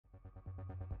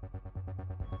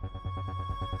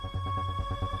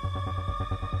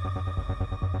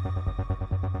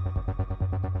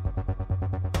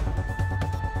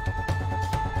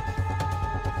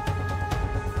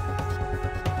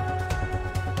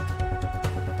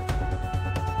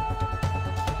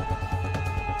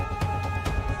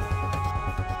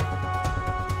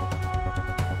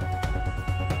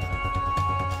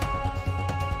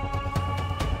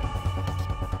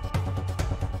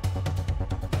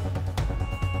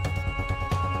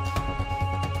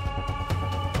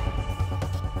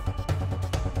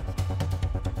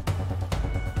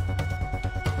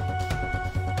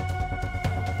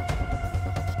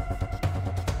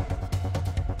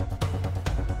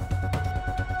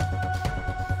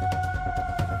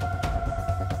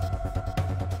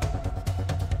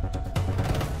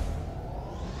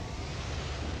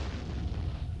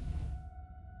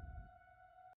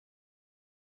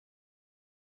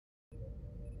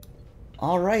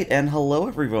All right, and hello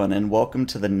everyone, and welcome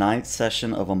to the ninth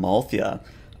session of Amalthea.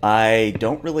 I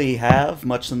don't really have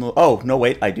much in the... Oh, no,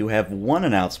 wait, I do have one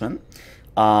announcement.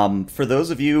 For those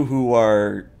of you who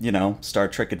are, Star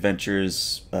Trek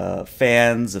Adventures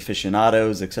fans,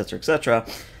 aficionados, etc., etc.,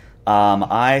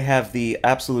 I have the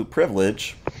absolute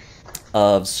privilege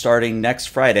of starting next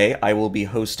Friday. I will be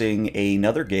hosting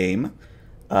another game,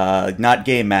 not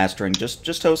game mastering,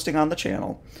 just hosting on the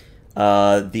channel.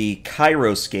 The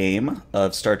Kairos game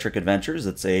of Star Trek Adventures.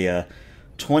 It's a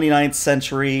 29th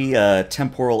century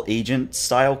temporal agent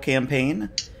style campaign,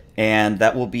 and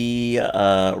that will be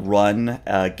run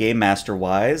game master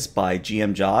wise by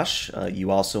GM Josh.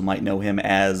 You also might know him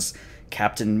as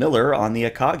Captain Miller on the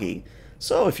Akagi.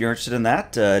 So if you're interested in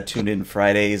that, tune in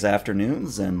Fridays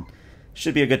afternoons, and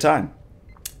should be a good time.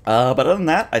 But other than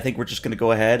that, I think we're just going to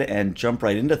go ahead and jump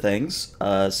right into things.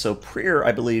 So, Prier,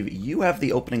 I believe you have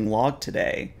the opening log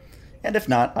today. And if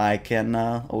not, I can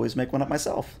always make one up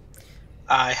myself.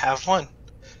 I have one.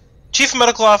 Chief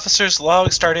Medical Officer's log,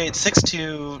 stardate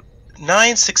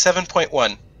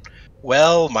 62967.1.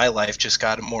 Well, my life just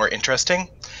got more interesting.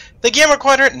 The Gamma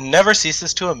Quadrant never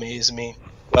ceases to amaze me.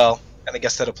 Well, and I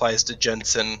guess that applies to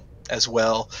Jensen as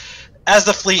well. As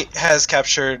the fleet has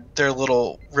captured their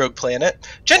little rogue planet,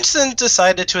 Jensen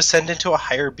decided to ascend into a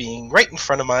higher being right in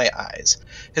front of my eyes.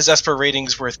 His Esper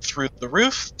ratings were through the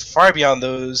roof, far beyond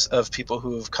those of people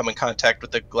who have come in contact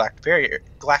with the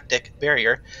galactic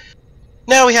barrier.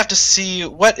 Now we have to see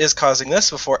what is causing this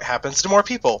before it happens to more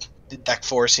people. Deck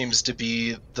 4 seems to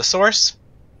be the source.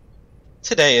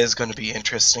 Today is going to be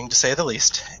interesting, to say the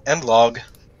least. End log.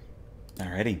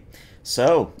 Alrighty.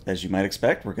 So, as you might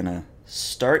expect, we're going to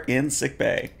start in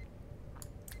sickbay.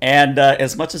 And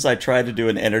as much as I tried to do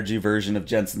an energy version of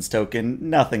Jensen's token,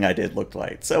 nothing I did looked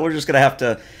right. So we're just going to have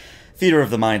to theater of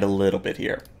the mind a little bit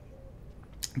here.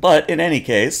 But in any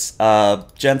case,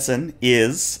 Jensen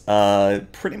is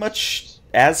pretty much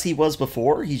as he was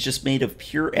before. He's just made of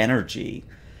pure energy.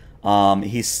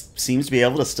 He seems to be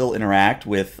able to still interact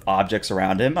with objects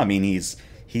around him. I mean, he's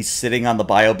sitting on the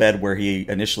biobed where he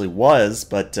initially was,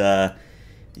 but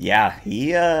yeah, he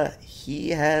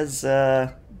has,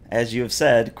 as you have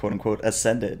said, quote-unquote,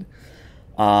 ascended.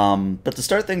 But to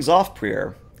start things off,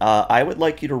 Prier, I would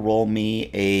like you to roll me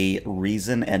a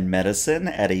Reason and Medicine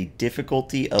at a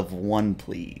difficulty of 1,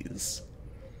 please.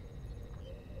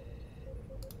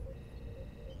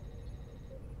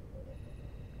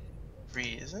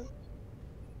 Reason?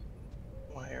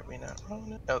 Why are we not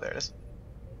rolling it? Oh, there it is.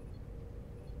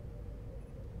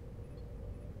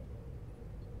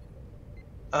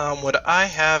 Would I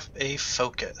have a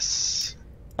focus?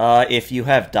 If you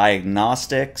have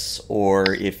diagnostics,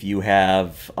 or if you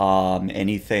have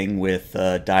anything with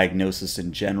diagnosis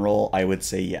in general, I would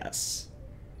say yes.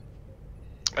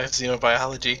 I have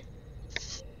xenobiology.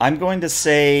 I'm going to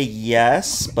say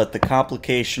yes, but the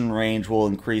complication range will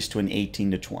increase to an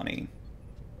 18 to 20.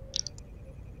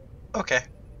 Okay.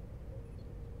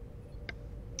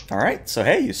 Alright, so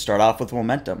hey, you start off with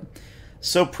momentum.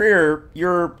 So, Prier,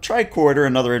 your tricorder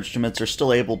and other instruments are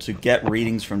still able to get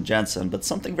readings from Jensen, but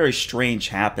something very strange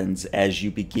happens as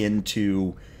you begin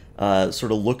to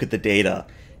sort of look at the data.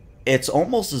 It's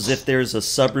almost as if there's a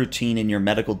subroutine in your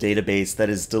medical database that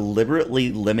is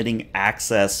deliberately limiting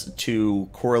access to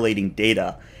correlating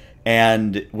data.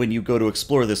 And when you go to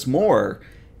explore this more,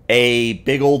 a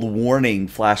big old warning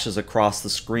flashes across the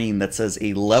screen that says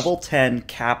a level 10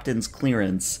 captain's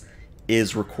clearance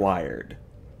is required.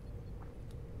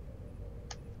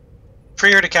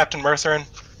 Prier to Captain Mertherin.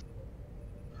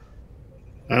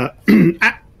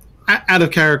 Out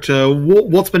of character,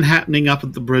 what's been happening up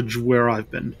at the bridge where I've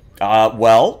been?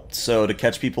 Well, so to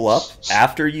catch people up,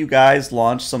 after you guys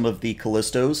launched some of the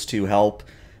Callistos to help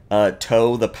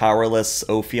tow the powerless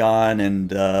Ophion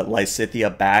and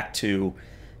Lysithea back to,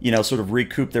 sort of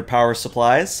recoup their power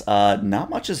supplies, not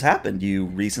much has happened. You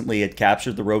recently had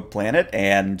captured the rogue planet,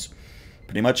 and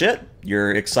pretty much it.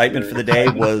 Your excitement for the day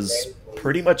was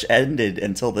pretty much ended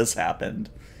until this happened.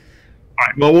 All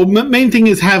right, well, main thing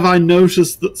is, have I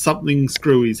noticed that something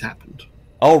screwy's happened?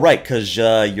 Oh, right, because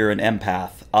you're an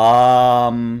empath.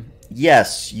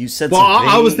 Yes, you said well, something.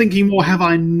 I was thinking more, have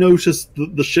I noticed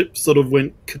that the ship sort of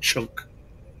went ka-chunk?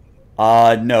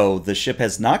 No, the ship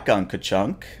has not gone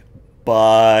ka-chunk,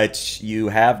 but you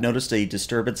have noticed a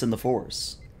disturbance in the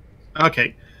Force.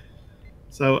 Okay.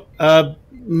 So,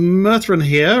 Mertherin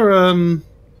here,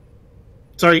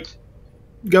 sorry,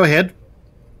 go ahead.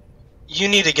 You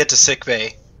need to get to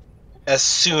sickbay as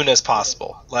soon as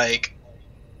possible, like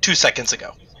 2 seconds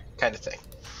ago, kind of thing.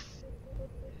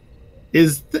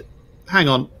 Hang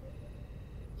on.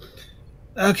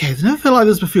 Okay, I've never felt like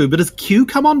this before, but has Q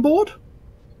come on board?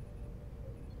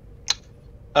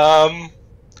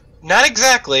 Not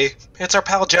exactly. It's our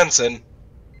pal Jensen.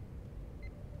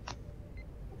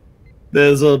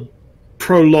 There's a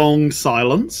prolonged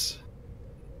silence.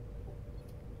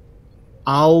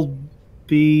 I'll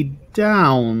be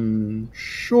down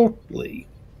shortly.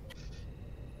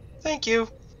 Thank you.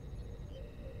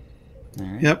 All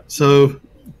right. Yep, so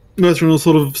Mertrin will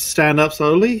sort of stand up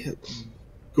slowly.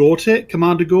 Gortig,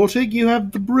 Commander Gortig, you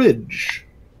have the bridge.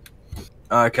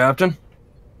 Captain?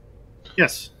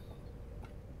 Yes.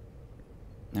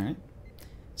 All right.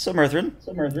 So, Merthrin,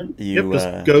 you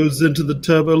Just goes into the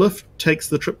turbo lift, takes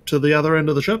the trip to the other end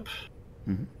of the ship.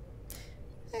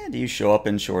 and you show up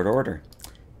in short order.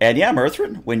 And yeah,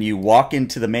 Merthrin, when you walk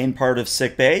into the main part of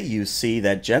sickbay, you see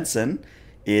that Jensen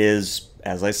is,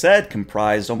 as I said,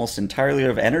 comprised almost entirely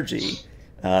of energy.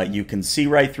 You can see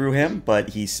right through him, but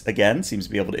he, again, seems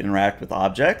to be able to interact with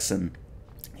objects, and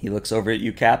he looks over at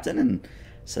you, Captain, and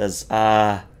says,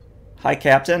 Hi,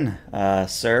 Captain,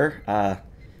 sir.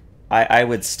 I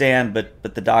would stand,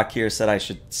 but the doc here said I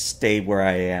should stay where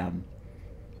I am.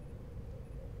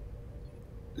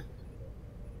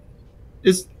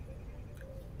 Is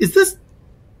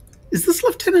this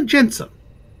Lieutenant Jensen?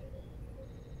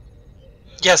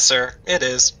 Yes, sir, it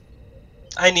is.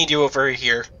 I need you over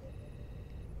here.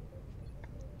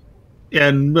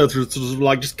 And Mertrin sort of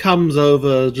like just comes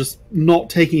over, just not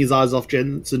taking his eyes off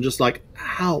Jensen, just like,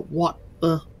 how, what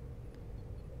the?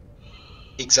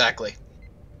 Exactly.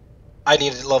 I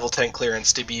needed level 10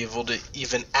 clearance to be able to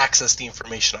even access the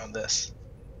information on this.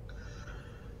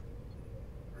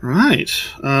 Right.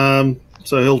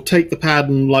 So he'll take the pad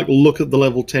and like look at the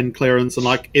level 10 clearance and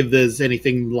like if there's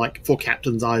anything like for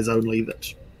Captain's eyes only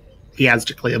that he has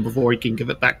to clear before he can give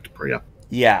it back to Priya.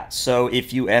 Yeah, so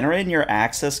if you enter in your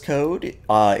access code,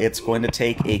 it's going to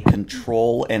take a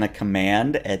control and a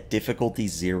command at difficulty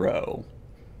 0.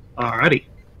 Alrighty.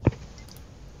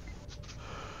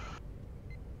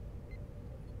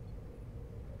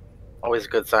 Always a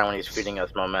good sign when he's feeding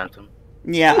us momentum.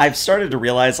 Yeah, I've started to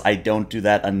realize I don't do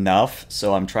that enough,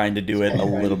 so I'm trying to do it a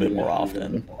little bit more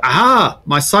often. Aha!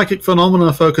 My psychic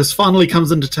phenomena focus finally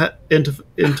comes into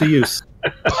use.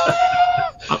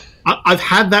 I've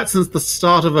had that since the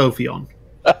start of Ophion.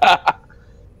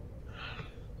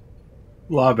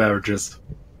 Law of averages.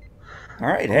 All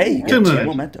right, hey, you get 2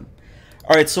 momentum.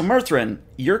 All right, so Merthrin,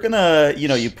 you're gonna,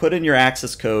 you put in your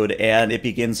access code and it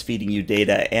begins feeding you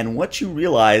data, and what you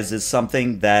realize is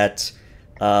something that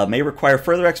may require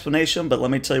further explanation, but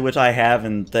let me tell you what I have,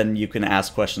 and then you can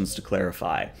ask questions to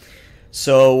clarify.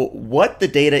 So what the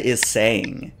data is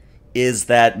saying is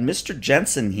that Mr.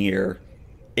 Jensen here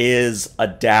is a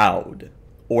Dowd,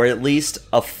 or at least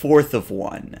a fourth of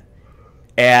one.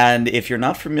 And if you're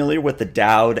not familiar with the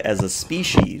Dowd as a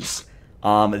species,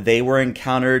 they were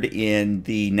encountered in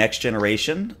the Next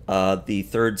Generation, the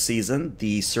 3rd season,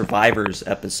 the Survivors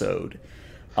episode.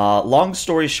 Long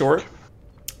story short,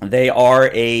 they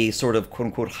are a sort of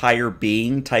quote-unquote higher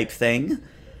being type thing,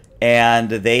 and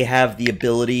they have the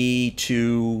ability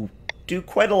to do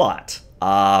quite a lot.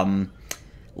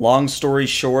 Long story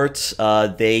short,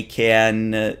 they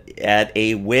can, at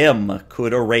a whim,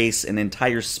 could erase an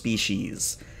entire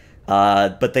species.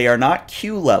 But they are not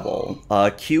Q level.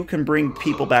 Q can bring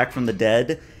people back from the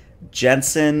dead.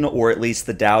 Jensen, or at least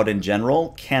the Dowd in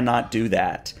general, cannot do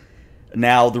that.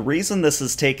 Now, the reason this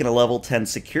has taken a level 10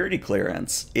 security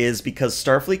clearance is because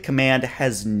Starfleet Command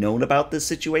has known about this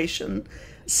situation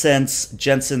since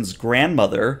Jensen's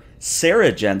grandmother,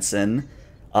 Sarah Jensen,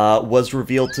 was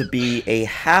revealed to be a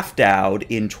half-Dowd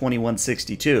in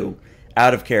 2162.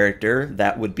 Out of character,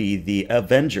 that would be the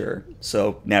Avenger.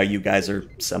 So now you guys are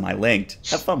semi-linked.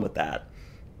 Have fun with that.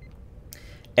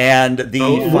 And the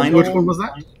final... Which one was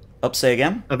that? Oh, say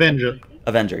again? Avenger.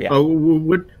 Avenger, yeah. Oh,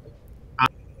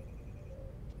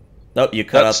 Oh, you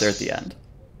cut out there at the end.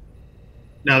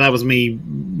 no, that was me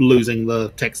losing the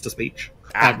text-to-speech.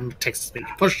 Text-to-speech.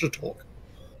 Push-to-talk.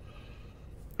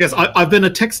 Yes, I've been a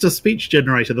text-to-speech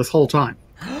generator this whole time.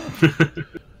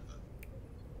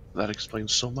 That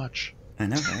explains so much. I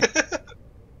know,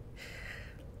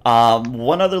 right?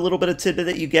 One other little bit of tidbit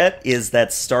that you get is that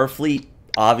Starfleet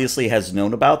obviously has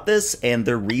known about this, and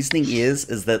their reasoning is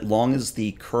that long as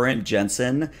the current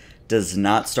Jensen does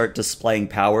not start displaying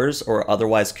powers or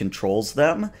otherwise controls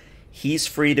them, he's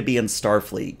free to be in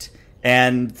Starfleet.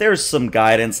 And there's some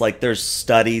guidance, like there's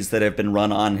studies that have been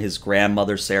run on his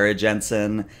grandmother, Sarah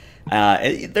Jensen.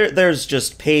 There's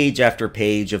just page after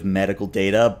page of medical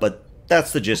data, but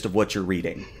that's the gist of what you're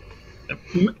reading.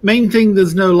 Main thing,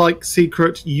 there's no, like,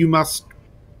 secret, you must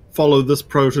follow this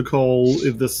protocol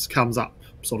if this comes up,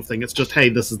 sort of thing. It's just, hey,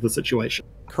 this is the situation.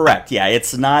 Correct, yeah.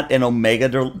 It's not an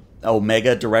Omega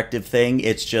Omega directive thing.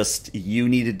 It's just you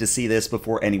needed to see this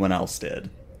before anyone else did.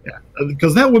 Yeah,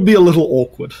 because that would be a little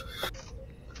awkward.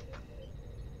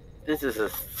 This is a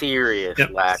serious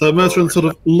Yep. lack. So of Mertrin sort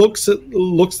of oversight.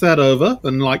 looks that over,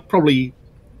 and like probably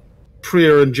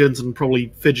Priya and Jensen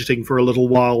probably fidgeting for a little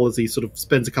while as he sort of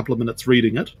spends a couple of minutes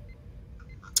reading it.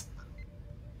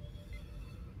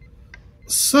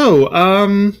 So,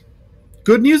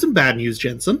 good news and bad news,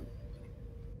 Jensen.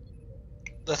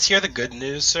 Let's hear the good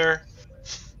news, sir.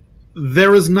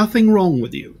 There is nothing wrong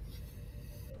with you.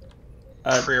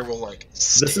 Freer will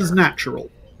This is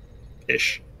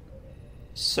natural-ish.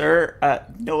 Sir,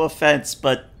 no offense,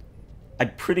 but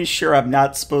I'm pretty sure I'm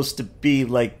not supposed to be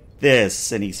like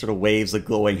this. And he sort of waves a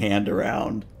glowing hand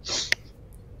around.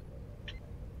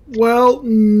 Well,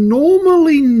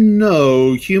 normally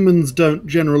no. Humans don't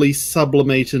generally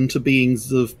sublimate into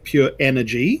beings of pure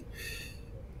energy.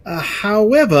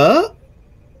 However,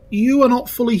 you are not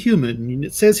fully human.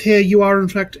 It says here you are in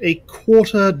fact a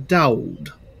quarter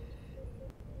Daud.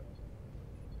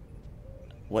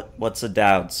 What's a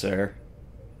doubt, sir?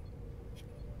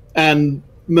 And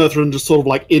Mertrin just sort of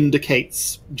like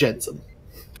indicates Jensen.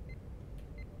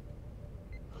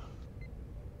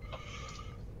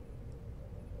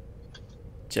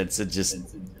 Jensen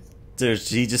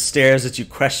he just stares at you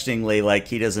questioningly, like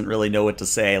he doesn't really know what to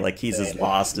say, like he's as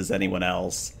lost as anyone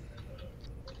else.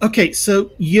 Okay,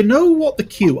 so you know what the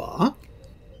Q are?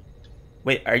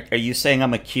 Wait, are you saying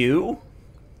I'm a Q?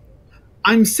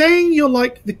 I'm saying you're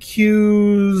like the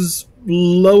Q's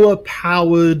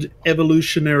lower-powered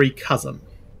evolutionary cousin.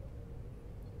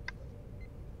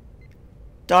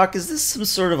 Doc, is this some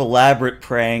sort of elaborate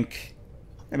prank?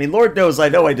 I mean, Lord knows I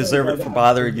know I deserve it for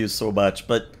bothering you so much,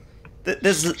 but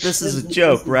this is a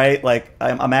joke, right? Like,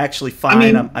 I'm actually fine.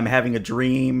 I mean, I'm having a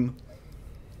dream.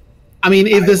 I mean,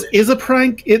 if this is a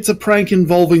prank, it's a prank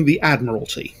involving the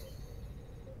Admiralty.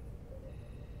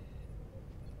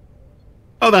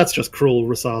 Oh, that's just cruel,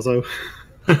 Risazo.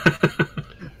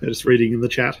 They're just reading in the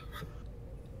chat.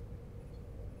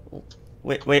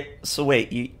 Wait,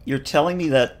 you're telling me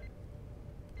that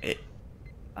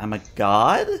I'm a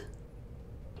god?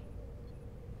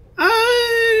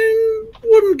 I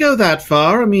wouldn't go that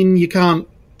far. I mean, you can't...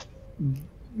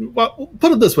 Well,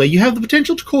 put it this way. You have the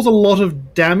potential to cause a lot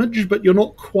of damage, but you're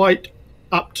not quite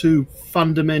up to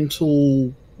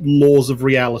fundamental laws of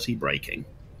reality breaking.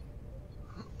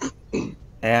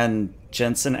 And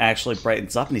Jensen actually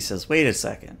brightens up and he says, wait a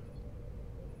second.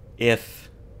 If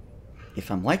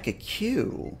I'm like a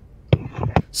Q...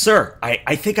 Sir,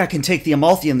 I think I can take the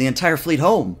Amalthea and the entire fleet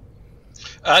home.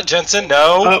 Jensen,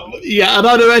 no. Yeah, and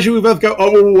I imagine we both go,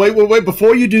 oh, wait,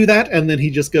 before you do that, and then he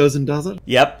just goes and does it.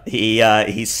 Yep,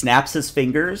 he snaps his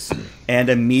fingers, and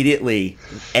immediately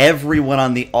everyone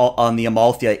on the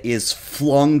Amalthea is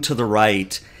flung to the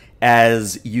right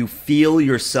as you feel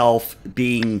yourself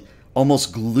being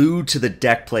almost glued to the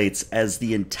deck plates as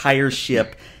the entire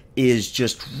ship is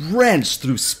just wrenched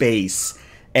through space,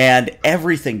 and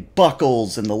everything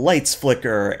buckles and the lights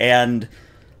flicker, and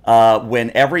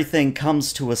when everything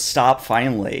comes to a stop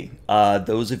finally,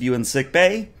 those of you in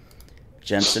sickbay,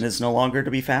 Jensen is no longer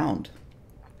to be found.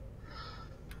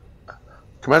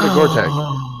 Commander Gortek,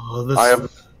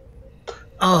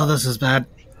 this is bad.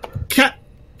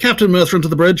 Captain Mertrin to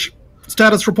the bridge.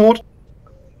 Status report.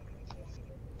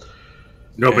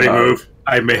 Nobody move.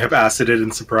 I may have acided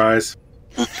in surprise.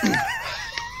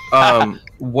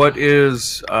 What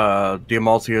is the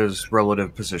Amalthea's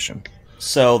relative position?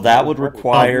 So that would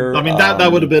require... I mean,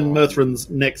 that would have been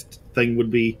Merthrin's next thing would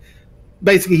be...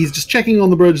 Basically, he's just checking on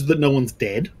the bridge that no one's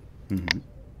dead. Mm-hmm.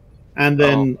 And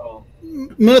then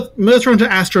Merthrin to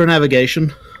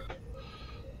astronavigation.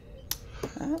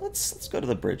 Let's go to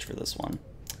the bridge for this one.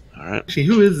 All right. Actually,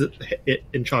 who is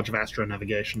in charge of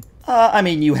astronavigation? I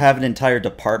mean, you have an entire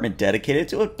department dedicated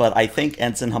to it, but I think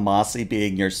Ensign Hamasi,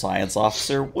 being your science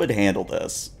officer, would handle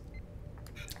this.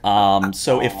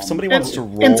 So if somebody wants to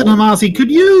roll... Ensign Hamasi,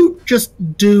 could you just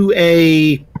do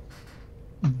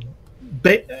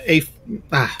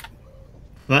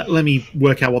let me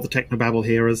work out what the technobabble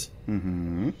here is.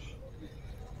 Mm-hmm.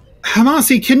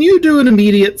 Hamasi, can you do an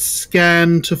immediate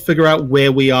scan to figure out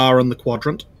where we are in the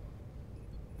quadrant?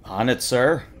 On it,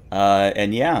 sir.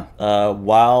 And yeah,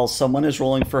 while someone is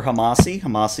rolling for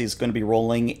Hamasi is going to be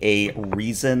rolling a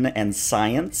reason and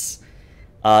science.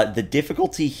 The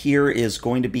difficulty here is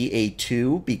going to be a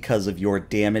 2 because of your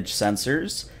damage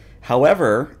sensors.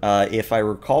 However, if I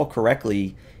recall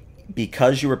correctly,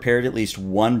 because you repaired at least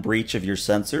one breach of your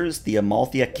sensors, the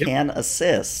Amalthea can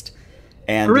assist.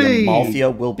 And Hooray! The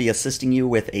Amalthea will be assisting you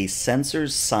with a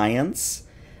sensors science,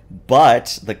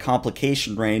 but the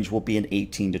complication range will be an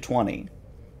 18 to 20.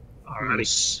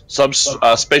 Some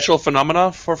spatial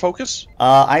phenomena for focus?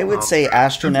 I would say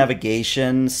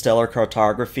astronavigation, stellar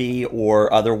cartography,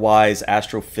 or otherwise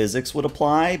astrophysics would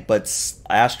apply, but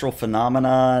astral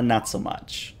phenomena, not so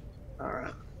much.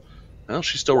 Alright. Well,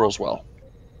 she still rolls well.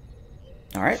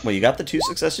 Alright, well, you got the 2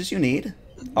 successes you need.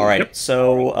 Alright,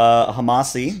 so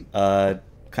Hamasi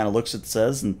kind of looks at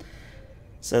says,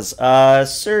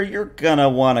 Sir, you're gonna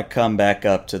want to come back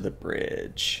up to the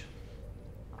bridge.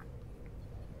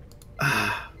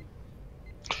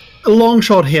 A long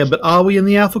shot here, but are we in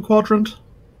the Alpha Quadrant?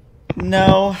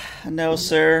 No,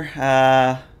 sir.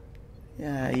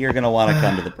 Yeah, you're gonna want to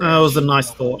come to the bridge. That was a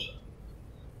nice thought.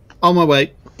 On my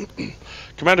way.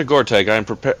 Commander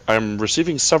Gortag, I'm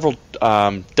receiving several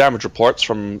damage reports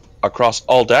from across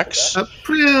all decks.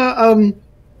 Priya,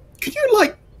 could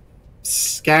you,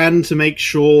 scan to make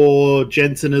sure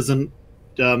Jensen isn't,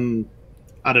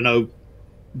 I don't know,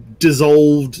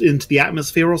 dissolved into the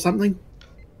atmosphere or something?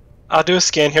 I'll do a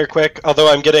scan here quick,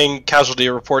 although I'm getting casualty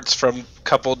reports from a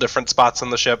couple different spots on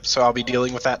the ship, so I'll be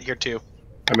dealing with that here too.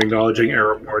 I'm acknowledging air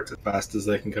reports as fast as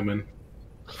they can come in.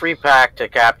 Free pack to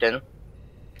Captain.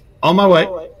 On my way.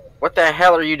 What the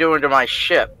hell are you doing to my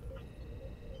ship?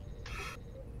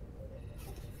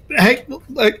 Hey,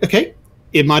 okay.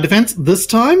 In my defense, this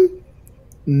time,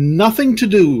 nothing to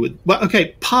do with... Well,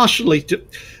 okay, partially to...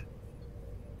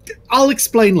 I'll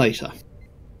explain later.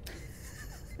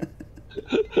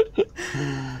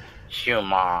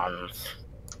 Humans.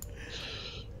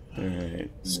 Alright.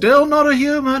 Still not a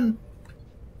human.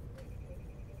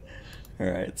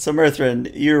 Alright, so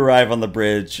Mirthrin, you arrive on the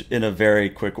bridge in a very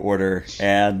quick order,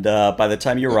 and by the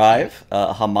time you arrive,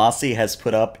 Hamasi has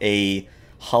put up a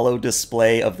holo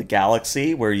display of the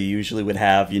galaxy where you usually would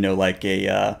have,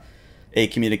 a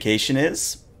communication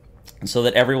is, so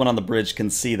that everyone on the bridge can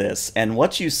see this. And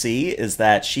what you see is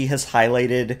that she has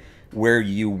highlighted where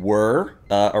you were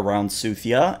around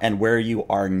Suthia and where you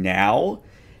are now.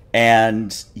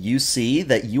 And you see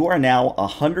that you are now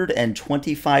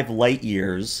 125 light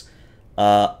years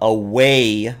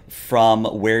away from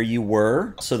where you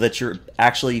were, so that you're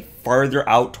actually farther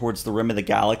out towards the rim of the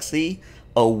galaxy,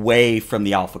 away from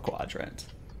the Alpha Quadrant.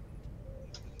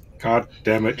 God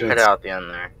damn it, Cut Jets. out the end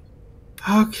there.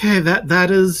 Okay,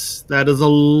 that is a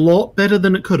lot better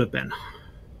than it could have been.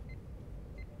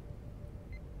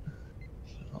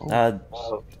 Out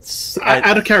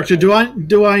of character, do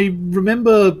I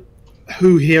remember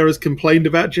who here has complained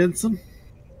about Jensen?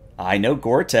 I know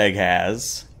Gortag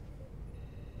has.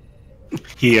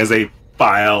 He has a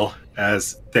file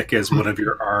as thick as one of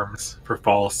your arms for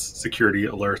false security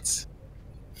alerts.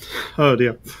 Oh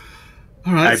dear.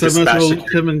 All right, I've so most dispatched will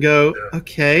security. come and go. Yeah.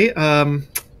 Okay.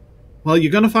 Well,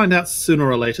 you're going to find out sooner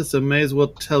or later, so may as well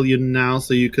tell you now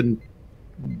so you can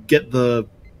get the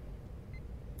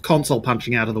console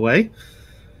punching out of the way.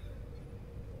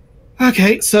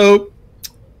 Okay, so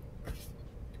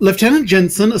Lieutenant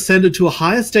Jensen ascended to a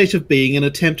higher state of being and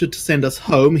attempted to send us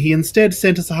home. He instead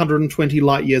sent us 120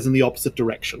 light years in the opposite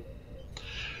direction.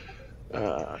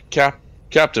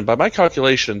 Captain, by my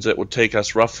calculations, it would take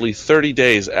us roughly 30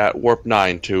 days at Warp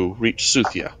 9 to reach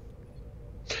Suthia.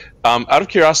 Out of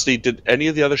curiosity, did any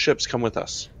of the other ships come with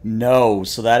us? No,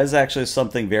 so that is actually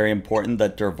something very important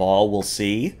that Derval will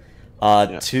see.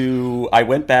 I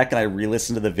went back and I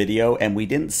re-listened to the video, and we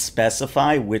didn't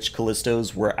specify which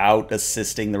Callistos were out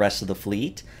assisting the rest of the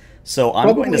fleet. So I'm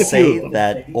Probably going to a few say of them.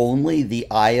 that only the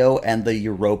Io and the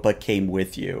Europa came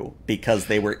with you, because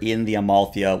they were in the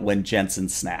Amalthea when Jensen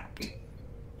snapped.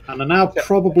 And are now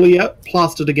probably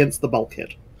plastered against the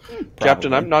bulkhead.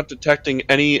 Captain, Probably. I'm not detecting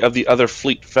any of the other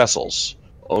fleet vessels.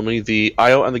 Only the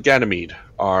Io and the Ganymede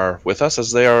are with us,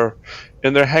 as they are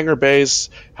in their hangar bays.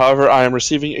 However, I am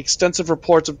receiving extensive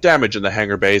reports of damage in the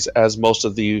hangar bays, as most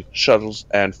of the shuttles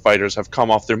and fighters have come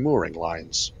off their mooring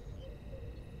lines.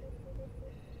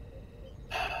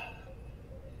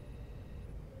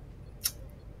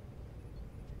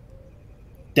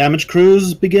 Damage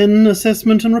crews begin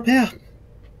assessment and repair.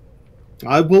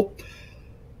 I will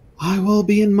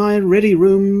be in my ready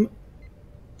room.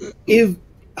 If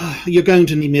you're going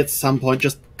to need me at some point,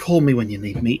 just call me when you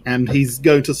need me. And he's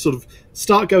going to sort of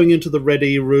start going into the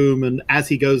ready room, and as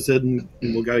he goes in,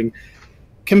 we're going,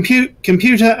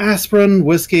 computer, aspirin,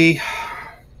 whiskey.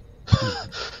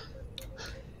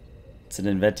 It's an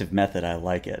inventive method. I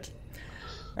like it.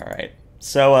 All right.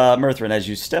 So, Mirthrin, as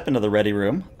you step into the ready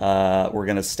room, we're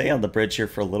going to stay on the bridge here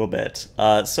for a little bit.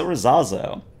 So,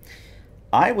 Rizazo,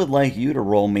 I would like you to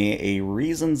roll me a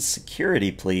reasoned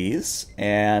security, please.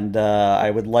 And I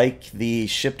would like the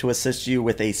ship to assist you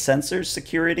with a sensor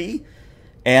security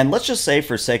And let's just say,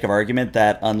 for sake of argument,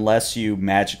 that unless you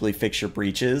magically fix your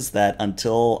breaches, that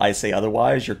until I say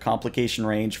otherwise, your complication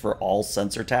range for all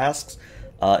sensor tasks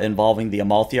involving the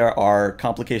Amalthea are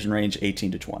complication range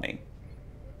 18 to 20.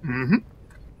 Mm-hmm.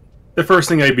 The first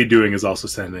thing I'd be doing is also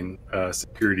sending a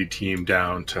security team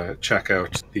down to check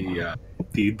out the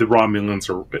Romulans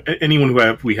or anyone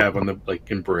who we have on the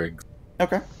in Briggs.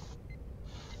 Okay.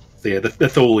 So yeah, the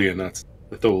Tholian. That's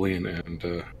the Tholian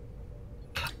and.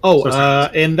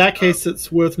 In that case,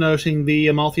 it's worth noting the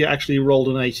Amalthea actually rolled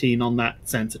an 18 on that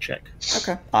sensor check.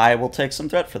 Okay. I will take some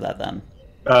threat for that then.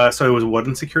 So it was what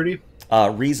in security?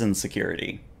 Reason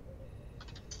security.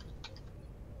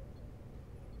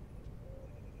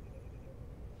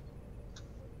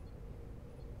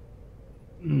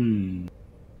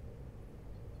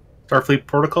 Starfleet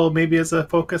protocol maybe as a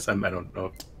focus? I don't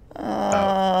know.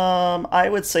 I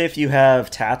would say if you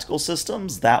have tactical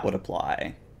systems, that would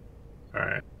apply. All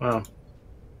right. Well,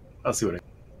 I'll see what I.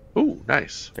 Ooh,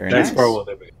 nice. Very nice. All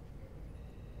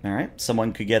right.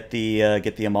 Someone could get the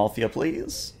Amalthea,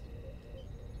 please.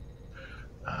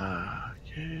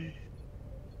 Okay.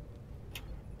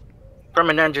 From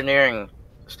an engineering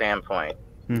standpoint,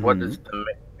 what is the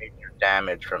major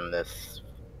damage from this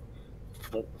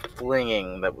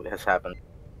flinging that has happened?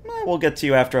 We'll get to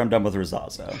you after I'm done with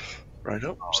Rizzazo. Right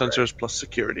up. Sensors plus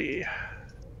security.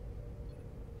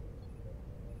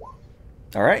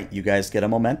 All right, you guys get a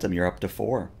momentum. You're up to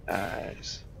 4.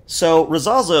 Nice. So,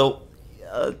 Rizzazo,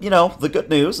 the good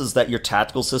news is that your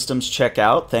tactical systems check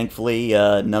out. Thankfully,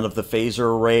 none of the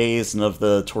phaser arrays, none of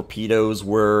the torpedoes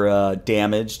were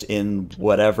damaged in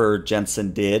whatever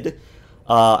Jensen did.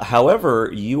 However,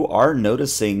 you are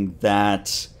noticing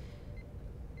that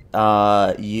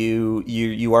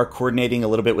you are coordinating a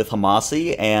little bit with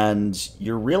Hamasi, and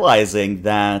you're realizing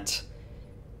that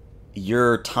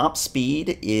your top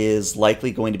speed is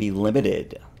likely going to be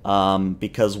limited,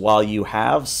 because while you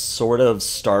have sort of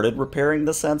started repairing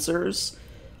the sensors,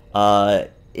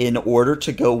 in order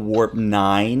to go warp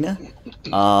 9,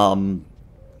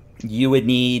 you would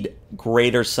need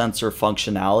greater sensor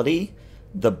functionality.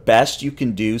 The best you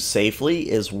can do safely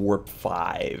is warp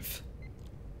 5.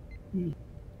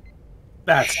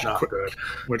 That's not good.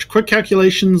 Which quick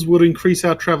calculations would increase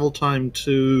our travel time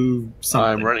to something.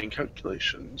 I'm running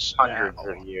calculations. Hundreds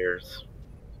of years.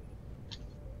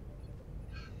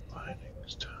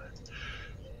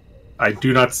 I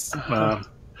do not. That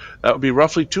would be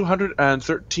roughly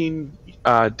 213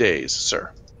 days,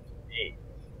 sir.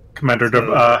 Commander,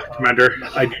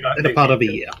 I do not in a part of a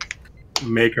year.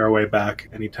 Make our way back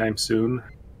anytime soon.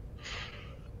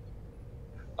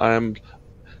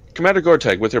 Commander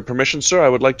Gortag, with your permission, sir, I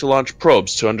would like to launch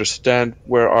probes to understand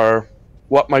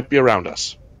what might be around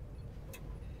us.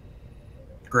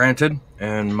 Granted,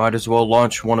 and might as well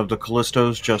launch one of the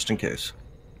Callistos just in case.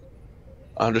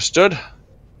 Understood.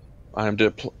 I am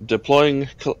deploying.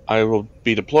 I will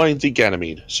be deploying the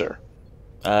Ganymede, sir.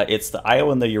 It's the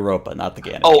Io and the Europa, not the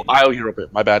Ganymede. Oh, Io Europa.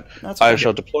 My bad. That's I fine.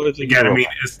 shall deploy the Ganymede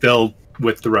Europa. is still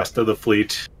with the rest of the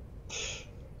fleet.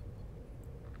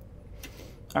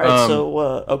 All right,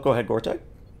 go ahead, Gortag.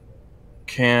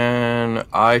 Can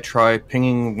I try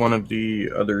pinging one of the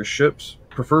other ships?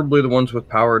 Preferably the ones with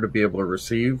power to be able to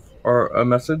receive a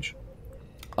message?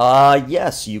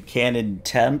 Yes, you can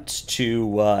attempt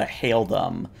to hail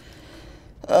them.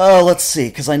 Let's see,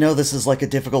 because I know this is like a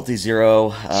difficulty 0.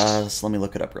 So let me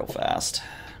look it up real fast.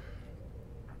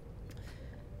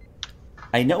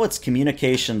 I know it's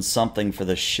communication something for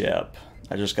the ship.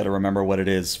 I just got to remember what it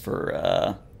is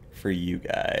for you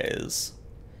guys.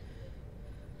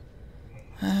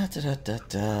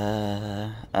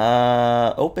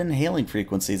 Open hailing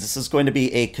frequencies. This is going to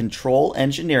be a control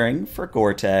engineering for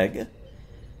Gortag.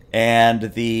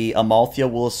 And the Amalthea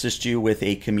will assist you with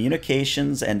a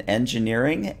communications and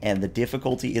engineering, and the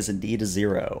difficulty is indeed a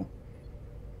 0.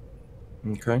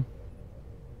 Okay.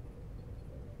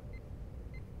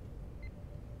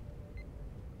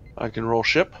 I can roll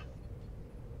ship.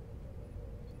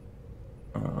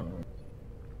 We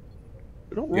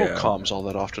don't roll comms all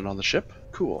that often on the ship.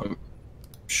 Cool. I'm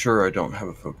sure I don't have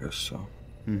a focus, so...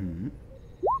 Mm-hmm.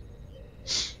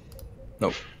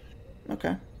 Nope.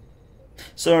 Okay.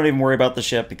 So don't even worry about the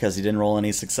ship because you didn't roll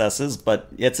any successes, but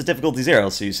it's a difficulty 0,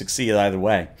 so you succeed either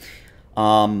way.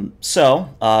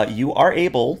 You are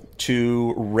able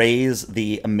to raise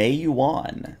the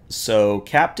Mayuan. So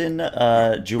Captain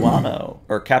Juano,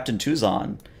 or Captain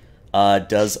Tuzan,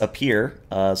 does appear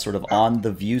sort of on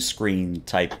the view screen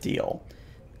type deal.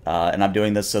 And I'm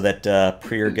doing this so that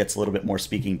Prier gets a little bit more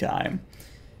speaking time.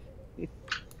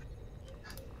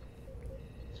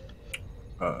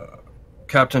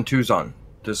 Captain Tuzan,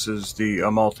 this is the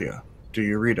Amalthea. Do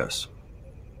you read us?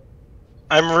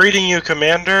 I'm reading you,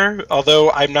 Commander,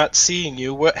 although I'm not seeing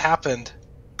you. What happened?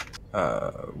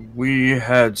 We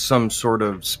had some sort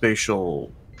of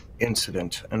spatial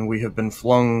incident, and we have been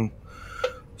flung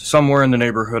somewhere in the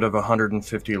neighborhood of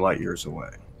 150 light years away.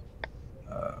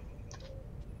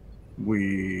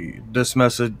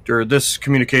 This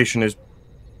communication is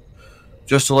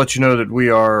just to let you know that we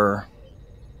are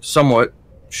somewhat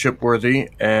shipworthy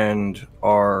and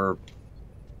are,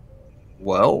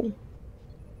 well,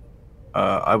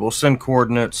 I will send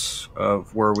coordinates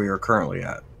of where we are currently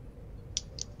at.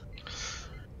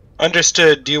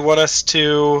 Understood. Do you want us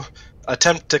to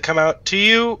attempt to come out to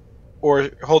you, or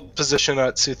hold position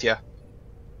at Suthia?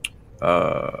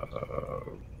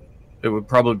 It would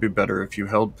probably be better if you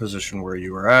held position where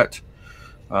you are at.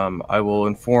 I will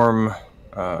inform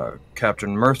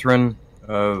Captain Murthrin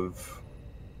of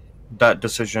that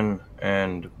decision,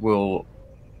 and will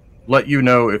let you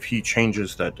know if he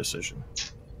changes that decision.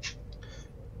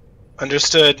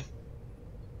 Understood.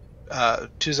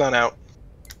 Tuzon out.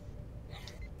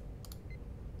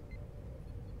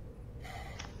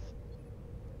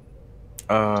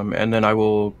 And then I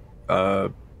will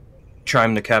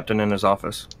chime the captain in his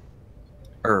office.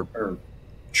 Or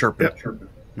chirp it.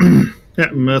 Yeah,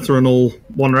 Murthrin will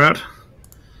wander out.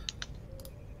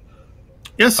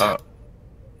 Yes?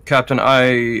 Captain,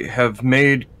 I have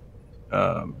made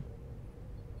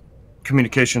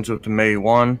communications with the May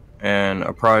 1 and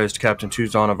apprised Captain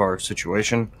Tuzon of our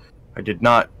situation. I did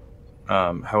not,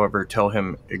 however, tell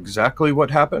him exactly what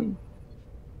happened.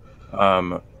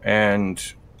 And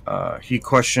he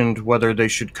questioned whether they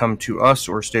should come to us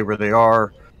or stay where they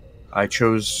are. I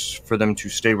chose for them to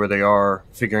stay where they are,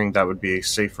 figuring that would be a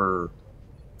safer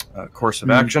course of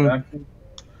action.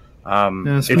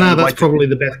 Yes, for now, that's probably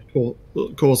the best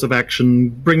course of action.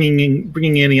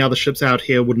 Bringing any other ships out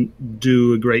here wouldn't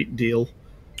do a great deal.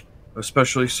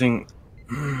 Especially seeing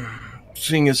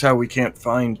as how we can't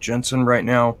find Jensen right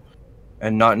now,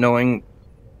 and not knowing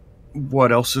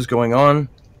what else is going on.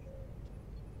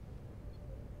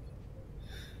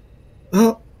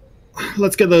 Well,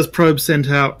 let's get those probes sent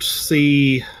out,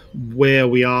 see where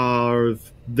we are,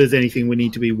 if there's anything we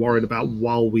need to be worried about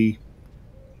while we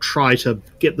try to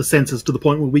get the sensors to the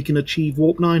point where we can achieve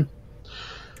Warp 9.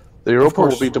 The Europa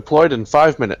will be deployed in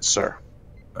 5 minutes, sir.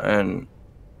 And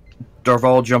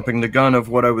Darval jumping the gun of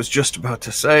what I was just about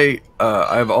to say,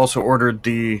 I've also ordered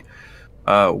the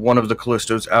one of the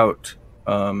Callistos out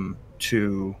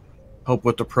to help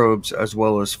with the probes, as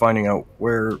well as finding out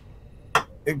where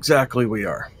exactly we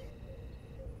are.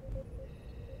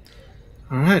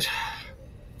 All right.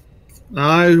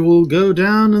 I will go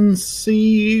down and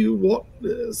see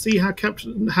how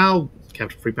Captain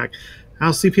Freepack,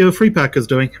 how CPO Freepack is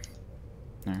doing.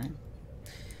 All right.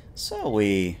 So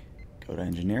we go to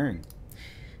engineering.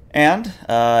 And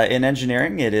in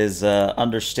engineering, it is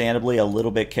understandably a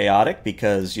little bit chaotic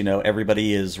because,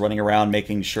 everybody is running around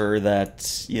making sure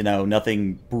that,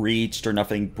 nothing breached or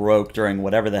nothing broke during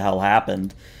whatever the hell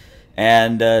happened.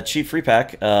 And Chief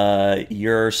Freepack,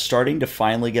 you're starting to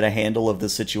finally get a handle of the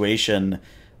situation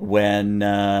when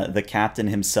the captain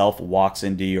himself walks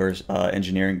into your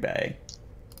engineering bay.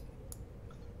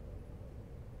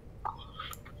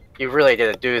 You really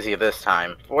did a doozy this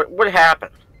time. What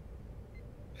happened?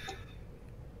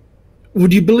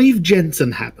 Would you believe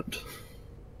Jensen happened?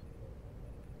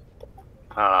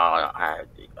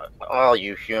 All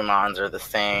you humans are the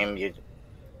same.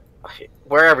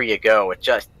 Wherever you go,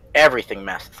 everything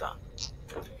messes up.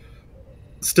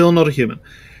 Still not a human.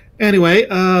 Anyway,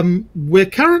 we're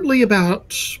currently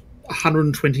about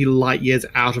 120 light years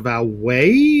out of our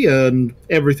way, and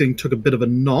everything took a bit of a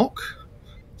knock.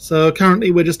 So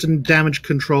currently we're just in damage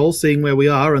control, seeing where we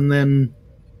are, and then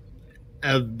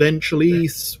eventually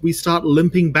we start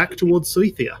limping back towards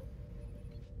Suethia.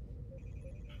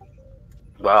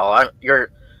 Well, you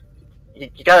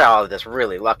got all of this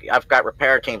really lucky. I've got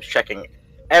repair teams checking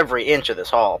every inch of this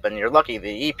hall, and you're lucky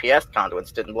the EPS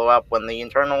conduits didn't blow up when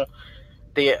the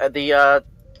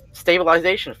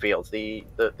stabilization fields they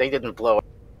didn't blow up.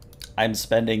 I'm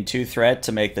spending 2 threat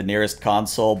to make the nearest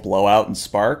console blow out and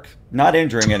spark. Not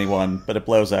injuring anyone, but it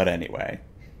blows out anyway.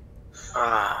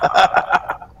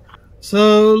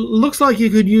 So, looks like you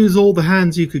could use all the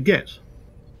hands you could get.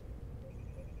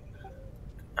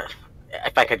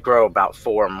 If I could grow about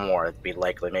 4 more, it'd be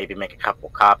likely. Maybe make a couple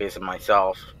copies of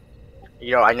myself.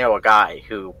 I know a guy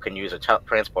who can use a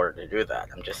transporter to do that.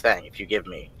 I'm just saying, if you give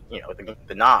me,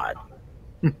 the nod.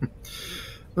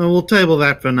 Well, we'll table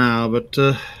that for now, but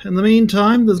in the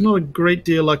meantime, there's not a great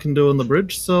deal I can do on the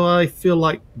bridge, so I feel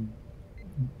like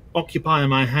occupying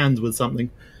my hands with something.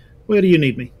 Where do you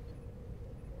need me?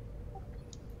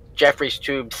 Jeffrey's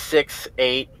tube 6,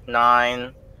 8,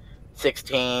 9,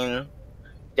 16,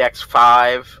 Dex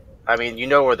 5. I mean, you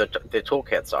know where the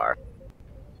toolkits are.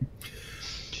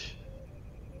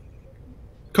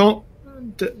 Yeah.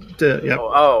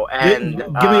 And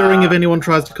give me a ring if anyone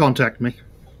tries to contact me.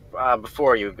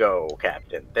 Before you go,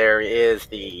 Captain, there is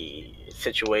the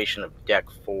situation of Deck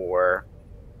 4.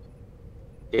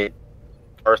 Did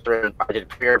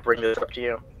Pierre bring this up to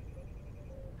you?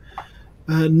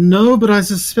 No, but I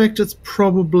suspect it's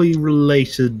probably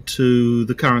related to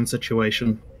the current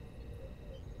situation.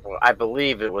 Well, I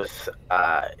believe it was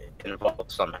involved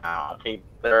somehow.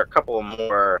 There are a couple of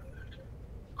more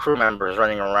crew members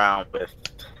running around with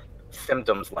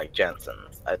symptoms like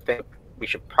Jensen's. I think we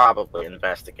should probably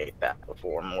investigate that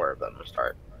before more of them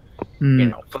start,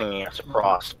 flinging us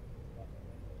across.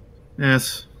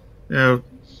 Yes.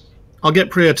 I'll get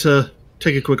Priya to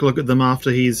take a quick look at them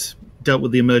after he's dealt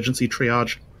with the emergency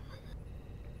triage.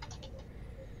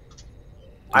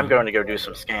 I'm going to go do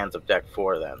some scans of Deck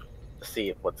 4 then, to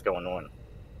see what's going on.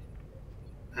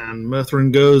 And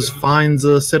Merthrin goes, finds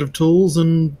a set of tools,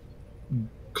 and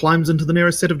climbs into the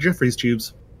nearest set of Jeffrey's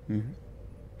tubes. Mm-hmm.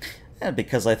 And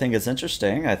because I think it's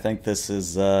interesting, I think this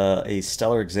is a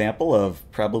stellar example of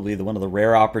probably one of the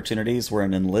rare opportunities where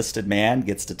an enlisted man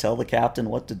gets to tell the captain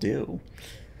what to do.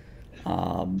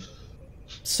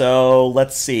 So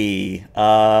let's see.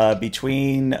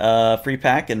 Between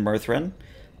Freepack and Merthrin,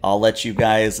 I'll let you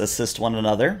guys assist one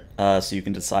another, so you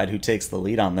can decide who takes the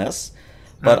lead on this.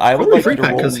 But I would like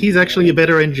Freepack, because he's actually a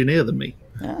better engineer than me.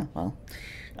 Yeah, well.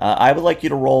 I would like you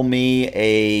to roll me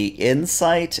a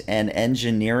insight and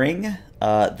engineering.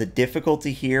 The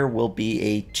difficulty here will be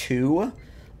a 2,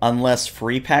 unless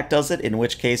Freepack does it, in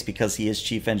which case, because he is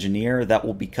chief engineer, that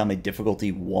will become a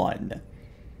difficulty 1.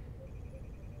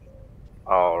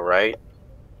 All right.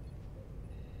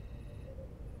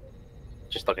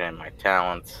 Just looking at my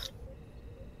talents.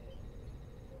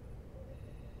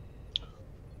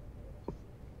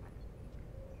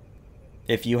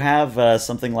 If you have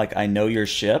something like I know your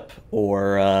ship,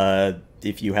 or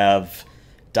if you have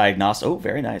diagnostic... Oh,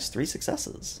 very nice. 3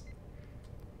 successes.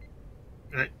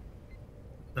 All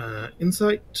right.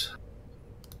 Insight.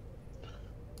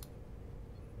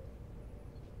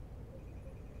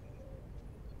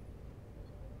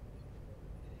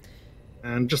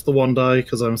 And just the 1 die,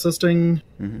 because I'm assisting.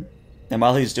 Mm-hmm. And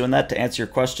while he's doing that, to answer your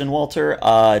question, Walter,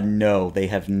 no, they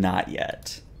have not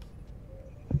yet.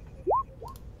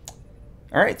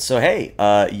 Alright, so hey,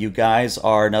 you guys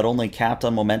are not only capped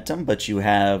on momentum, but you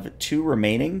have 2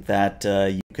 remaining that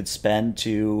you could spend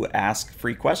to ask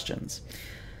free questions.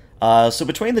 So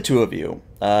between the 2 of you,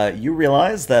 you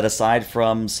realize that aside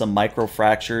from some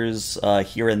microfractures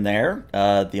here and there,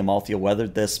 the Amalthea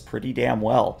weathered this pretty damn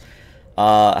well.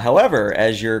 However,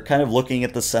 as you're kind of looking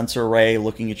at the sensor array,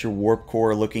 looking at your warp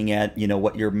core, looking at,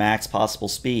 what your max possible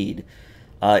speed,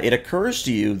 it occurs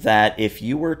to you that if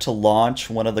you were to launch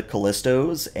one of the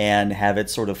Callistos and have it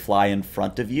sort of fly in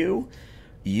front of you,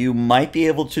 you might be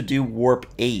able to do Warp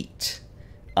 8.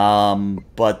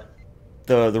 But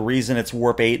the reason it's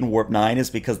Warp 8 and Warp 9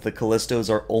 is because the Callistos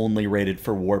are only rated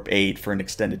for Warp 8 for an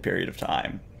extended period of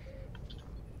time.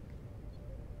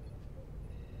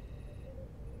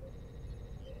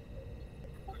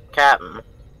 Captain,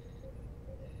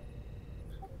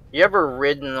 you ever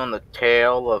ridden on the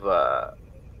tail of a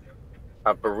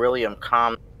beryllium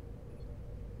comet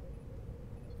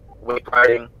wake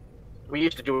riding? We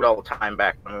used to do it all the time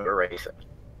back when we were racing.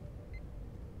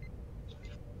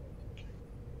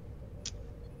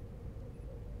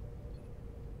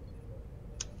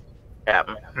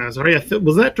 Captain. Sorry,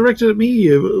 was that directed at me?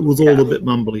 It was all a bit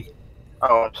mumbly.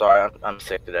 Oh, I'm sorry. I'm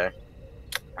sick today.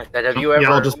 I said, have you ever?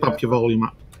 Yeah, I'll just pump your volume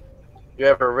up. You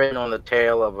ever ridden on the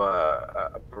tail of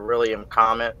a beryllium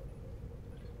comet?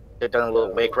 They've done a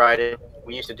little wake riding.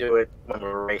 We used to do it when we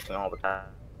were racing all the time.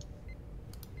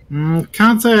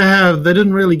 Can't say I have. They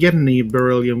didn't really get any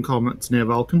beryllium comets near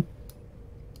Vulcan.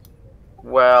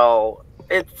 Well,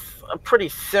 it's a pretty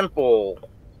simple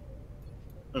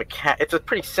it's a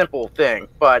pretty simple thing,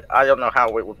 but I don't know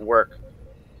how it would work.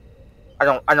 I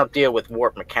don't deal with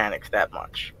warp mechanics that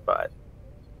much, but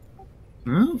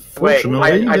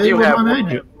fortunately, I do have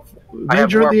the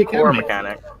warp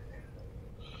mechanic.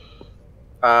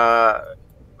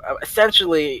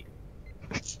 Essentially,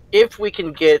 if we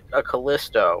can get a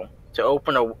Callisto to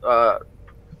open to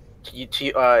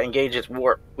engage its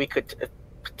warp, we could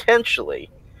potentially.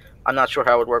 I'm not sure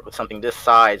how it would work with something this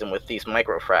size and with these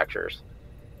microfractures.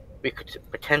 We could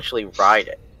potentially ride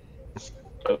it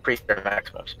to increase their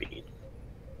maximum speed.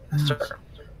 Sir.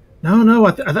 No,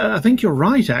 I think you're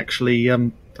right, actually.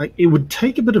 like it would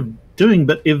take a bit of doing,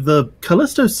 but if the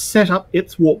Callisto set up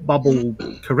its warp bubble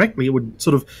correctly, it would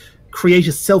sort of create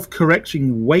a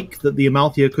self-correcting wake that the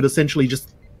Amalthea could essentially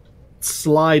just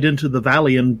slide into the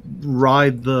valley and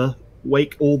ride the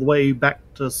wake all the way back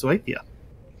to Suathia.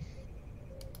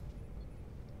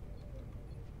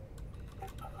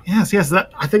 Yes,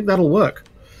 that I think that'll work.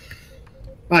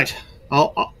 Right,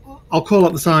 I'll call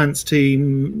up the science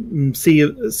team and see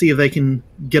if they can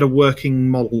get a working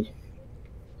model.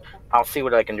 I'll see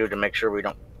what I can do to make sure we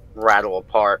don't rattle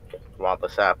apart while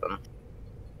this happens.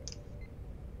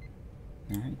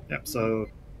 Alright. Yep, so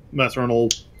Mertherin will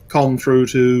column through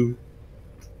to,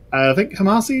 I think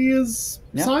Hamasi is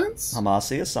science?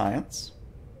 Hamasi is science.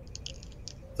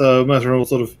 So Mertherin will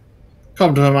sort of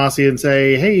come to Hamasi and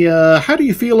say, hey, how do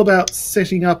you feel about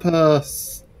setting up a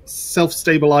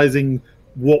self-stabilizing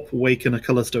warp wake in a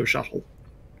Callisto shuttle?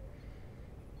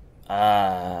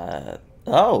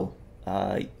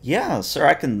 Yeah, sir,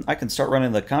 I can start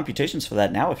running the computations for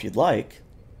that now if you'd like.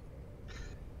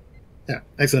 Yeah,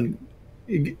 excellent.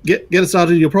 Get it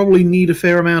started. You'll probably need a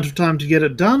fair amount of time to get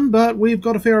it done, but we've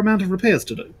got a fair amount of repairs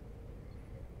to do.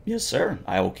 Yes, sir.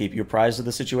 I will keep you apprised of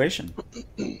the situation.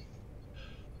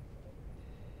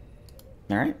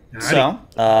 All right. So,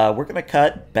 we're going to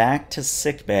cut back to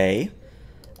sickbay.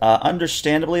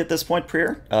 Understandably, at this point,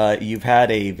 Prier, you've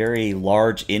had a very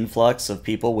large influx of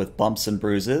people with bumps and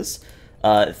bruises.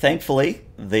 Thankfully,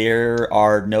 there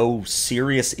are no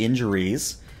serious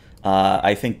injuries.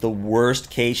 I think the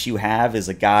worst case you have is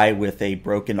a guy with a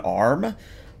broken arm,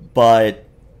 but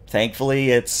thankfully,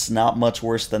 it's not much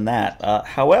worse than that.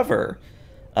 However,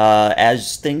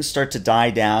 as things start to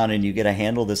die down and you get a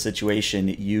handle of the situation,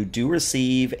 you do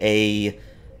receive a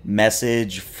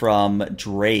message from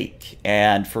Drake.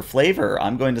 And for flavor,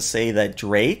 I'm going to say that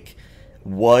Drake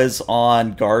was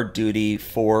on guard duty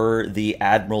for the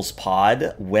Admiral's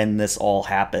pod when this all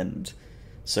happened.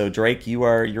 So Drake,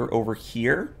 you're over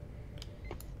here.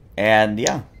 And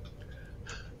yeah.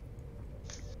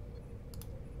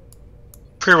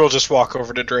 Prier will just walk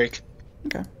over to Drake.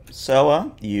 Okay.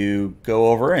 So, you go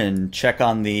over and check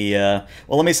on the,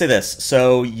 well, let me say this.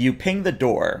 So, you ping the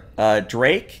door.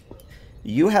 Drake,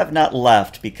 you have not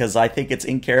left because I think it's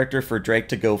in character for Drake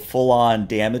to go full-on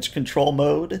damage control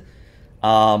mode. So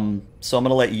I'm going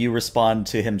to let you respond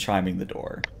to him chiming the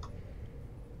door.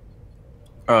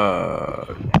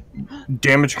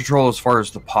 Damage control as far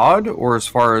as the pod, or as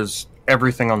far as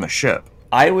everything on the ship?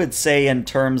 I would say in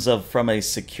terms of from a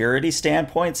security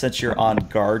standpoint, since you're on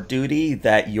guard duty,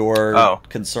 that your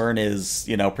concern is,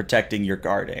 protecting your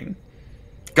guarding.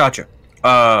 Gotcha.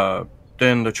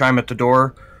 Then the chime at the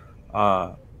door.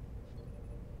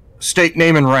 State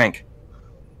name and rank.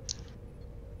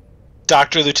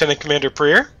 Dr. Lieutenant Commander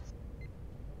Prier?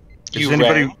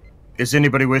 Is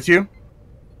anybody with you?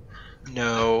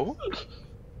 No.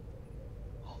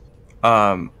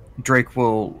 Drake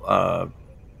will,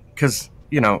 because,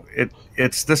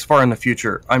 it's this far in the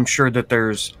future. I'm sure that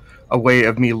there's a way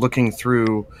of me looking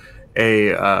through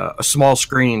a small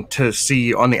screen to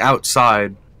see on the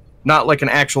outside, not like an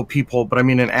actual peephole, but I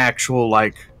mean an actual,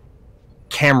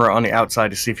 camera on the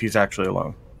outside to see if he's actually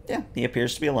alone. Yeah, he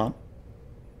appears to be alone.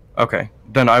 Okay,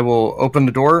 then I will open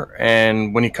the door,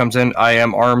 and when he comes in, I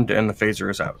am armed and the phaser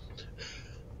is out.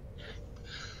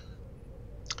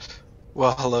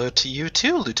 Well, hello to you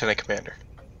too, Lieutenant Commander.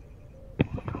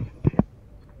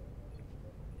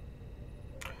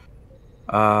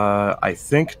 I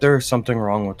think there's something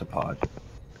wrong with the pod.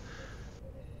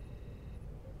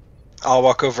 I'll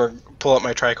walk over and pull up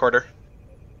my tricorder.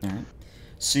 All right.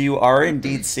 So you are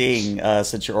indeed seeing,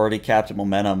 since you're already Captain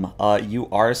Momentum, you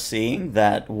are seeing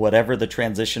that whatever the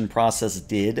transition process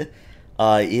did,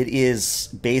 it is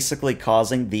basically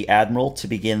causing the Admiral to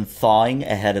begin thawing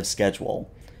ahead of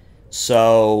schedule.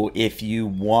 So if you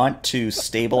want to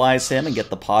stabilize him and get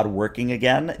the pod working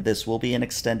again, this will be an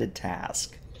extended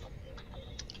task.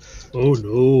 Oh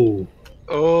no.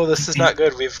 Oh, this is not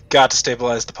good. We've got to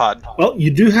stabilize the pod. Well,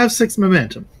 you do have 6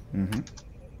 momentum. Mm-hmm.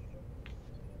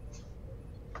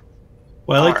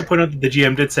 Well, I like to point out that the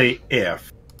GM did say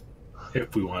if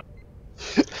we want.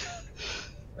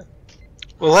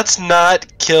 Well, let's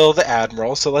not kill the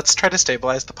Admiral, so let's try to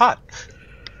stabilize the pod.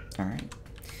 All right.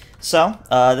 So,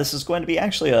 this is going to be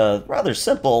actually a rather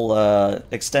simple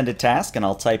extended task, and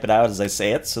I'll type it out as I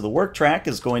say it. So the work track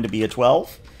is going to be a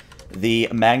 12. The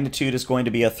magnitude is going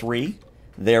to be a 3.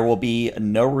 There will be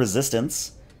no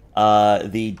resistance.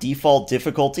 The default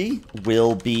difficulty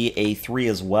will be a 3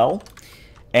 as well.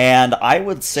 And I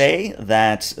would say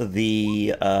that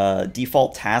the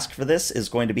default task for this is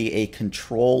going to be a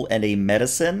control and a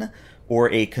medicine, or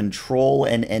a control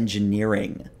and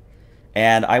engineering.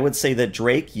 And I would say that,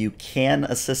 Drake, you can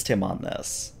assist him on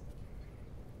this.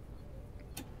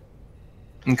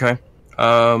 Okay.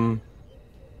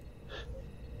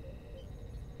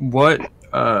 What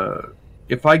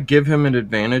if I give him an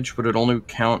advantage, would it only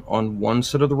count on one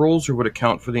set of the rolls, or would it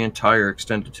count for the entire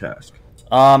extended task?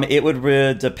 It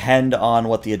would depend on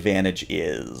what the advantage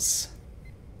is.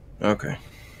 Okay.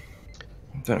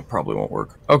 Then it probably won't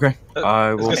work. Okay.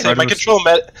 I will say my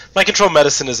control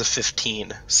medicine is a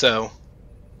 15, so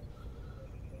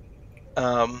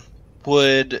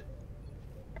would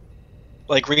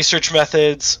like research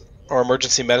methods or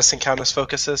emergency medicine count as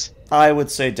focuses? I would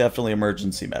say definitely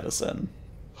emergency medicine.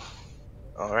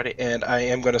 Alrighty, and I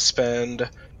am going to spend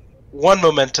 1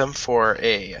 momentum for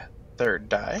a 3rd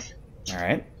die.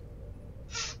 Alright.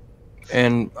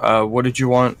 And what did you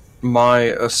want my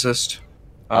assist?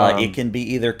 It can be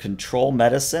either control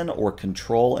medicine or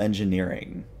control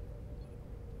engineering.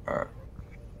 Alright.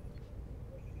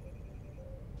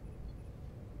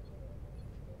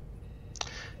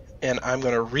 And I'm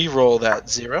going to re-roll that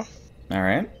 0.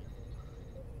 Alright.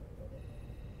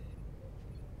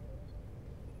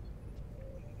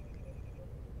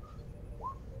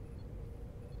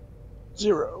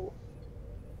 Zero.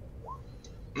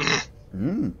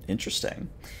 Interesting.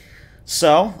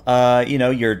 So,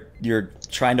 you're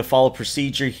trying to follow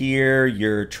procedure here.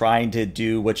 You're trying to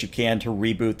do what you can to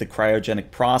reboot the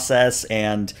cryogenic process,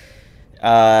 and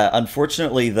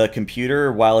unfortunately, the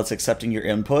computer, while it's accepting your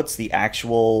inputs, the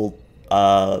actual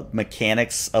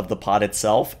mechanics of the pod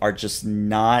itself are just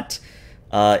not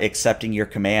accepting your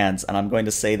commands. And I'm going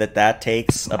to say that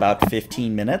takes about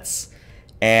 15 minutes,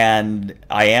 and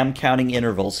I am counting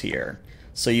intervals here.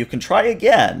 So you can try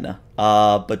again,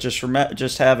 but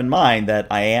just have in mind that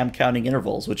I am counting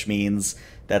intervals, which means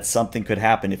that something could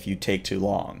happen if you take too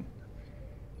long.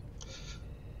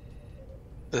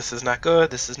 This is not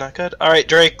good. This is not good. All right,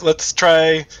 Drake, let's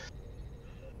try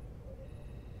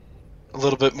a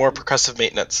little bit more percussive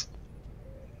maintenance.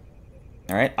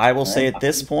 All right, I will say at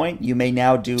this point, you may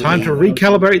now do... Time to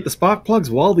recalibrate the spark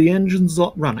plugs while the engine's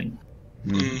not running.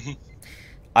 Mm-hmm.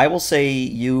 I will say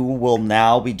you will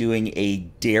now be doing a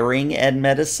daring in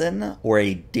medicine or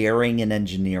a daring in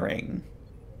engineering.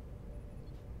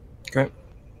 Okay.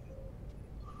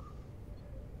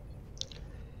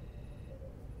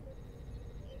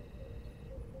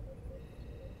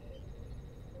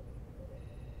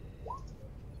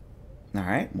 All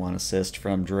right, 1 assist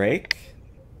from Drake.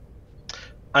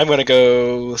 I'm going to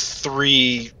go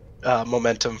 3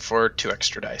 momentum for 2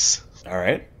 extra dice. All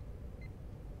right.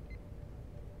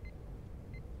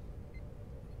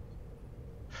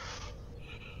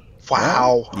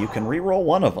 Wow. Well, you can re-roll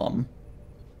one of them.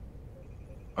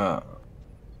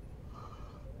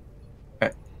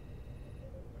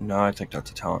 No, I think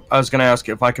that's a talent. I was going to ask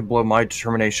if I could blow my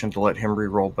determination to let him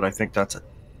re-roll, but I think that's a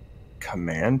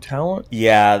command talent?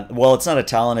 Yeah, well, it's not a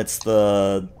talent, it's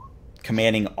the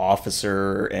commanding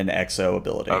officer and exo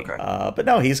ability. Okay. But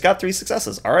no, he's got 3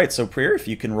 successes. All right, so Prier, if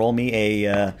you can roll me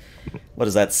a, what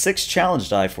is that, 6 challenge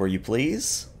die for you,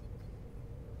 please.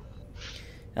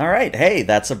 All right, hey,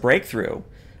 that's a breakthrough.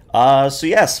 So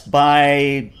yes,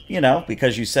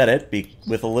 because you said it,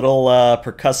 with a little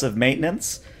percussive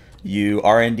maintenance, you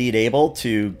are indeed able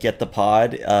to get the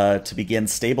pod to begin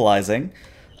stabilizing.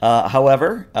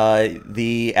 However,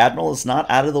 the Admiral is not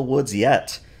out of the woods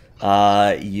yet.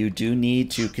 You do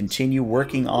need to continue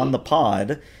working on the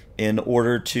pod in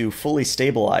order to fully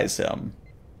stabilize him.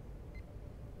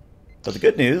 But the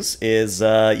good news is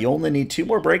you only need 2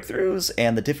 more breakthroughs,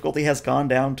 and the difficulty has gone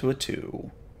down to a 2.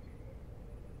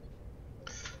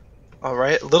 All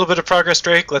right, a little bit of progress,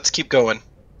 Drake. Let's keep going.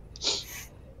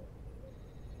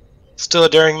 Still a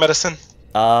daring medicine?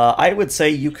 I would say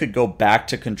you could go back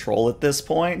to control at this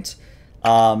point.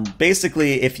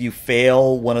 Basically, if you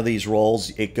fail one of these rolls,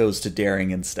 it goes to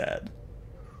daring instead.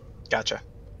 Gotcha.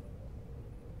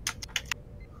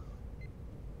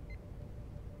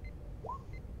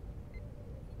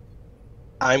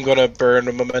 I'm going to burn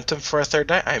a momentum for a 3rd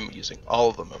die. I'm using all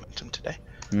of the momentum today.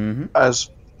 Mm-hmm. As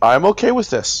I'm okay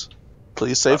with this.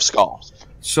 Please save Skull.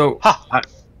 So,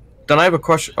 then I have a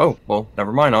question. Oh, well,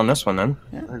 never mind on this one then.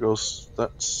 Yeah. There goes.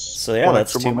 That's So yeah, one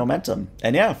that's extra 2 momentum.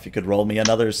 And yeah, if you could roll me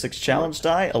another 6 challenge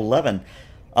die, 11.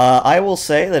 I will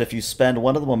say that if you spend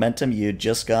one of the momentum you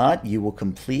just got, you will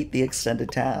complete the extended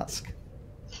task.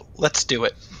 Let's do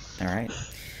it. All right.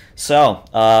 So,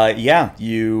 yeah,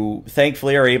 you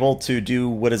thankfully are able to do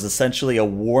what is essentially a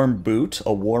warm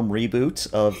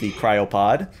reboot of the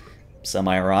cryopod.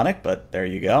 Semi-ironic, but there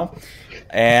you go.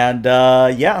 And,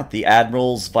 yeah, the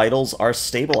Admiral's vitals are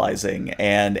stabilizing,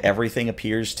 and everything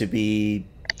appears to be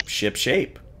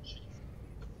ship-shape.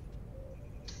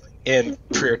 in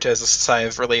Priortez's sigh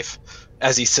of relief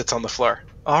as he sits on the floor.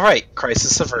 All right,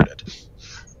 crisis averted.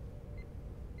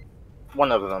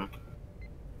 One of them.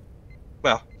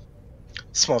 Well,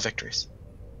 small victories.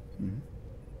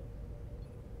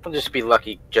 We'll just be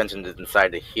lucky Jensen didn't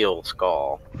decide to heal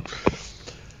Skull.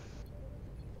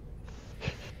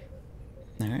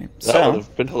 All right. That So would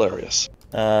have been hilarious.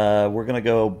 we're going to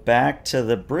go back to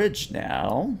the bridge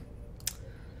now.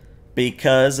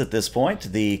 Because at this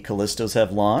point, the Callistos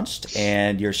have launched,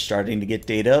 and you're starting to get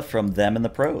data from them and the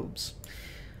probes.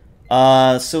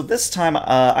 So this time,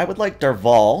 I would like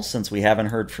Darval, since we haven't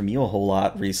heard from you a whole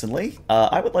lot recently,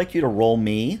 I would like you to roll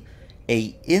me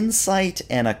a Insight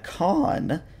and a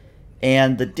Con,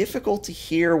 and the difficulty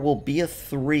here will be a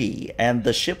 3, and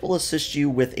the ship will assist you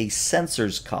with a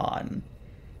Sensors Con.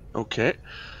 Okay.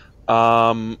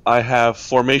 I have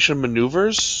formation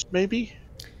maneuvers, maybe?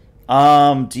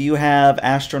 Do you have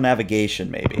astronavigation,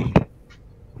 maybe?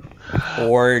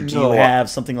 Or do you have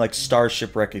something like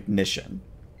starship recognition?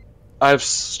 I have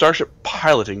starship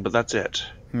piloting, but that's it.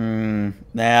 Nah,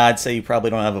 I'd say you probably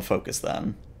don't have a focus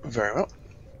then. Very well.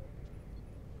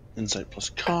 Insight plus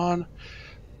con.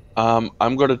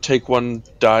 I'm going to take one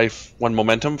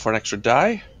momentum for an extra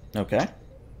die. Okay.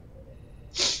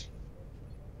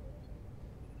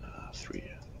 3.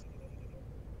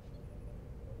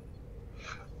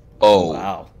 Oh,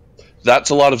 Wow. that's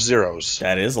a lot of zeros.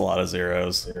 That is a lot of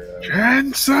zeros.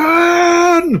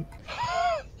 Jensen!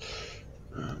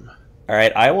 All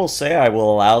right, I will say I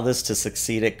will allow this to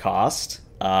succeed at cost,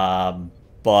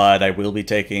 but I will be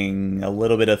taking a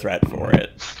little bit of threat for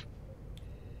it.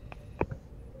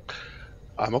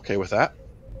 I'm okay with that.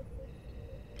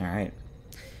 All right.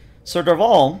 So,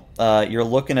 Darval, you're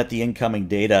looking at the incoming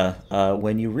data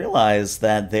when you realize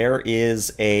that there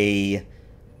is a...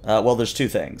 well, there's two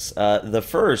things. The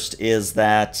first is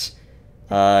that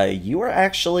you are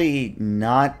actually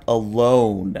not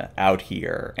alone out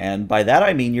here. And by that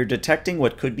I mean you're detecting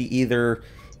what could be either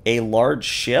a large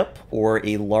ship or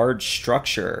a large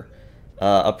structure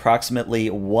approximately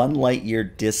 1 light year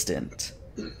distant.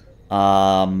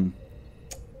 Now,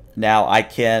 I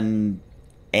can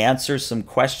answer some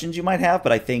questions you might have,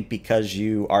 but I think because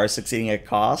you are succeeding at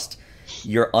cost,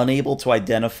 you're unable to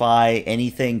identify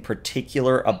anything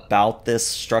particular about this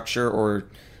structure or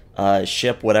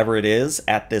ship, whatever it is,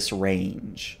 at this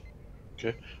range.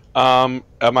 Okay. Am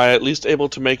I at least able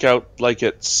to make out, like,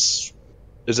 is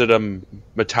it a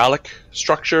metallic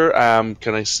structure?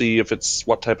 Can I see if it's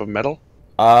what type of metal?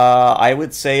 I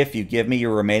would say if you give me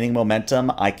your remaining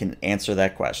momentum, I can answer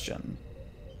that question.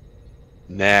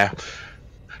 Nah.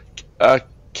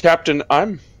 Captain,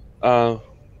 Captain,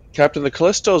 the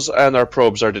Callistos and our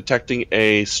probes are detecting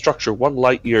a structure 1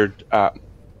 light year,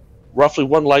 roughly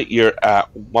 1 light year at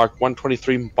Mark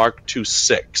 123, Mark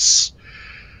 26.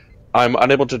 I'm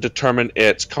unable to determine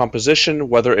its composition,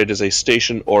 whether it is a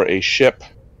station or a ship,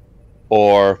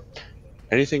 or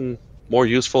anything more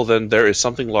useful than there is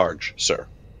something large, sir.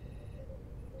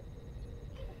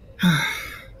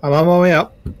 I'm on my way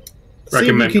up.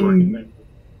 Recommend working.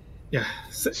 Yeah.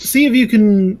 See if you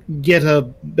can get a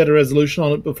better resolution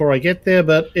on it before I get there,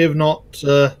 but if not,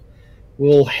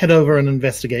 we'll head over and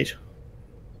investigate.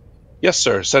 Yes,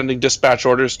 sir. Sending dispatch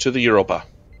orders to the Europa.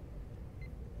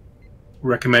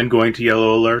 Recommend going to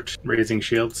yellow alert, raising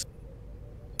shields.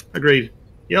 Agreed.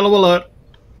 Yellow alert.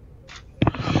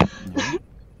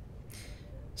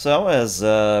 So, as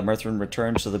Murthrin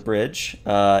returns to the bridge,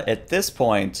 at this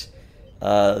point,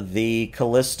 the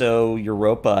Callisto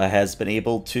Europa has been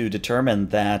able to determine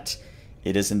that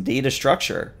it is indeed a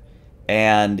structure,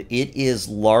 and it is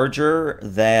larger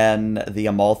than the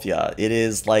Amalthea. It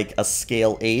is like a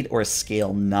scale 8 or a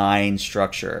scale 9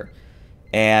 structure,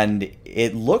 and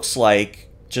it looks like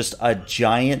just a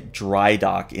giant dry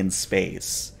dock in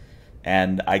space.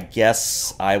 And I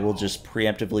guess I will just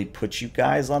preemptively put you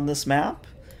guys on this map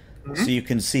so you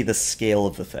can see the scale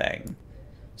of the thing.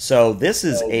 So this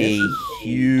is a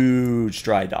huge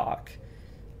dry dock.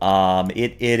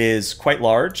 It is quite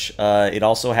large. It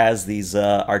also has these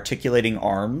articulating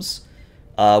arms,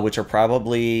 which are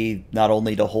probably not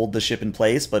only to hold the ship in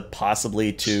place, but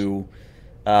possibly to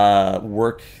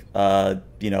work,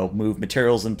 move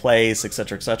materials in place,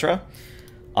 etc., etc.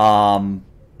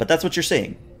 But that's what you're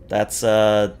seeing. That's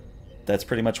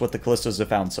pretty much what the Callistos have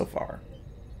found so far.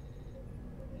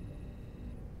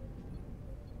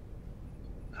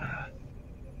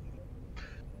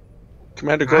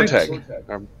 Commander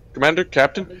Gortag. Commander,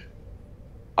 Captain.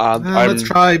 Let's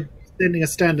try sending a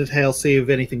standard hail, see if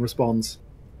anything responds.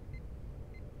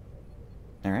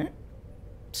 All right.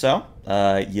 So,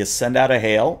 you send out a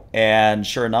hail, and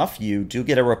sure enough, you do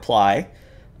get a reply.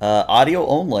 audio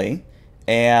only,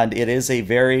 and it is a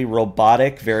very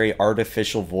robotic, very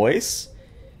artificial voice.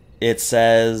 It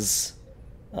says,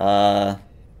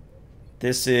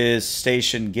 this is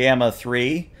Station Gamma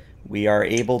 3. We are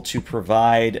able to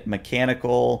provide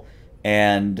mechanical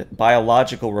and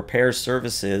biological repair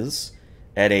services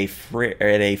at a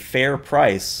fair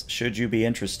price, should you be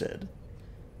interested.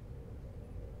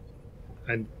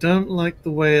 I don't like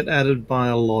the way it added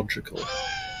biological.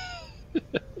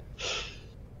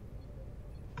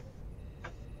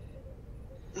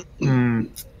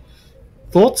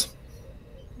 Thoughts?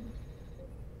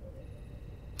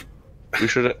 We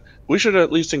should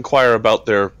at least inquire about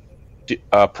their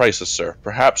prices, sir.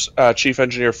 Perhaps Chief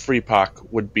Engineer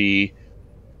Freepak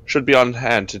should be on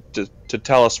hand to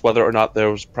tell us whether or not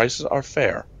those prices are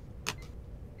fair.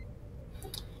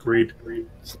 Agreed.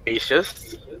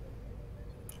 Spacious.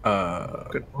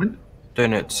 Good point.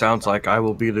 Then it sounds like I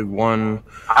will be the one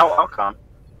I'll come.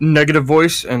 negative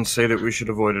voice and say that we should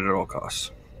avoid it at all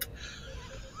costs.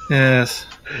 Yes.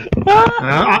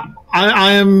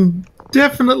 I am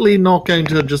definitely not going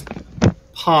to just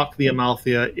park the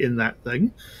Amalthea in that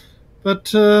thing.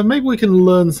 But maybe we can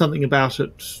learn something about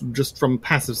it just from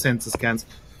passive sensor scans.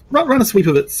 Run a sweep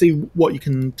of it, see what you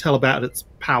can tell about its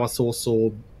power source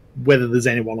or whether there's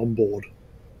anyone on board.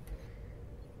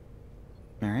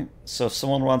 All right. So if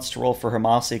someone wants to roll for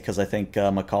Hamasi, because I think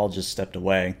McCall just stepped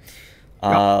away.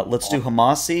 Let's do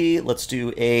Hamasi. Let's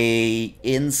do a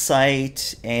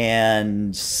insight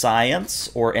and science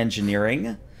or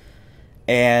engineering.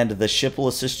 And the ship will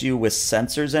assist you with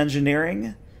sensors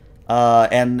engineering.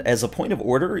 And as a point of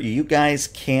order, you guys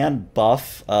can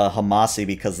buff Hamasi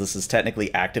because this is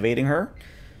technically activating her.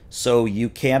 So you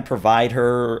can provide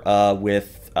her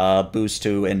with a boost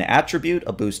to an attribute,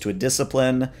 a boost to a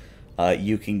discipline.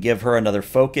 You can give her another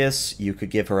focus, you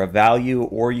could give her a value,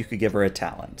 or you could give her a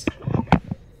talent.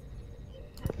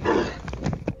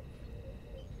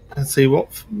 Let's see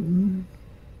what...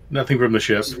 Nothing from the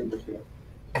ship.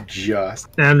 Just.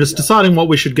 I'm just deciding what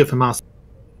we should give Hamas.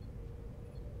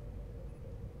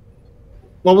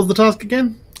 What was the task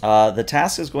again? The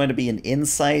task is going to be an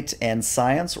insight and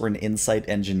science or an insight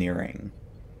engineering.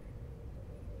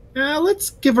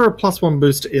 Let's give her a +1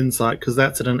 boost to insight, because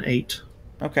that's at an 8.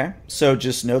 Okay, so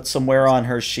just note somewhere on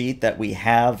her sheet that we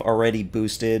have already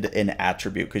boosted an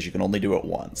attribute, because you can only do it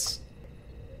once.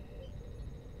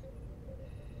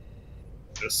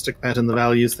 Just stick that in the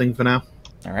values thing for now.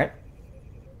 All right.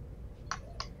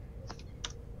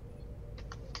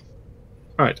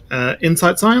 All right,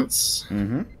 insight science.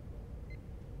 Mm-hmm.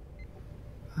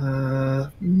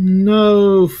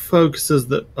 No focuses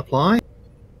that apply.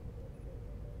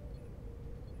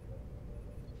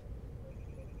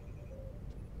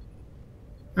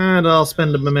 And I'll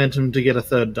spend a momentum to get a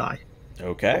third die.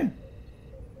 Okay.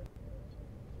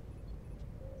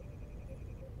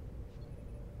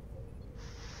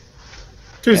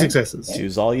 Two successes.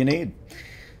 Two's all you need.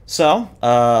 So,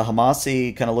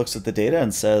 Hamasi kind of looks at the data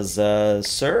and says,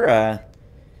 Sir,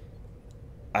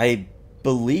 I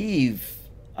believe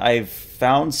I've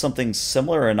found something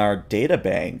similar in our data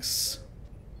banks.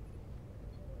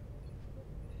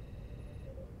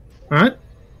 All right.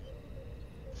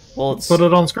 Well, it's... Put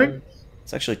it on screen.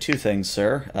 It's actually two things,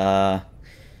 sir.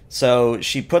 So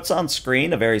she puts on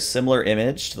screen a very similar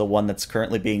image to the one that's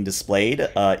currently being displayed.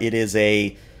 It is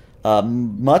a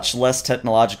much less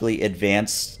technologically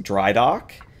advanced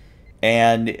Drydock,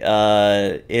 and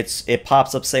it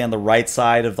pops up, say, on the right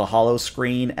side of the hollow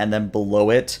screen, and then below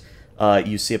it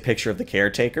you see a picture of the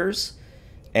caretakers.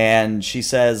 And she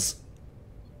says,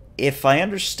 if I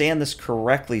understand this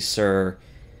correctly, sir,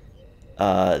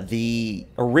 the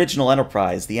original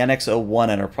Enterprise, the NX-01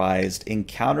 Enterprise,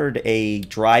 encountered a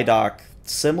Drydock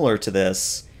similar to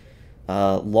this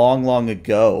long, long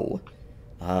ago.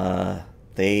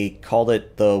 They called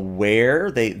it the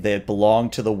Ware. They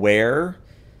belonged to the Ware.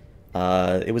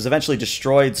 It was eventually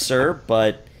destroyed, sir,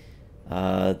 but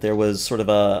there was sort of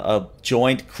a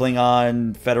joint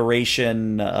Klingon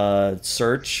Federation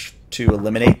search to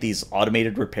eliminate these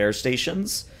automated repair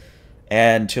stations.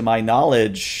 And to my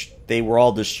knowledge, they were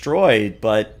all destroyed,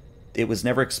 but it was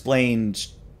never explained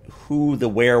who the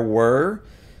Ware were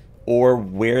or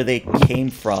where they came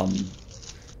from.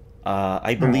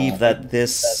 I believe that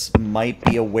this might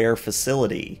be a Ware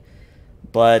facility.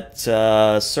 But,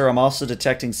 sir, I'm also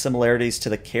detecting similarities to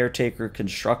the caretaker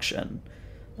construction.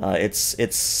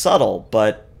 It's subtle,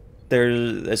 but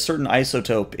there's a certain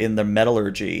isotope in the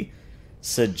metallurgy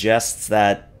suggests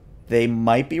that they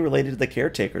might be related to the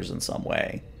caretakers in some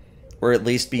way. Or at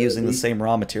least be using the same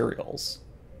raw materials.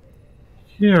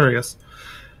 Curious.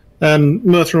 And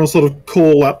Merthin will sort of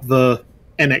call up the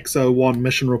NX-01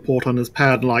 mission report on his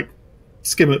pad and like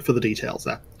skim it for the details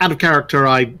there. Out of character,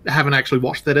 I haven't actually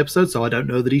watched that episode, so I don't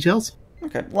know the details.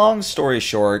 Okay. Long story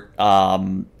short,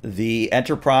 the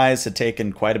Enterprise had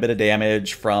taken quite a bit of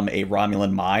damage from a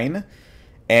Romulan mine,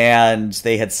 and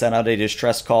they had sent out a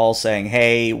distress call saying,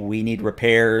 hey, we need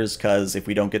repairs, because if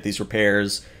we don't get these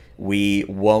repairs, we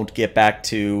won't get back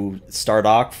to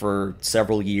Stardock for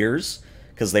several years,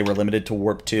 because they were limited to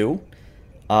Warp 2.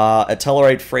 A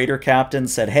Tellarite freighter captain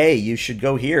said, hey, you should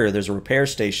go here. There's a repair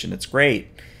station. It's great.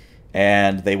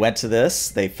 And they went to this.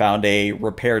 They found a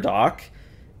repair dock.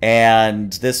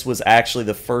 And this was actually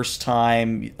the first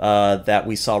time that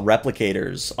we saw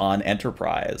replicators on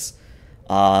Enterprise.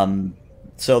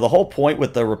 So the whole point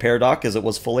with the repair dock is it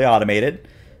was fully automated.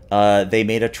 They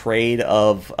made a trade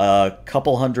of a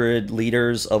couple hundred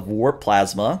liters of warp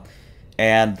plasma,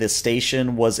 and the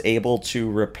station was able to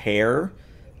repair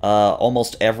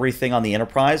almost everything on the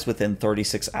Enterprise within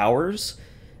 36 hours.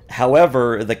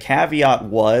 However, the caveat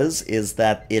is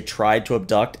that it tried to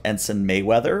abduct Ensign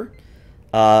Mayweather,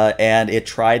 and it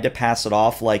tried to pass it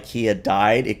off like he had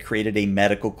died. It created a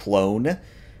medical clone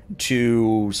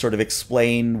to sort of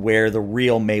explain where the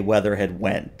real Mayweather had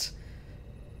went.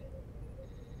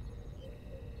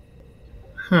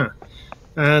 Huh.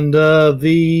 And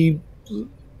the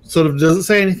sort of, does it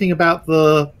say anything about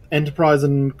the Enterprise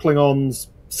and Klingons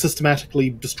systematically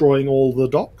destroying all the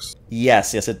docks?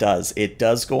 Yes, it does. It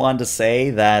does go on to say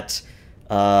that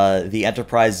the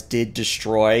Enterprise did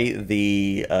destroy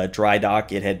the dry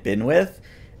dock it had been with,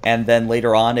 and then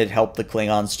later on it helped the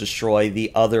Klingons destroy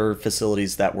the other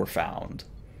facilities that were found.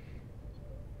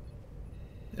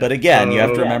 But again, you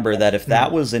have to remember that if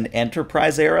that was an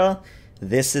Enterprise era,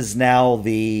 this is now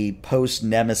the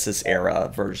post-Nemesis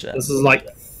era version. This is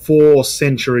like 4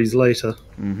 centuries later.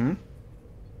 Mm-hmm.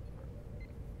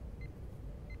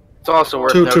 It's also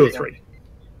worth Two noting or three.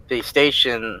 the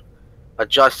station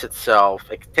adjusts itself.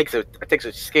 It takes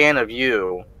a scan of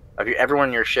you, everyone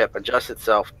in your ship, adjusts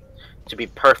itself to be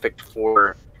perfect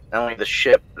for not only the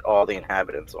ship but all the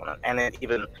inhabitants on it, and it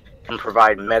even can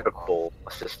provide medical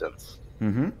assistance.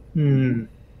 Mm-hmm. Hmm.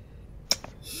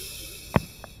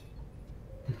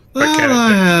 But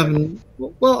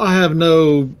Well, I have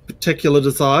no particular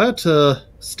desire to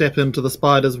step into the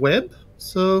spider's web,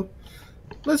 so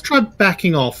let's try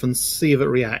backing off and see if it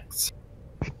reacts.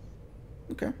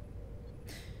 Okay.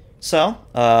 So,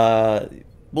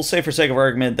 we'll say for sake of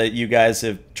argument that you guys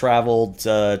have traveled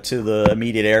to the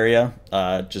immediate area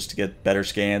just to get better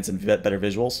scans and better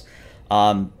visuals.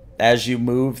 As you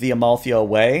move the Amalthea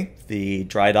away, the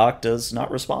dry dock does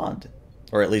not respond,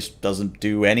 or at least doesn't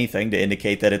do anything to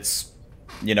indicate that it's,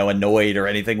 annoyed or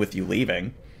anything with you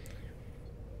leaving.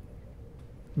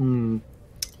 Hmm.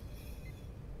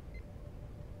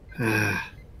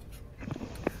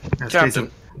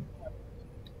 Captain,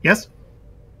 Yes?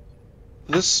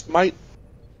 this might,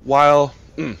 while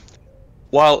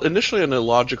initially an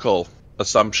illogical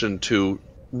assumption to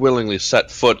willingly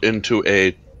set foot into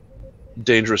a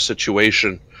dangerous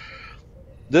situation,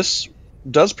 this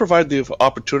does provide the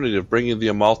opportunity of bringing the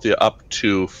Amalthea up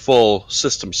to full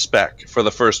system spec for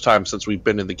the first time since we've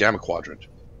been in the Gamma Quadrant.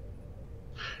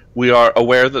 We are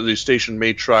aware that the station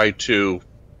may try to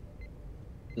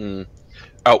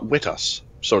outwit us,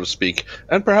 so to speak,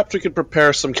 and perhaps we could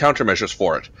prepare some countermeasures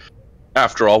for it.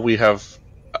 After all, we have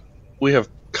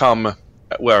come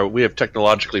where we have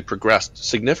technologically progressed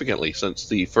significantly since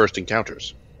the first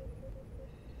encounters.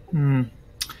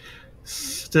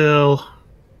 Still,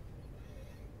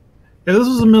 if this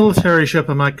was a military ship,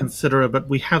 I might consider it, but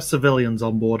we have civilians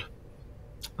on board.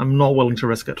 I'm not willing to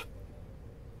risk it.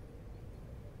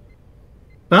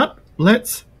 But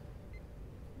let's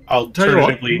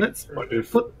Alternatively, let's what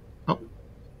if, put. Oh,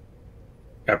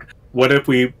 Captain, what if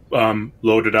we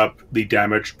loaded up the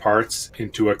damaged parts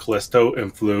into a Callisto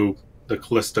and flew the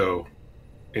Callisto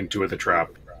into the trap?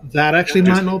 that actually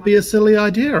might not be a silly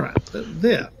idea.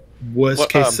 There. Worst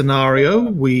case scenario,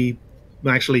 we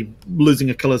actually losing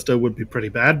a Callisto would be pretty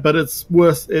bad, but it's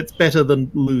worse. It's better than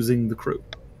losing the crew.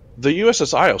 The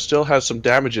USS Io still has some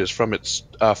damages from its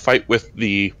fight with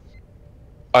the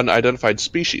unidentified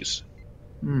species.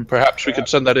 Perhaps we could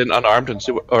send that in unarmed and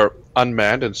or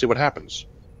unmanned and see what happens.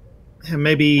 And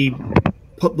maybe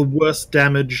put the worst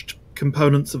damaged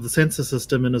components of the sensor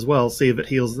system in as well. See if it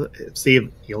heals. See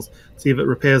if it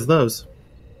repairs those.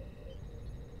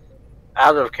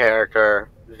 Out of character,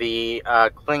 the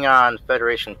Klingon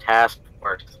Federation Task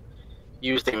Force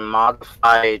used a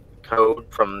modified code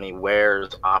from the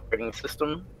Ware's operating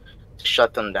system to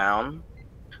shut them down.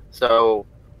 So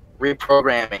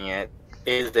reprogramming it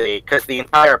is because the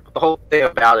whole thing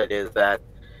about it is that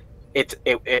it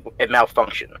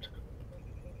malfunctioned,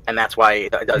 and that's why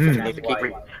it does it. It needs to keep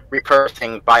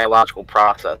repurposing biological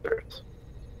processors,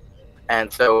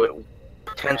 and so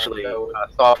potentially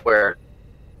software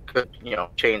could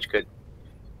change could.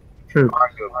 True.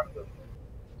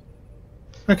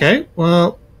 Okay,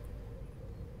 well,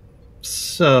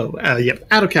 so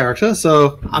out of character.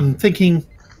 So I'm thinking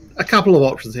a couple of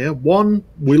options here. One,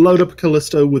 we load up a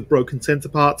Callisto with broken sensor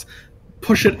parts,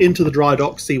 push it into the dry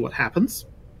dock, see what happens.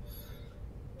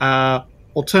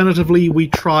 Alternatively, we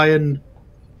try and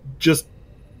just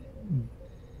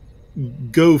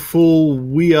go full.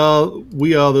 We are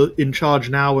in charge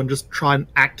now, and just try and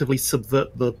actively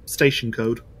subvert the station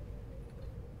code.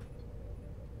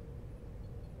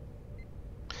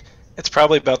 It's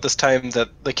probably about this time that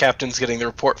the captain's getting the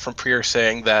report from Prier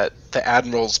saying that the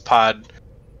Admiral's pod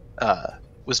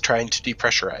was trying to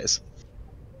depressurize.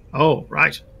 Oh,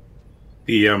 right.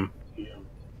 If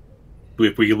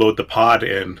we load the pod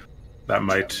in, they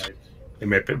might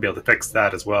be able to fix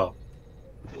that as well.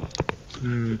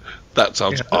 That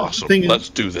sounds awesome. Let's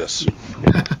do this.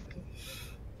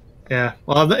 Yeah.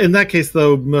 Well, in that case,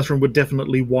 though, Mertram would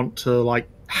definitely want to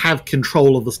have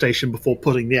control of the station before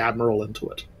putting the Admiral into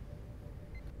it.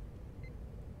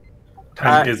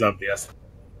 Time is up, yes.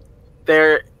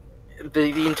 The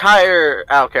entire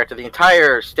the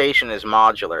entire station is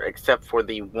modular, except for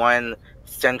the one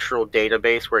central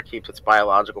database where it keeps its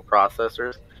biological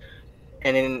processors.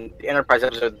 And in the Enterprise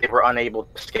episode, they were unable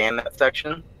to scan that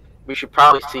section. We should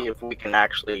probably see if we can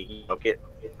actually get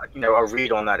a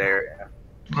read on that area.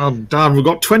 Oh, darn, we've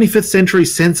got 25th century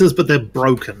sensors, but they're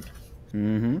broken.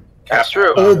 Mm-hmm. That's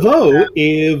true. Although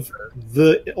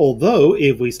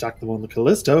if we stuck them on the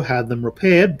Callisto, had them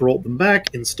repaired, brought them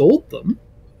back, installed them.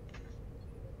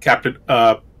 Captain,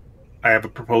 I have a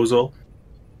proposal.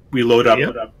 We load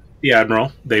up the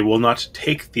Admiral. They will not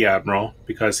take the Admiral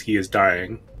because he is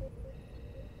dying.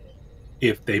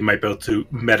 If they might be able to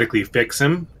medically fix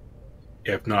him.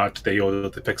 If not, they will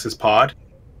to fix his pod.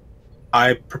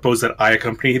 I propose that I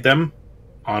accompany them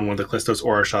on one of the Callisto's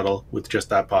Aura shuttle with just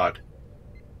that pod.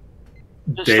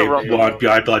 They want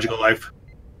biological life.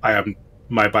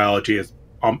 My biology is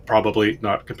probably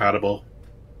not compatible.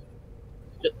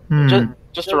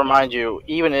 Just to remind you,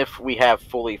 even if we have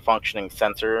fully functioning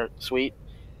sensor suite,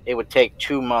 it would take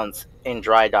 2 months in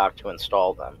dry dock to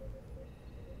install them.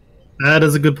 That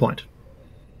is a good point.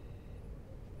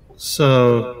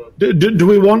 So, do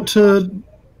we want to?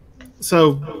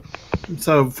 So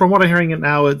from what I'm hearing it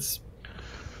now, it's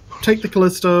take the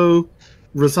Callisto,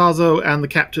 Rizazo, and the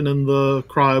captain in the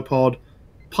cryopod,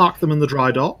 park them in the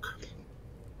dry dock,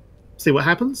 see what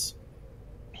happens.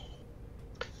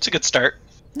 It's a good start.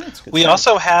 We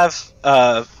also have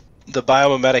the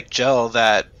biomimetic gel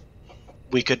that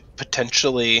we could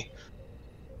potentially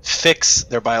fix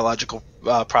their biological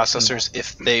processors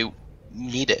if they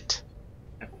need it.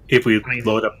 If we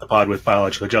load up the pod with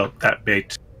biological gel, they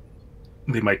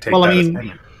might take as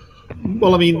payment.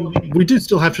 Well, I mean, we do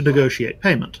still have to negotiate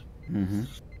payment. Mm-hmm.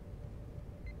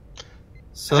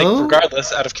 So, I think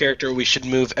regardless, out of character, we should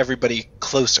move everybody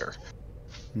closer.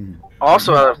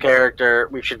 Also out of character,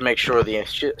 we should make sure the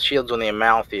shields on the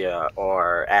Amalthea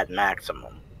are at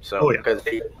maximum. So, because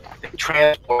they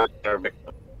transport their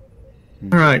victims.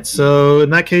 All right, so in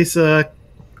that case,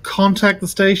 contact the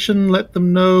station, let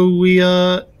them know we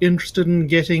are interested in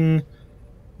getting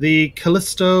the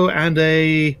Callisto and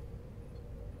a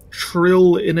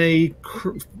Trill in a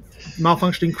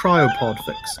malfunctioning cryopod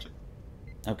fixed.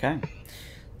 Okay.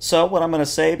 So what I'm going to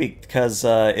say, because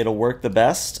it'll work the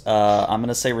best, I'm going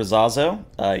to say, Rizazo,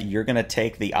 you're going to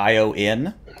take the IO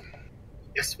in.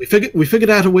 Yes, we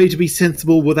figured out a way to be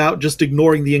sensible without just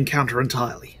ignoring the encounter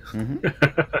entirely. Mm-hmm.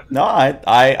 No,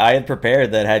 I had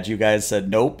prepared that had you guys said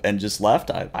nope and just left,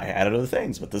 I had other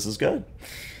things, but this is good.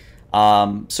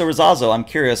 So Rizazo, I'm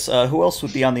curious, who else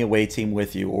would be on the away team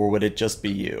with you, or would it just be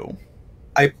you?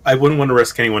 I wouldn't want to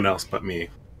risk anyone else but me.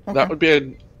 Okay. That would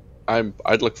be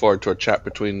I'd look forward to a chat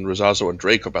between Rizazo and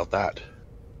Drake about that.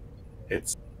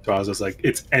 Rizazo's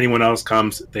it's anyone else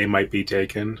comes, they might be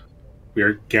taken. We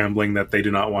are gambling that they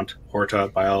do not want Horta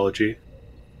biology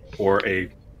or a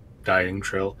dying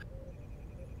Trill.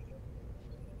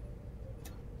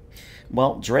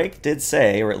 Well, Drake did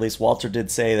say, or at least Walter did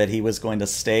say, that he was going to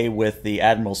stay with the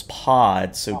Admiral's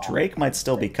pod, so Drake might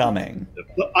still be coming.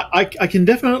 I can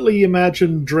definitely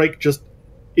imagine Drake just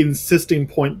insisting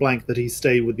point blank that he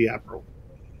stay with the Admiral.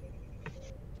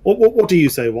 What do you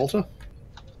say, Walter?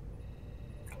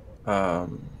 Yeah,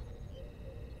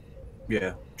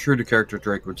 true to character,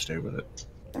 Drake would stay with it.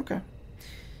 Okay.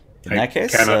 In that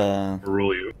case, cannot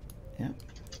rule you. Yeah,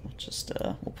 we'll just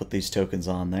we'll put these tokens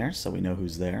on there so we know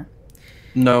who's there.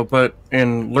 No, but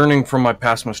in learning from my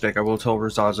past mistake, I will tell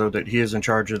Rizazo that he is in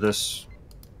charge of this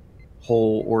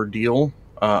whole ordeal.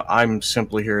 I'm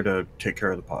simply here to take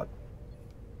care of the pod.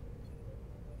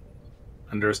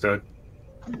 Understood.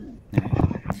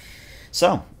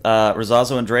 So,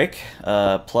 Rizazo and Drake,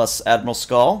 plus Admiral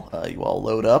Skull, you all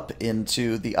load up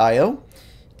into the IO,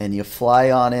 and you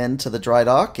fly on into the dry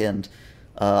dock, and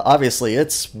obviously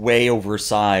it's way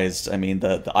oversized. I mean,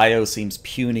 the IO seems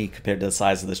puny compared to the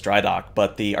size of this dry dock,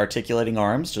 but the articulating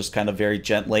arms just kind of very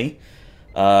gently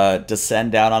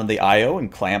descend down on the IO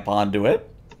and clamp onto it.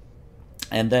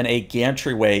 And then a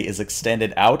gantry-way is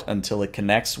extended out until it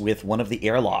connects with one of the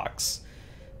airlocks.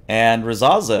 And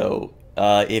Rizazo,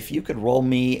 if you could roll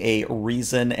me a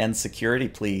reason and security,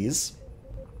 please.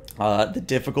 The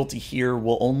difficulty here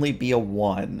will only be a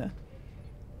 1.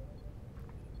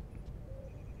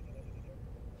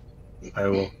 I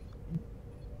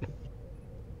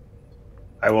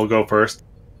will go first,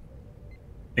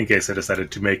 in case I decided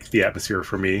to make the atmosphere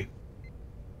for me.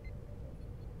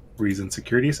 Reason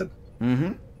security, you said?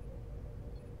 Mm-hmm.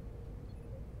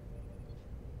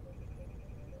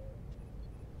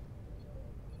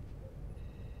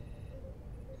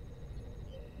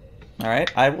 All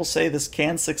right, I will say this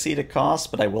can succeed at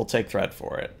cost, but I will take threat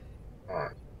for it.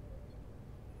 Alright.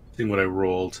 Seeing what I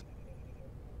rolled.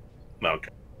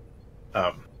 Okay.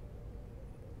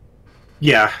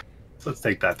 Yeah. So let's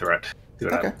take that threat. See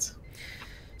what happens.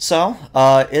 So,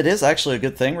 it is actually a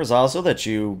good thing, Rizazo, that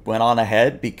you went on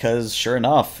ahead, because sure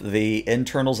enough, the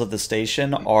internals of the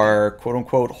station are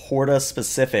quote-unquote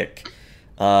Horda-specific.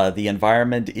 The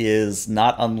environment is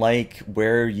not unlike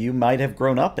where you might have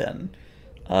grown up in.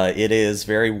 It is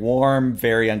very warm,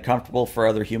 very uncomfortable for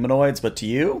other humanoids, but to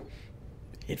you,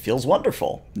 it feels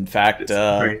wonderful. In fact,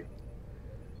 go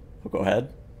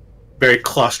ahead. Very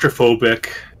claustrophobic,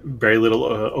 very little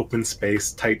open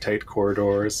space, tight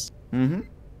corridors. Mm-hmm.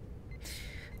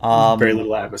 Very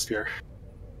little atmosphere.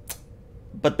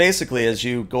 But basically, as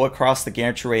you go across the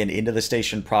gantry and into the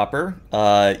station proper,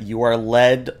 you are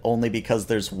led only because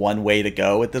there's one way to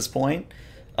go at this point.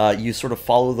 You sort of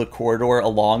follow the corridor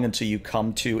along until you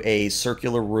come to a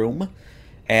circular room.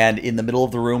 And in the middle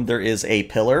of the room, there is a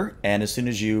pillar. And as soon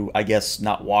as you, I guess,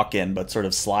 not walk in, but sort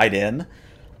of slide in,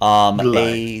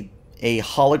 a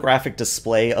holographic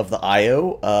display of the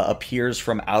IO appears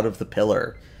from out of the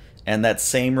pillar. And that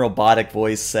same robotic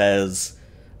voice says,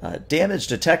 damage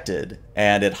detected.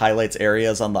 And it highlights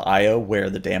areas on the IO where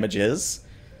the damage is.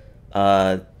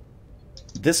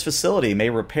 This facility may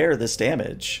repair this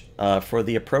damage for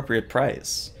the appropriate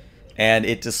price. And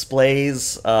it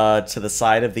displays to the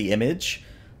side of the image,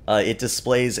 it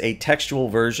displays a textual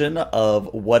version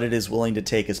of what it is willing to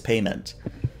take as payment.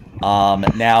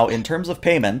 Now, in terms of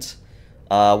payment,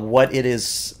 what it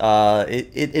is,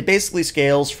 it basically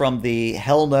scales from the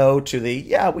hell no to the,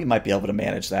 yeah, we might be able to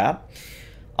manage that.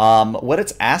 What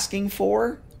it's asking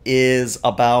for is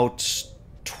about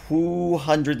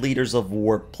 200 liters of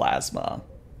warp plasma.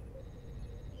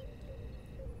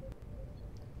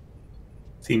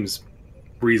 Seems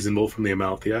reasonable from the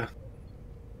Amalthea.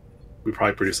 We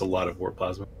probably produce a lot of warp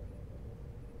plasma.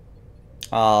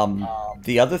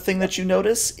 The other thing that you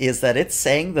notice is that it's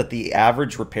saying that the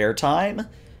average repair time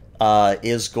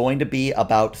is going to be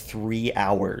about 3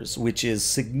 hours, which is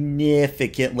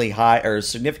significantly high or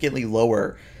significantly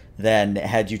lower than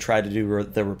had you tried to do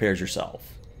the repairs yourself.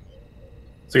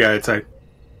 So yeah, it's like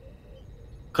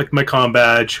click my comm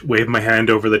badge, wave my hand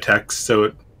over the text so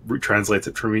it translates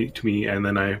it to me, and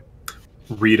then I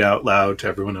read out loud to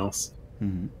everyone else.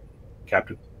 Mm-hmm.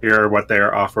 Captain, here are what they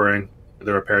are offering.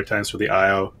 The repair times for the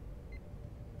IO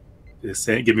is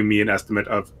giving me an estimate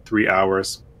of 3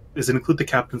 hours. Does it include the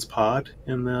captain's pod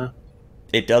in the?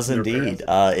 It does indeed.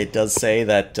 It does say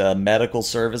that medical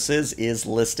services is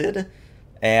listed,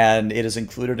 and it is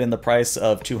included in the price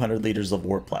of 200 liters of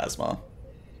warp plasma.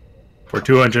 For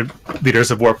 200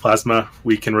 liters of warp plasma,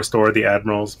 we can restore the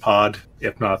Admiral's pod,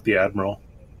 if not the Admiral.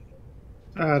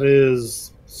 That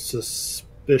is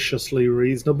suspiciously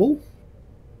reasonable.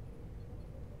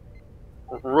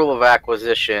 Rule of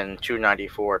acquisition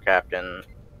 294, Captain.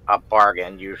 A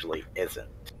bargain usually isn't.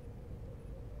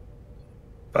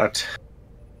 But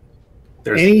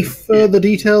there's Any further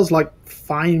details, like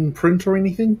fine print or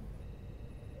anything?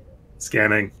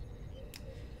 scanning.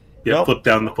 Yeah, Nope. flip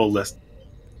down the full list.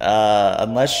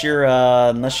 Unless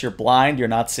you're blind, you're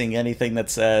not seeing anything that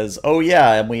says, "Oh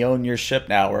yeah, and we own your ship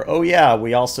now," or "Oh yeah,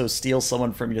 we also steal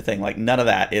someone from your thing." Like none of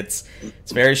that. It's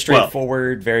very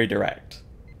straightforward, very direct.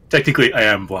 Technically, I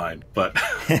am blind, but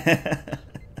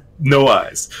no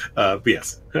eyes. But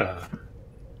yes, the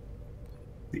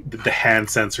hand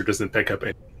sensor doesn't pick up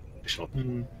any additional.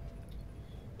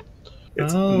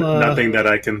 It's nothing that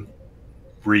I can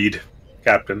read,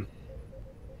 Captain.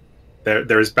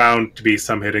 There's bound to be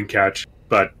some hidden catch,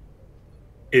 but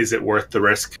is it worth the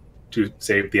risk to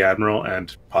save the Admiral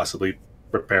and possibly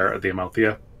repair the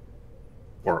Amalthea?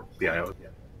 Or the IO?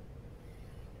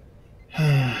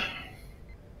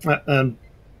 And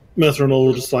Mercer and all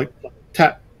will just like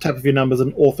tap a few numbers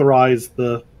and authorize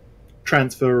the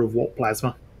transfer of warp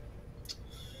plasma.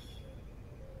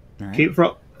 All right.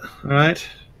 All right.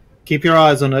 Keep your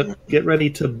eyes on it. Get ready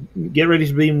to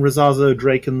beam Rizazo,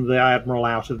 Drake, and the Admiral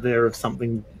out of there if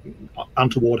something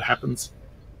untoward happens.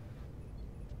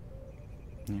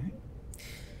 All right.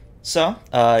 So,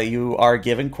 you are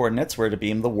given coordinates where to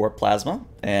beam the warp plasma,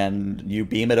 and you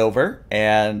beam it over,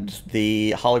 and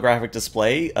the holographic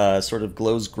display sort of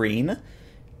glows green,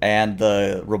 and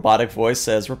the robotic voice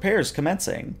says, "Repairs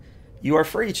commencing. You are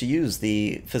free to use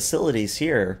the facilities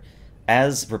here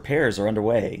as repairs are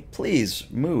underway. Please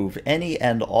move any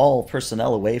and all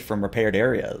personnel away from repaired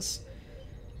areas."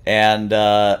 And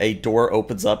a door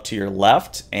opens up to your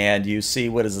left, and you see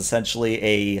what is essentially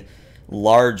a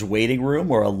large waiting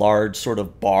room or a large sort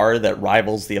of bar that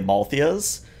rivals the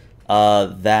Amalthea's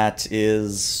that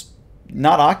is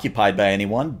not occupied by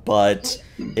anyone, but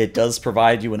it does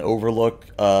provide you an overlook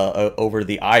over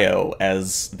the IO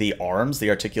as the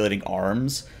articulating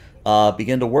arms,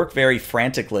 begin to work very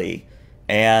frantically.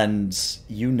 And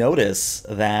you notice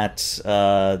that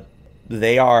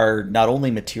they are not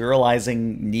only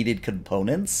materializing needed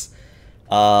components,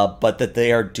 but that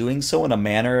they are doing so in a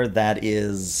manner that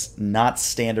is not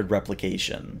standard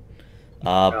replication.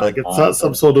 But it's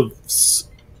some sort of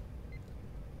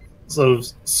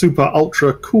super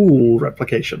ultra cool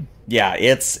replication. Yeah,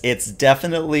 it's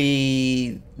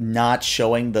definitely not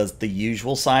showing the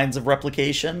usual signs of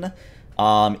replication.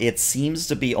 It seems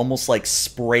to be almost like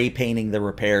spray painting the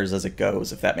repairs as it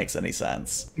goes, if that makes any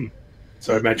sense.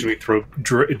 So I imagine we throw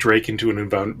Drake into an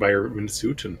environment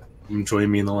suit and join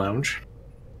me in the lounge.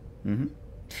 Mm-hmm.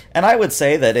 And I would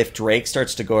say that if Drake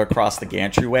starts to go across the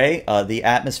gantry-way, the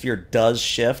atmosphere does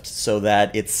shift so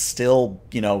that it's still,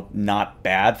 not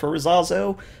bad for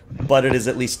Rizazo, but it is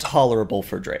at least tolerable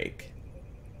for Drake.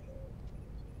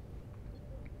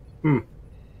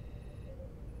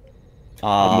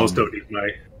 Almost don't need my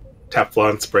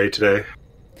Teflon spray today.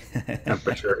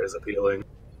 Temperature is appealing.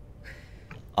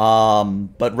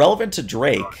 But relevant to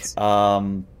Drake,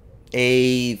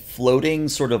 a floating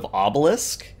sort of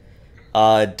obelisk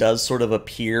does sort of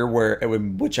appear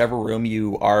in whichever room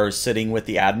you are sitting with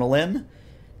the Admiral in.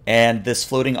 And this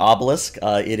floating obelisk,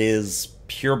 it is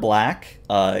pure black.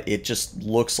 It just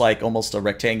looks like almost a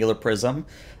rectangular prism,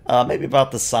 maybe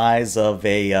about the size of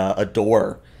a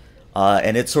door.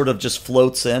 And it sort of just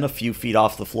floats in a few feet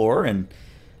off the floor, and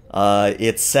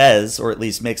it says, or at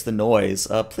least makes the noise,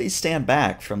 "Please stand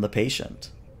back from the patient."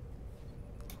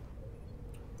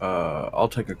 I'll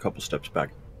take a couple steps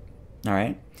back. All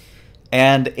right.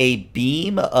 And a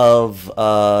beam of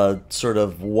sort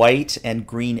of white and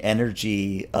green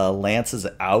energy lances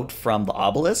out from the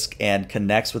obelisk and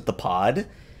connects with the pod.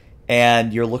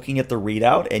 And you're looking at the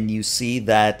readout, and you see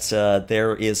that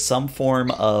there is some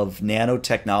form of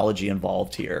nanotechnology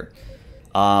involved here.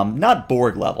 Not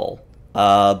Borg level,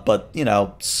 but,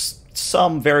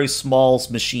 some very small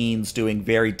machines doing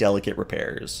very delicate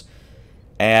repairs.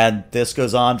 And this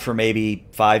goes on for maybe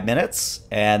 5 minutes,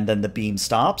 and then the beam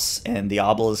stops, and the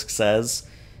obelisk says,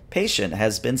 "Patient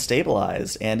has been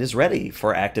stabilized and is ready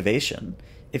for activation.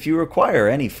 If you require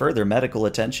any further medical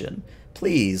attention,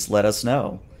 please let us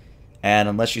know." And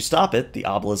unless you stop it, the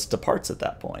obelisk departs at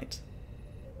that point.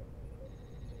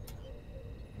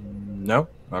 No,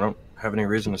 I don't have any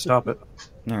reason to stop it.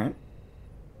 All right.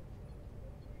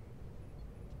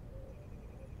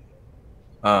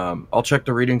 I'll check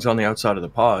the readings on the outside of the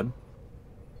pod.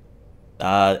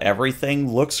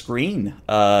 Everything looks green.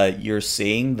 You're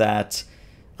seeing that.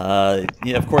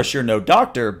 Of course, you're no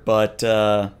doctor, but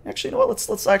actually, you know what?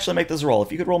 Let's actually make this roll.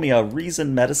 If you could roll me a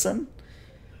reason medicine,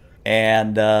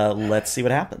 and let's see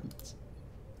what happens.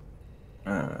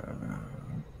 And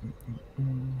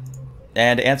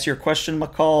to answer your question,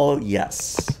 McCall,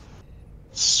 yes.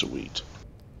 Sweet.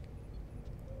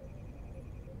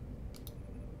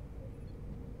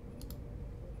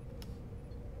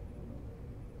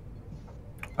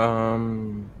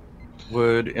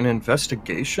 Would an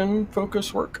investigation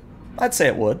focus work? I'd say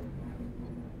it would.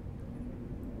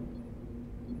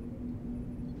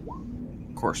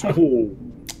 Of course not.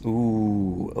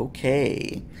 Ooh,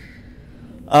 okay.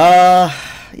 Yeah,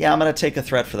 I'm gonna take a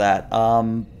threat for that.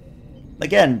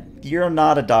 Again, you're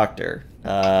not a doctor.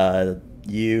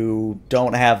 You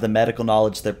don't have the medical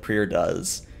knowledge that Prier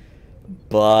does.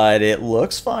 but it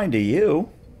looks fine to you.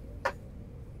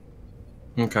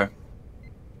 Okay.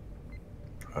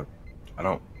 I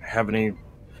don't have any...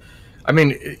 I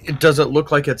mean, does it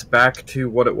look like it's back to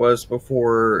what it was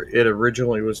before it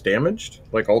originally was damaged?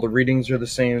 Like, all the readings are the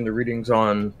same, the readings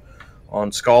on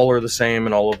Skull are the same,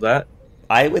 and all of that?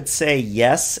 I would say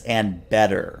yes and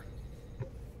better.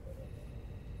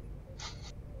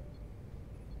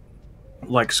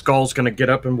 Like, Skull's gonna get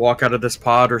up and walk out of this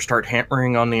pod or start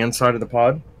hammering on the inside of the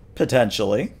pod?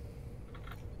 Potentially.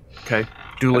 Okay,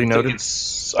 duly noted.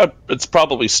 It's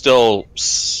probably still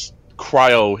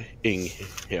cryoing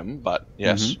him, but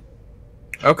yes.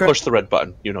 Okay. Push the red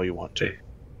button. You know you want to.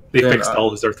 They Then, fixed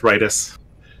all his arthritis.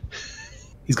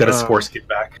 He's got his foreskin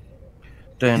back.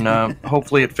 Then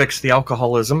hopefully it fixed the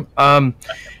alcoholism. No,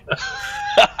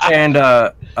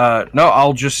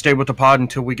 I'll just stay with the pod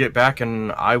until we get back,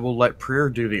 and I will let Prier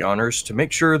do the honors to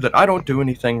make sure that I don't do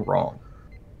anything wrong.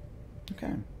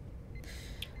 Okay.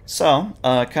 So,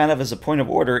 kind of as a point of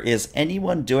order, is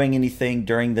anyone doing anything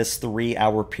during this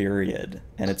 3-hour period?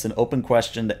 And it's an open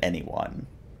question to anyone.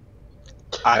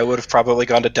 I would have probably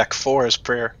gone to deck 4 as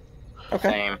prayer.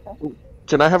 Okay. Same.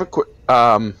 Can I have a quick...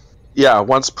 yeah,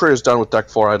 once Prier's done with deck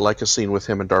 4, I'd like a scene with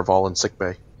him and Darval in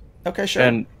sickbay. Okay, sure.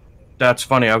 And that's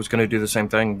funny, I was going to do the same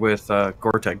thing with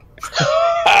Gorteg.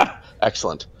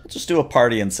 Excellent. Just do a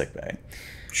party in sickbay.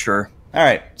 Sure. All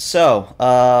right,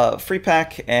 so Free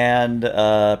Pack and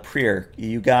Prier,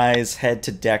 you guys head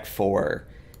to deck 4,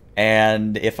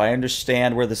 and if I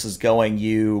understand where this is going,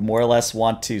 you more or less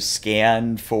want to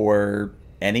scan for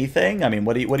anything. I mean,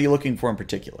 what are you looking for in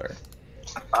particular?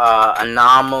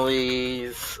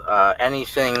 Anomalies,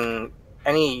 anything,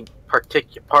 any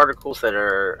particular particles that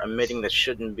are emitting that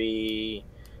shouldn't be.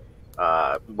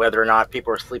 Whether or not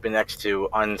people are sleeping next to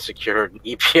unsecured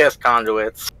EPS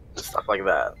conduits, stuff like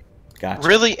that. Gotcha.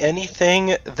 Really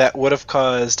anything that would have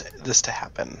caused this to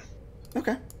happen.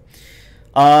 Okay.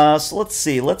 So let's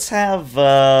see. Let's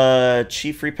have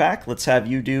Chief Repack. Let's have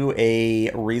you do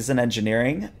a reason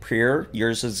engineering. Prier,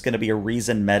 yours is going to be a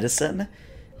reason medicine,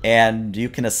 and you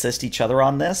can assist each other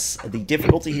on this. The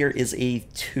difficulty here is a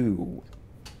 2.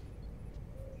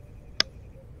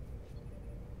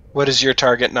 What is your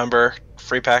target number,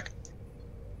 Free Pack?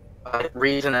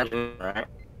 Reason engineering, right?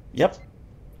 Yep.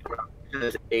 Reason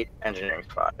is 8, engineering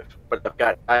 5, but I've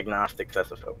got diagnostics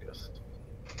as a focus.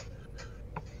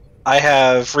 I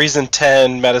have reason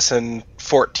 10, medicine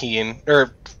 14,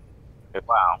 or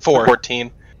Wow.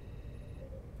 14.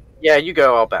 Yeah, you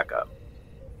go. I'll back up.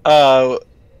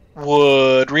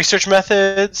 Would research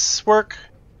methods work?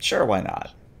 Sure, why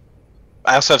not?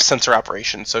 I also have sensor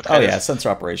operation, so Oh kind yeah, of, sensor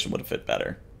operation would have fit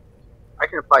better. I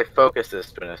can apply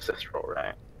focuses to an assist roll,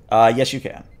 right? Yes, you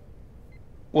can.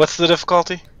 What's the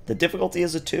difficulty? The difficulty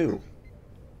is a 2.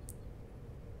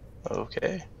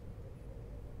 Okay.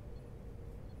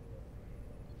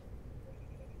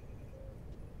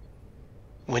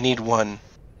 We need 1.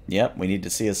 Yep, we need to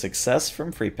see a success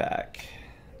from Free Pack.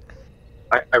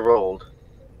 I rolled.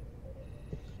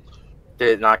 Did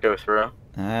it not go through?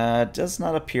 Does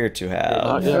not appear to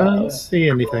Not have. yet. I don't see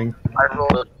anything. I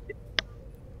rolled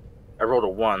a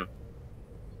 1.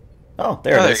 Oh,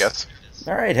 there Oh, it there is. you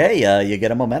go. All right, hey, you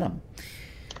get a momentum.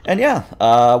 And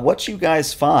yeah, what you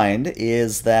guys find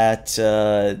is that,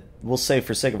 we'll say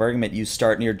for sake of argument, you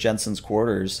start near Jensen's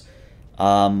quarters.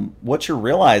 What you're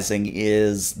realizing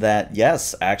is that,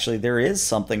 yes, actually there is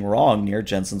something wrong near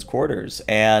Jensen's quarters.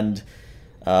 And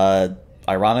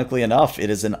ironically enough,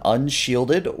 it is an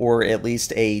unshielded, or at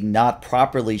least a not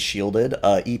properly shielded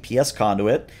EPS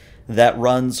conduit that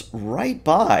runs right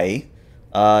by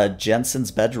Jensen's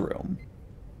bedroom.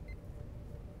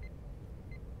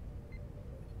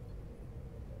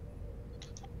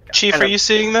 Chief, are you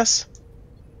seeing this?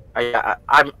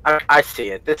 I see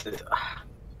it. This is.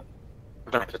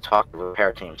 I'm gonna have to talk to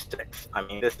repair team 6. I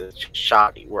mean, this is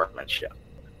shoddy workmanship.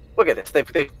 Look at this.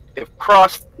 They've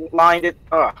cross-lined it.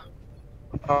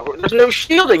 There's no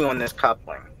shielding on this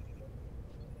coupling.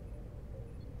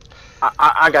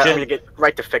 I'm gonna get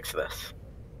right to fix this.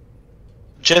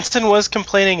 Jensen was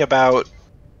complaining about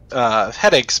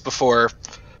headaches before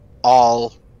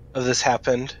all of this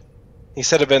happened. He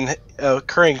said it had been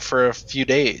occurring for a few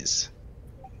days.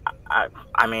 I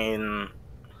mean,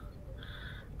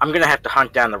 I'm gonna have to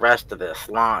hunt down the rest of this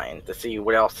line to see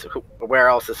where else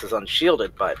this is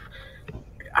unshielded. But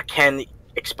can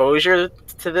exposure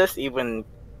to this even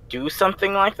do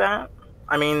something like that?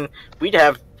 I mean, we'd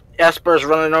have espers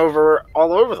running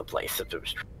all over the place if it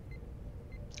was true.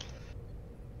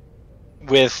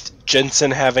 With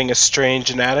Jensen having a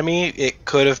strange anatomy, it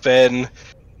could have been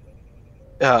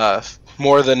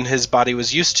more than his body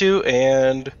was used to,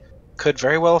 and could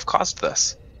very well have caused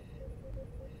this.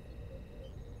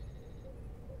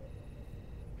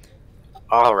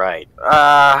 All right.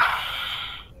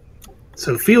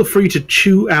 So feel free to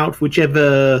chew out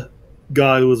whichever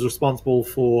guy was responsible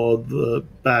for the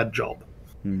bad job.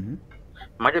 Mm-hmm.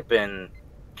 Might have been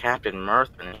Captain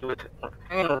Murphin. He was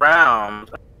hanging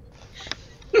around.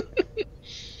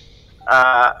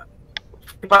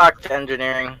 Back to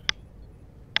engineering.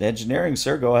 Engineering,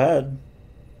 sir, go ahead.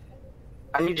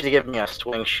 I need you to give me a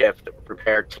swing shift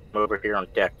repair team over here on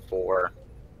deck 4.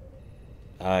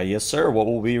 Yes, sir. What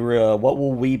will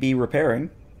we be repairing?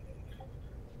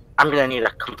 I'm gonna need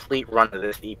a complete run of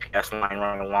this EPS line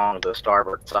running along the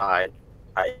starboard side.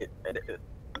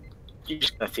 You're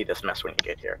just gonna see this mess when you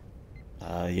get here.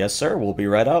 Yes, sir. We'll be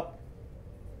right up.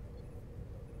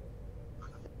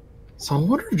 So I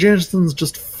wonder if Jensen's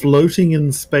just floating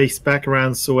in space back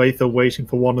around Suetha waiting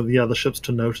for one of the other ships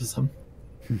to notice him.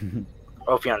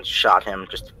 Ophion shot him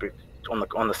just to be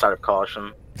on the side of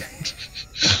caution.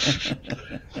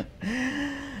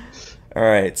 All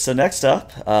right, so next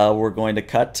up, we're going to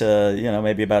cut to,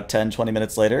 maybe about 10, 20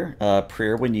 minutes later.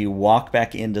 Prier, when you walk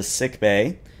back into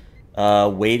sickbay,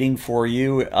 waiting for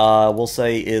you, we'll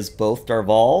say, is both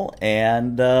Darval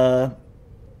and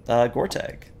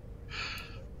Gortag.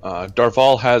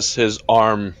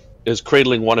 Darval is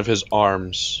cradling one of his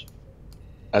arms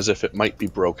as if it might be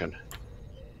broken.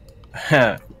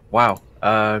 Wow.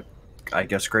 I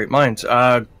guess great minds.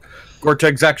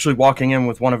 Gortag's actually walking in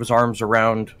with one of his arms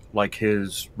around, like,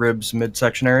 his ribs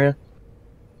midsection area.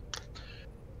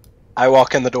 I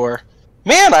walk in the door.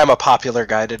 Man, I'm a popular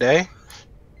guy today.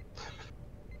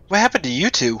 What happened to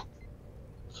you two?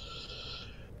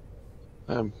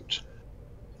 Commander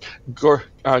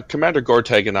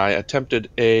Gortag and I attempted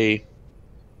a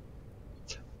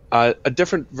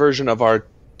different version of our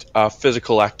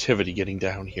physical activity getting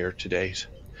down here today.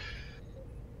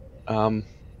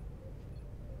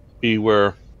 We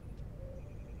were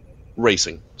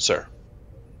racing, sir.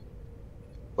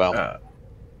 Well,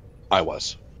 I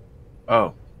was.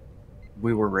 Oh.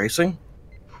 We were racing?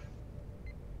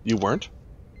 You weren't?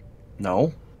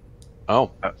 No.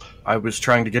 Oh. I was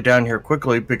trying to get down here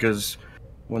quickly because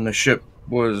when the ship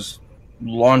was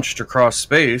launched across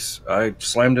space, I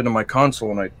slammed into my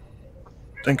console and I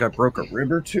think I broke a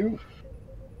rib or two.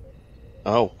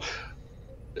 Oh.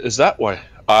 Is that why?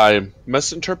 I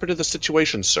misinterpreted the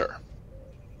situation, sir.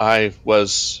 It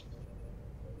was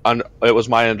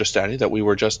my understanding that we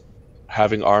were just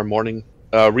having our morning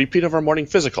repeat of our morning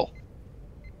physical.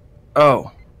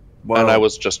 Oh. Well, and I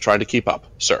was just trying to keep up,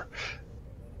 sir.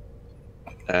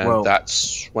 And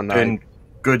that's when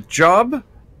good job.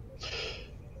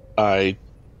 I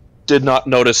did not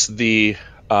notice the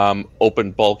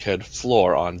open bulkhead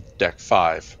floor on deck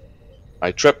 5.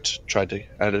 I tripped,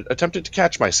 and attempted to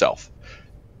catch myself.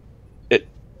 It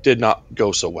did not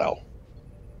go so well,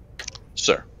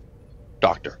 sir.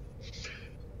 Doctor.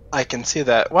 I can see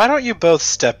that. Why don't you both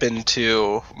step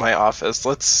into my office?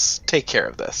 Let's take care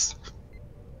of this.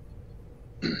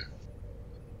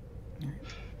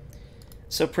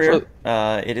 So, Prier,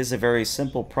 it is a very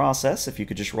simple process. If you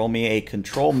could just roll me a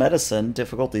control medicine,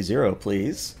 difficulty 0,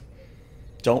 please.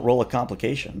 Don't roll a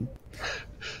complication.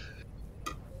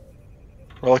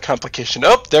 Roll a complication.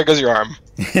 Oh, there goes your arm.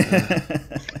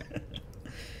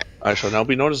 I shall now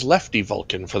be known as Lefty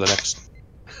Vulcan for the next...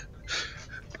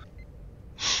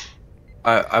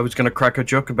 I was going to crack a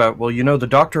joke about, the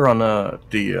doctor on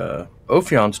the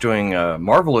Ophion's doing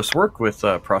marvelous work with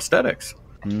prosthetics.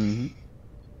 Mm-hmm.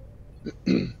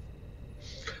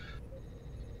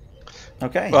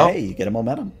 Okay, well, hey, you get a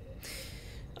momentum.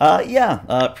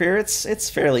 Prier, it's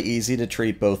fairly easy to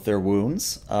treat both their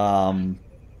wounds.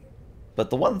 But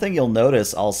the one thing you'll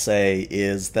notice, I'll say,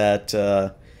 is that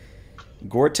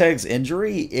Gortag's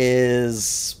injury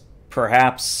is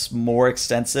perhaps more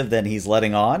extensive than he's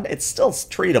letting on. It's still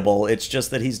treatable. It's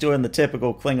just that he's doing the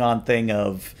typical Klingon thing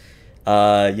of,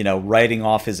 writing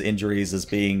off his injuries as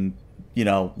being,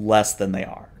 less than they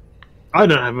are. I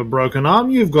don't have a broken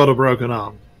arm. You've got a broken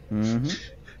arm. Mm-hmm.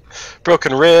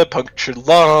 Broken rib, punctured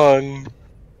lung.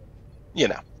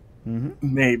 Mm-hmm.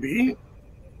 Maybe.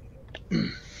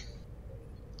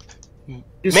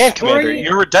 Man, Commander,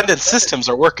 your redundant systems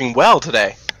are working well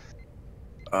today.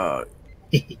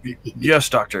 Yes,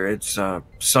 Doctor. It's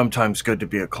sometimes good to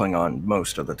be a Klingon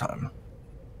most of the time.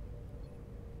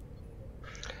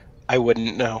 I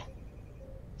wouldn't know.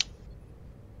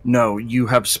 No, you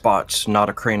have spots, not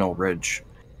a cranial ridge.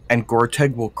 And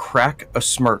Gortag will crack a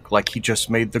smirk like he just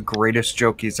made the greatest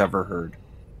joke he's ever heard.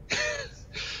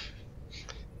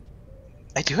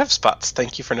 I do have spots.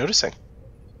 Thank you for noticing.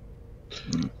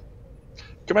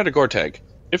 Commander Gortag,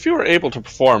 if you were able to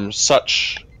perform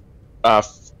such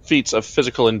feats of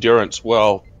physical endurance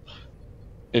while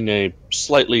in a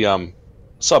slightly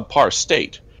subpar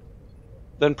state,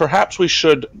 then perhaps we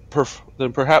should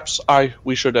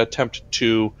we should attempt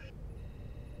to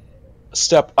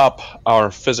step up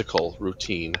our physical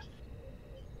routine.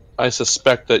 I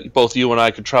suspect that both you and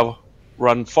I could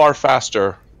run far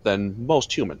faster than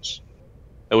most humans.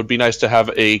 It would be nice to have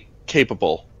a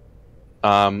capable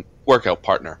workout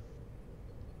partner.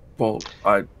 Well,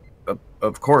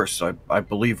 of course, I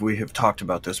believe we have talked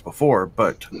about this before,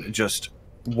 but just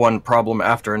one problem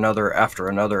after another, after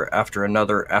another, after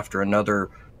another, after another,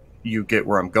 you get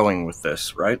where I'm going with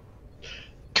this, right?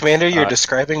 Commander, you're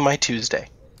describing my Tuesday.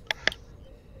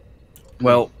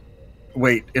 Well,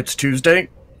 wait, it's Tuesday?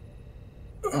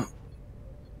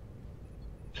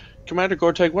 Commander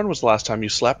Gorteg, when was the last time you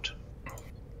slept?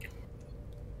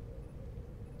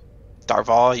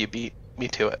 Darval, you beat me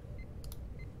to it.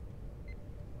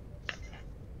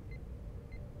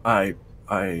 I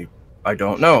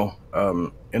don't know.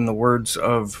 In the words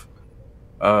of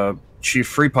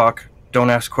Chief Freepock,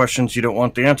 don't ask questions you don't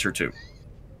want the answer to.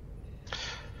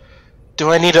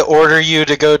 Do I need to order you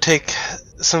to go take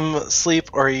some sleep,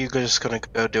 or are you just going to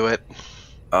go do it?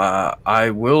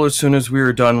 I will as soon as we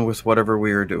are done with whatever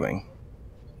we are doing.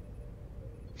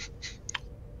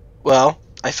 Well,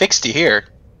 I fixed you here.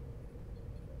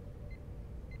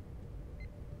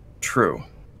 True.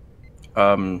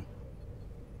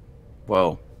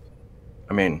 Well,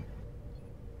 I mean,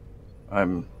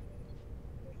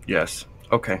 yes,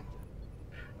 okay.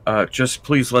 Just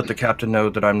please let the captain know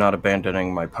that I'm not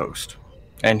abandoning my post.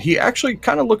 And he actually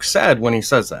kind of looks sad when he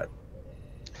says that.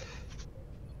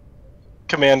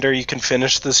 Commander, you can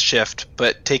finish this shift,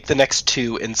 but take the next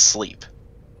 2 and sleep.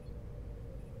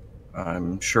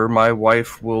 I'm sure my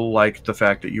wife will like the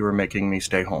fact that you are making me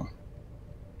stay home.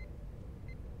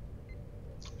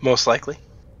 Most likely.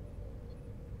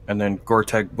 And then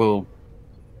Gorteg will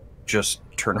just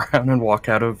turn around and walk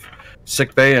out of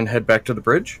sickbay and head back to the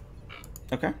bridge.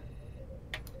 Okay.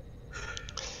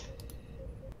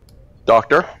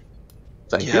 Doctor?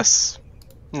 Thank you. Yes.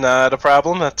 Not a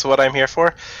problem. That's what I'm here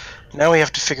for. Now we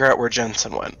have to figure out where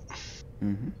Jensen went.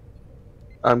 Mm-hmm.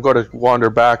 I'm going to wander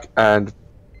back and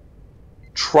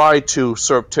try to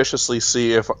surreptitiously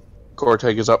see if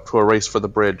Gorteg is up to a race for the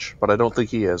bridge, but I don't think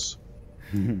he is.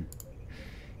 Very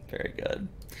good.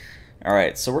 All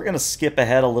right, so we're going to skip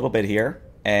ahead a little bit here.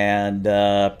 And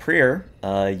Prier,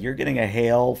 you're getting a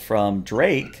hail from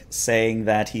Drake saying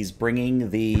that he's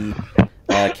bringing the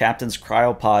captain's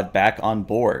cryopod back on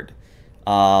board.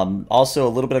 Also, a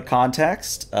little bit of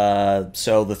context.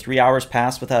 So the 3 hours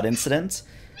passed without incident.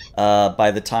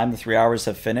 By the time the 3 hours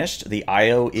have finished, the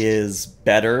IO is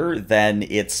better than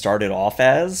it started off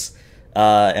as.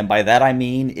 And by that I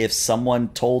mean, if someone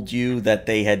told you that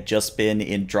they had just been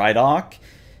in Drydock,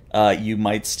 you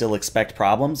might still expect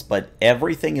problems, but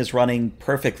everything is running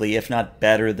perfectly, if not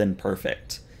better than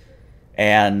perfect.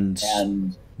 And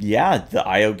yeah, the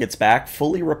IO gets back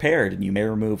fully repaired, and you may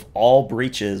remove all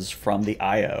breaches from the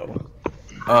IO.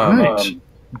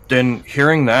 Then,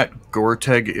 hearing that,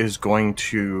 Gorteg is going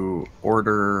to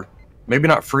order, maybe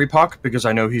not Freepock, because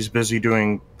I know he's busy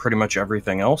doing pretty much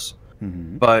everything else,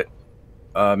 but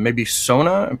maybe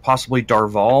Sona and possibly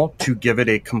Darval to give it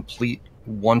a complete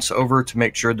once-over to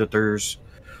make sure that there's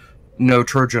no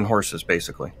Trojan horses,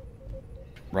 basically.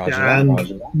 Roger.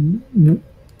 And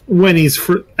when he's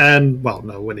free,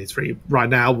 when he's free right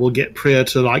now, we'll get Priya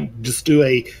to just do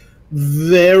a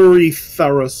very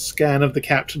thorough scan of the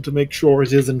captain to make sure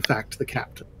it is in fact the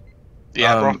captain. The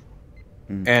Admiral.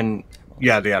 And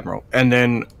yeah, the Admiral. And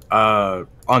then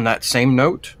on that same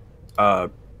note,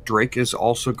 Drake is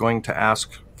also going to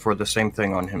ask for the same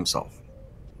thing on himself.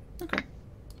 Okay.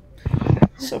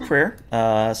 So Prier,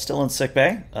 still in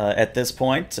sickbay. At this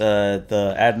point,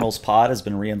 the Admiral's pod has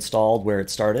been reinstalled where it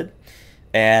started,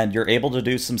 and you're able to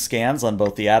do some scans on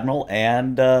both the Admiral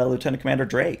and Lieutenant Commander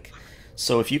Drake.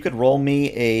 So if you could roll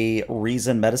me a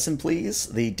Reason Medicine, please.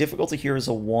 The difficulty here is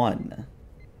a 1.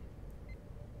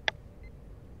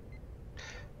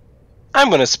 I'm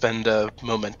going to spend a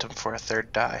momentum for a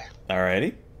 3rd die.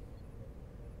 Alrighty.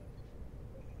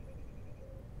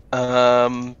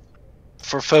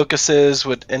 For focuses,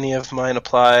 would any of mine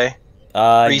apply?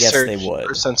 Yes, they Research would.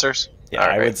 or sensors? Yeah,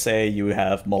 I would say you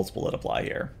have multiple that apply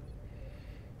here.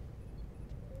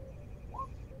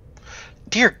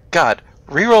 Dear God,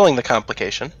 re-rolling the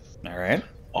complication. All right.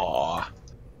 Aw.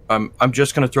 I'm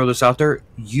just going to throw this out there.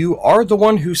 You are the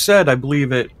one who said, I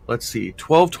believe it, let's see,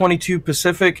 12:22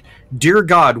 Pacific, dear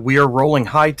God, we are rolling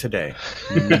high today.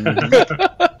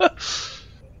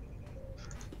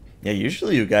 Yeah,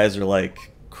 usually you guys are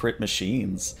crit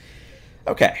machines.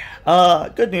 Okay.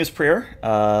 Good news, Prier.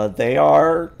 They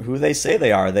are who they say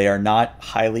they are. They are not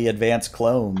highly advanced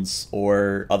clones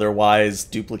or otherwise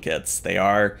duplicates. They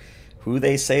are who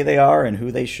they say they are and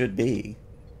who they should be.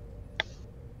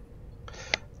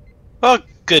 Well,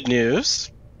 good news.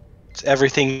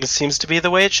 Everything seems to be the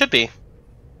way it should be.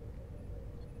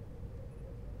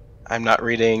 I'm not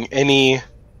reading anything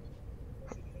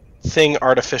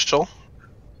artificial.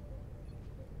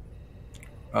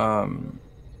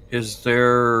 Is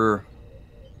there...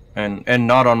 And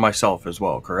not on myself as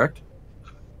well, correct?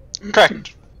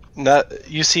 Correct.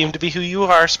 You seem to be who you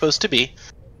are supposed to be.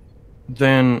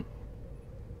 Then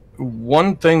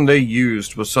one thing they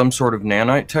used was some sort of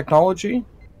nanite technology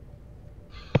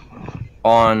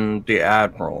on the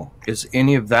Admiral. Is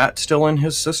any of that still in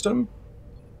his system?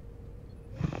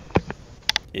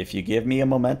 If you give me a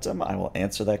momentum, I will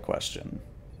answer that question.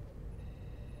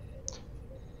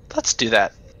 Let's do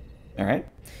that. All right.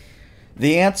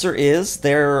 The answer is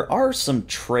there are some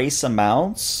trace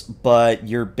amounts, but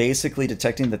you're basically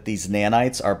detecting that these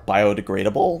nanites are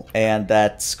biodegradable and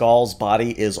that Skull's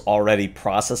body is already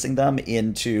processing them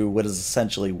into what is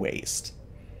essentially waste.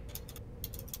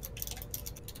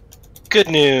 Good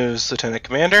news, Lieutenant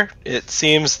Commander. It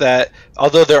seems that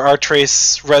although there are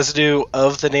trace residue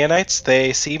of the nanites,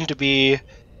 they seem to be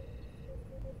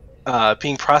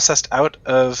being processed out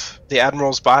of the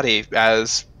Admiral's body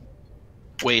as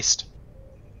waste.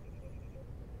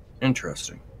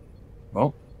 Interesting.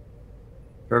 Well,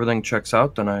 if everything checks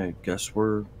out, then I guess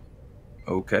we're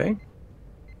okay.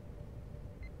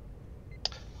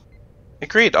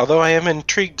 Agreed, although I am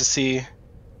intrigued to see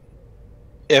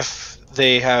if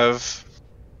they have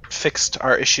fixed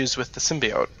our issues with the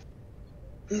symbiote.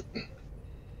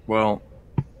 Well,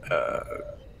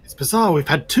 It's bizarre. We've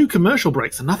had 2 commercial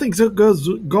breaks and nothing's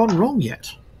gone wrong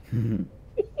yet.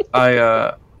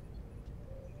 I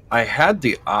had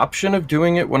the option of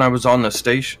doing it when I was on the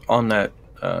station on that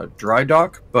dry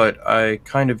dock, but I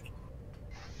kind of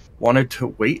wanted to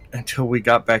wait until we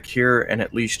got back here and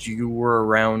at least you were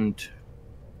around,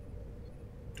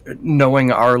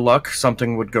 knowing our luck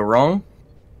something would go wrong.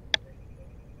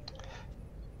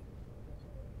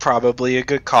 Probably a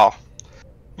good call.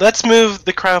 Let's move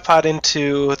the cryopod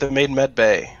into the main med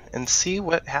bay and see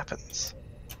what happens.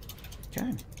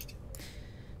 Okay.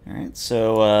 All right,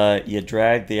 so you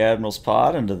drag the Admiral's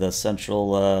pod into the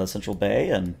central bay,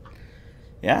 and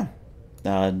yeah,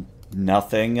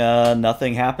 nothing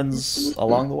happens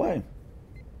along the way.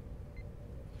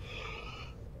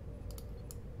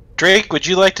 Drake, would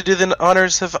you like to do the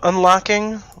honors of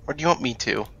unlocking, or do you want me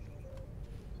to?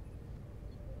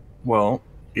 Well,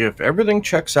 if everything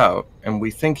checks out and we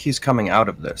think he's coming out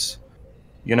of this,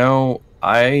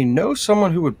 I know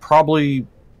someone who would probably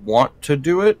want to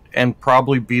do it and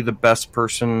probably be the best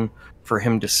person for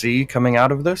him to see coming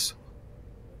out of this.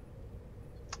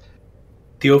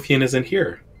 Theophian isn't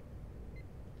here.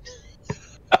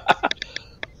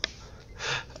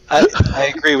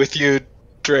 I agree with you,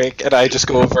 Drake, and I just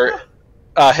go over,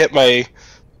 hit my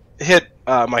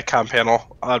comm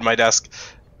panel on my desk.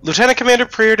 Lieutenant Commander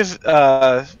Prier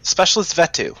to Specialist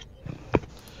Vetu.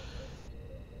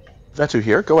 Vetu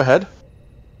here, go ahead.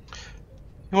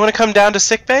 You want to come down to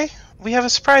sickbay? We have a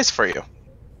surprise for you.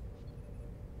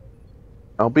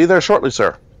 I'll be there shortly,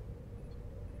 sir.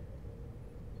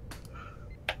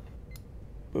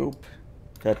 Boop.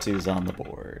 Vetu's on the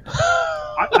board.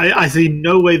 I see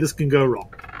no way this can go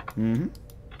wrong. Mm-hmm.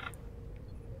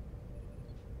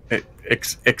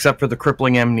 Except for the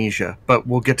crippling amnesia, but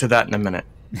we'll get to that in a minute.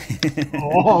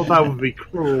 Oh, that would be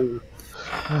cruel.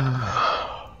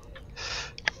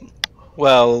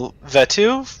 Well,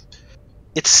 Vetu,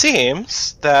 it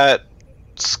seems that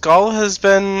Skull has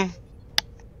been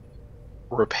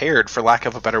repaired, for lack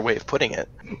of a better way of putting it.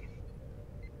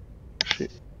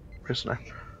 Prisoner.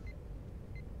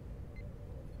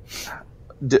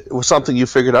 Was something you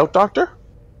figured out, Doctor?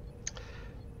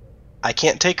 I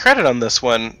can't take credit on this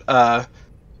one.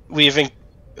 We've, at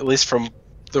least from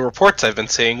the reports I've been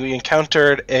seeing, we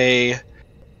encountered a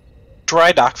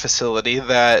dry dock facility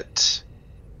that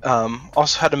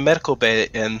also had a medical bay,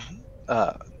 and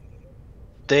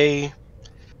they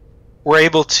were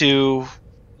able to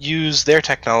use their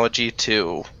technology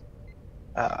to,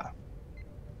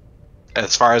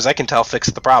 as far as I can tell, fix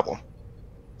the problem.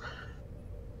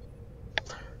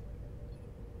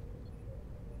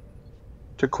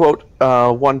 To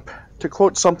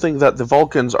quote something that the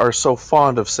Vulcans are so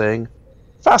fond of saying,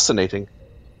 fascinating.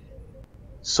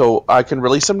 So I can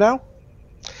release him now?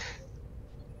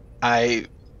 I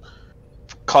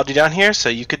called you down here so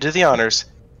you could do the honors.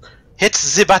 Hit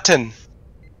the button.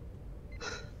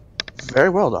 Very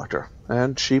well, Doctor.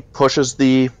 And she pushes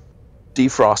the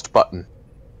defrost button.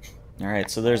 All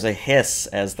right, so there's a hiss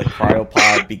as the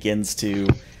cryopod begins to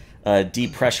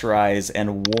depressurize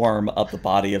and warm up the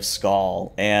body of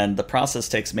Skull, and the process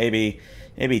takes maybe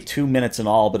 2 minutes in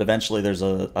all, but eventually there's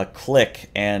a click,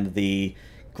 and the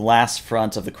glass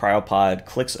front of the cryopod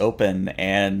clicks open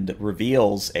and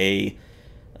reveals a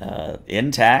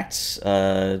intact,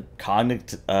 slowly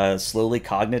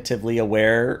cognitively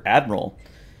aware Admiral.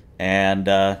 And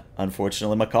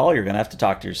unfortunately, McCall, you're going to have to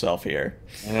talk to yourself here.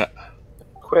 Yeah.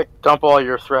 Quick, dump all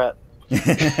your threat.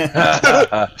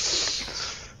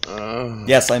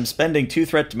 Yes, I'm spending 2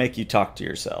 threat to make you talk to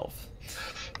yourself.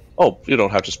 Oh, you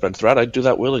don't have to spend threat. I'd do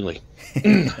that willingly.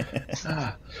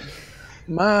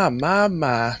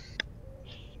 My.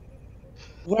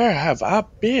 Where have I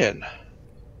been?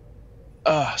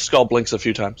 Skull blinks a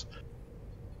few times.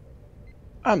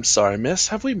 I'm sorry, miss.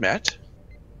 Have we met?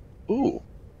 Ooh.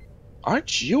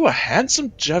 Aren't you a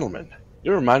handsome gentleman?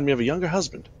 You remind me of a younger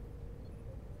husband.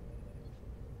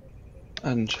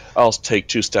 And I'll take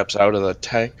 2 steps out of the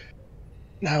tank.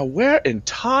 Now, where in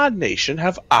tarnation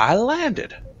have I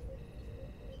landed?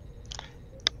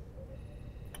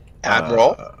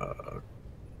 Admiral?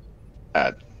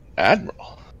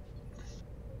 Admiral?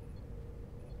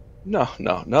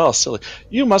 No, silly.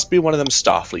 You must be one of them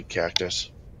Starfleet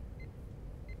characters.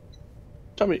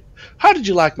 Tell me, how did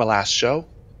you like my last show?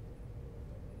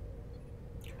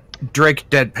 Drake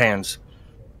deadpans.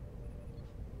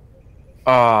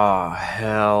 Ah,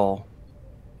 hell.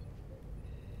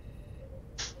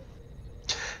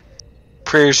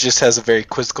 Prayers just has a very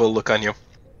quizzical look on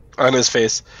his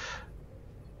face.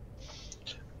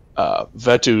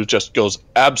 Vetu just goes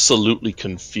absolutely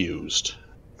confused.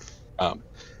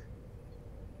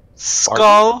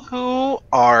 Skull, who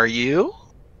are you?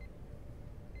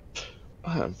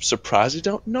 I'm surprised you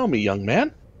don't know me, young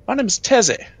man. My name is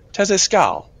Teze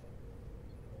Skull.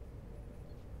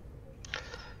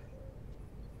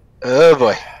 Oh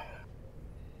boy.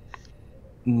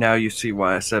 Now you see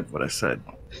why I said what I said.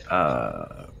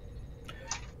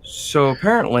 So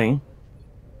apparently,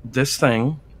 this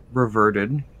thing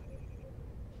reverted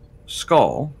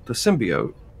Skull, the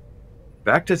symbiote,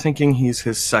 back to thinking he's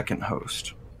his second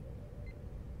host.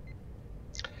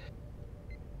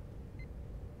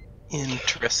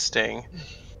 Interesting.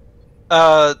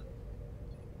 Tezzy,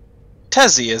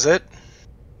 is it?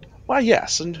 Why,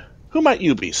 yes, and who might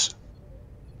you be?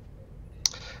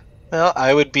 Well,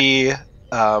 I would be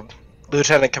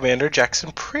Lieutenant Commander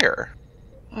Jackson Preer,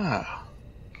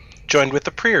 joined with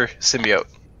the Preer symbiote.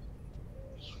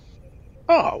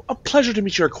 Oh, a pleasure to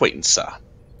meet your acquaintance, sir.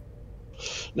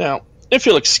 Now, if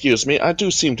you'll excuse me, I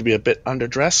do seem to be a bit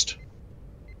underdressed.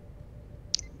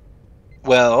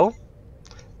 Well,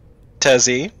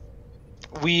 Tezzy,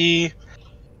 we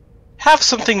have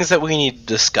some things that we need to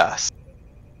discuss.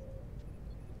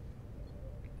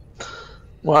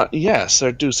 Well, yes,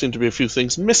 there do seem to be a few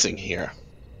things missing here.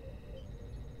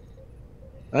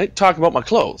 Right? Talk about my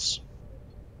clothes.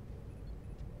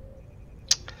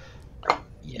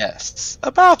 Yes,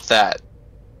 about that.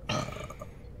 I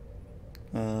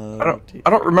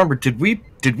don't remember. Did we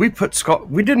put Skull?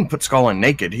 We didn't put Skull in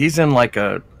naked. He's in like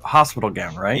a hospital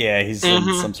gown, right? Yeah, he's in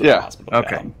some sort of hospital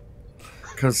gown.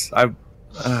 Because I.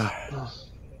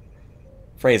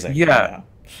 Phrasing. Yeah.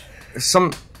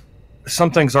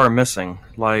 Some things are missing,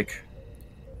 like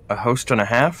a host and a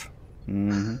half.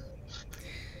 Mm-hmm.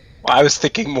 Well, I was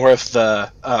thinking more of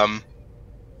the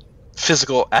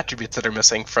physical attributes that are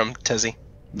missing from Tezzy.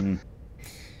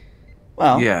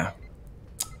 Well, yeah.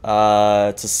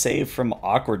 To save from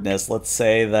awkwardness, let's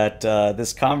say that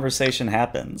this conversation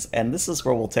happens, and this is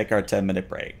where we'll take our 10-minute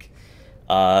break.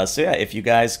 So yeah, if you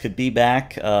guys could be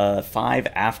back 5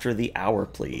 after the hour,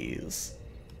 please.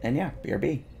 And yeah,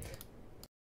 BRB.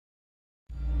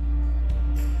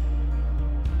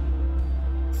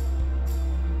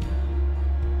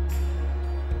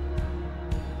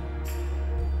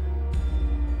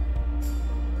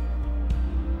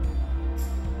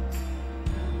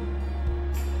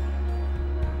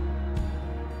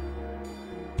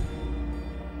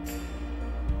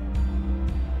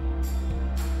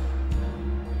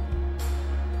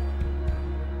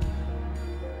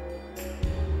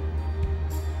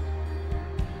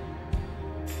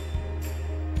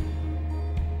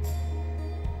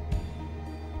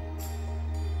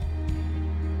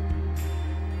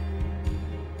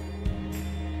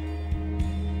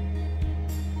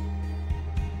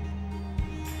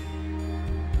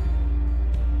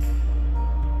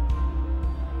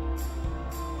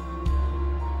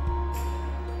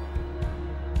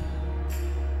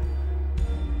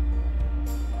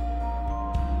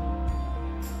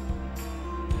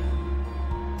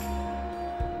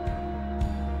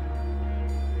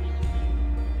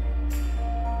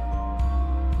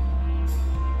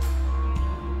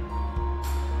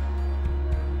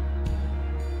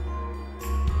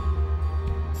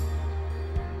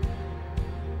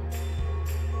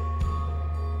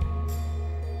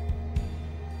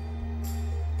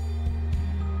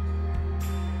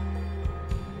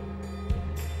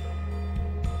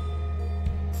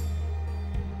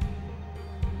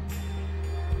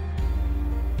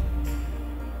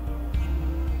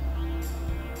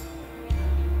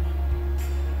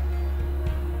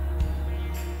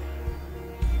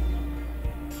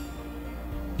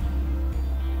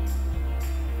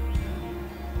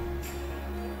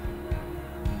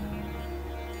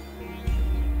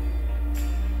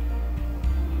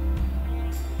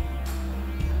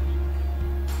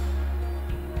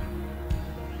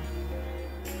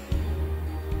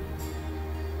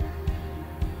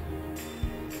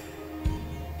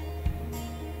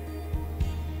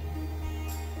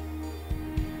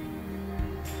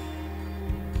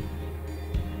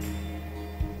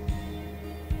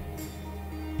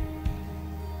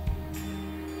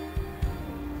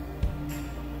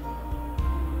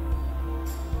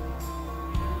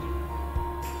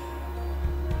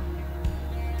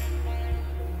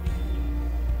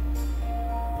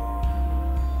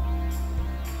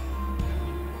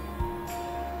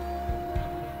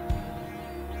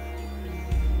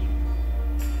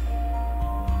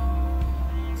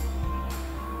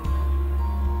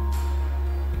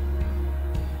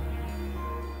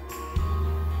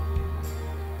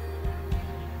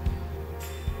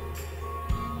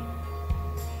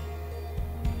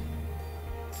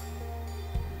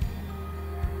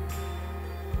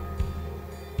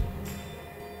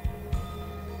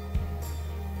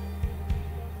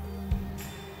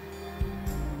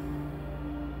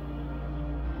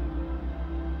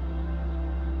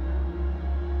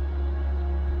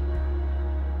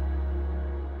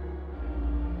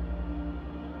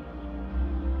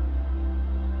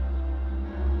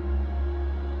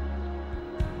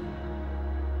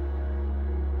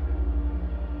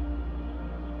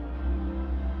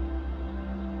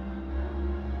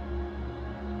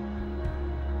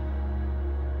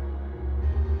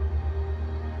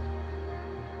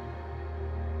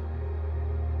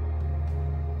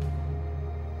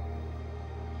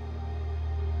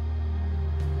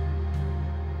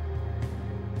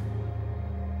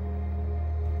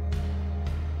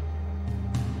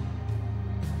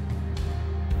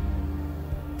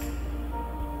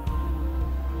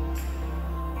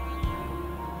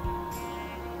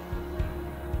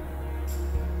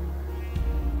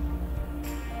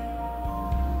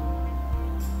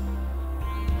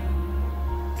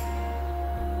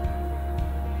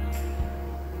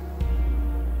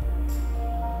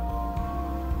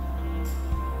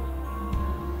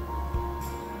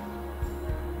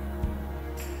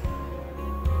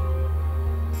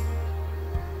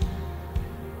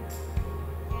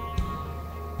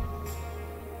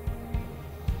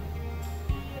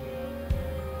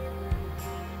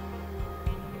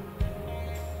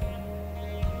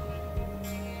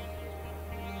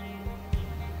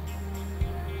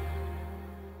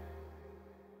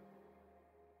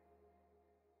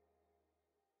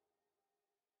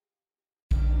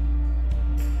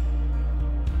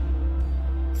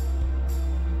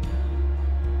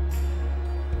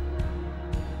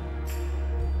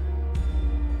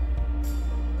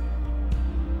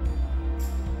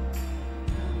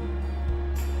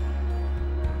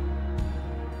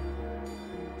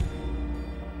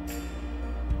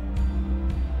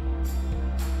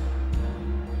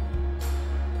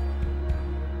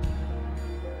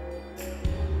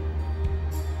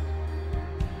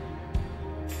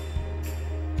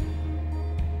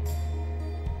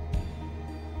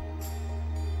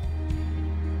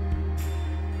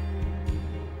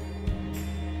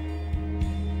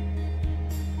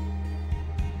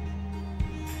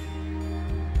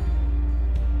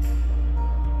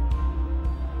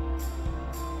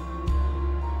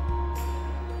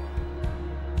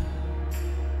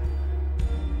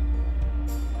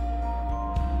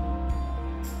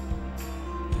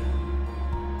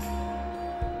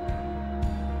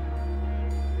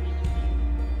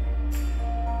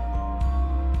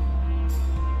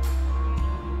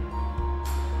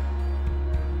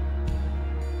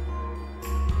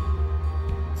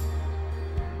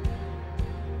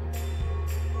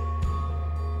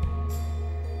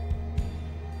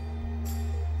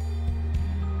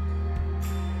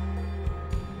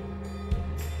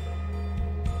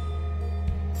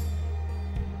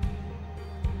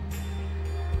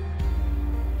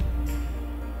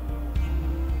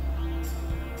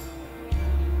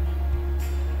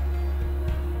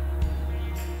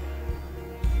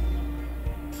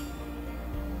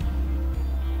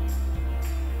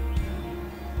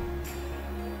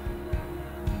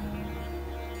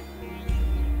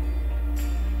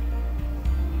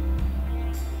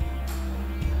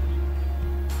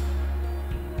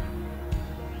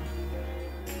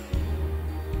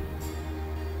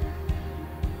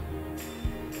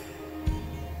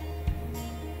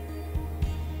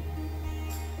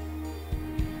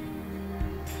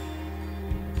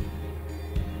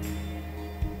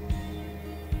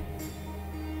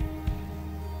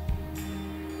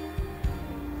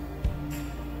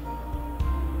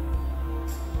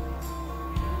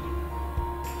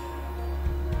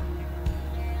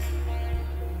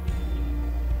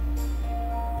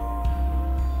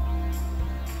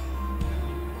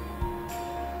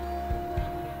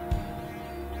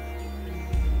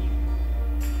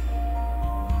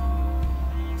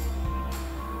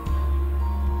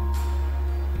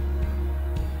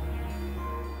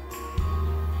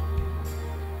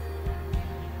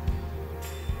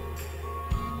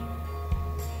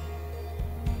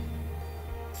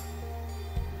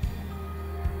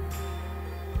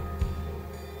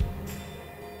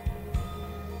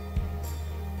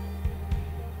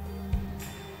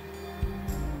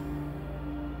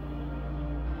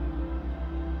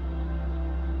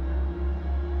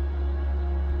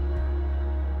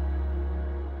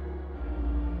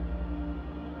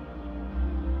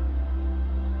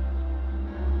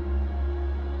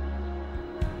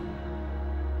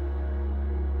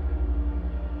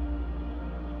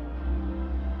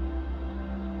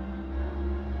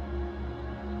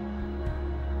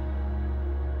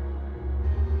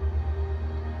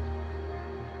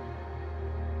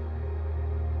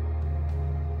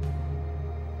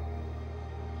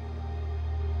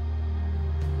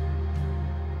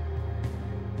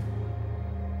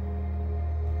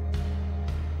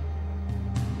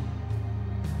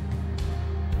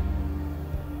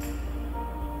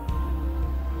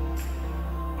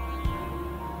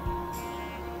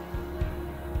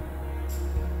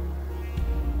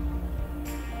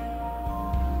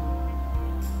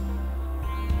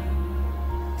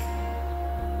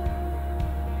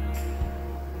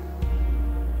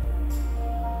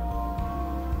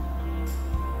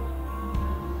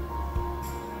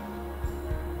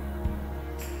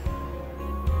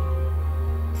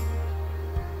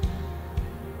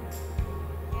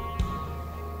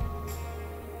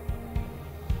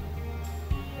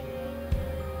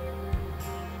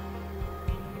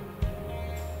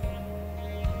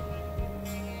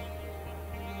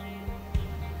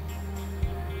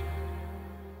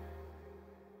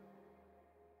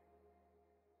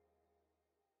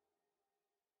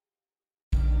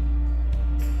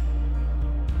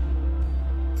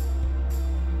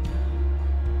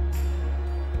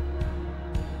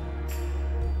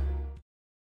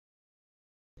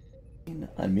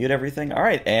 unmute everything. All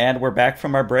right, and we're back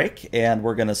from our break, and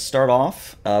we're going to start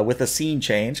off with a scene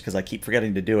change, because I keep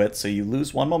forgetting to do it, so you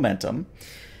lose 1 momentum.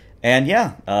 And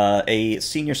yeah, a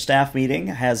senior staff meeting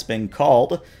has been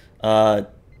called.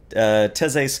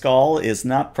 Teze Skull is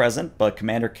not present, but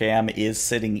Commander Cam is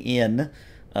sitting in.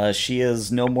 She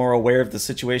is no more aware of the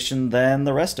situation than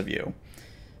the rest of you.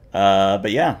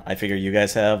 But yeah, I figure you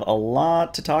guys have a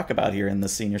lot to talk about here in the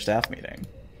senior staff meeting.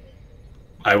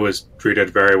 I was treated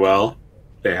very well.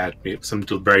 They had some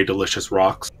very delicious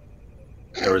rocks.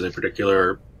 There was a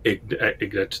particular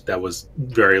ignet that was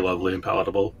very lovely and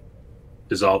palatable,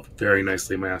 dissolved very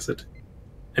nicely in my acid,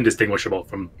 and distinguishable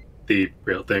from the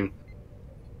real thing.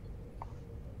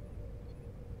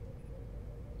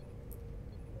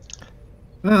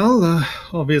 Well,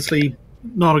 obviously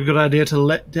not a good idea to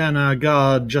let down our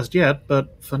guard just yet,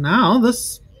 but for now,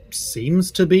 this seems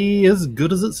to be as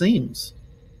good as it seems.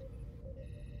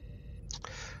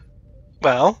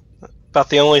 Well, about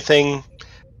the only thing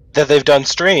that they've done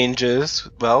strange is,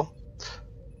 well,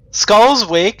 Skull's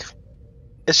awake.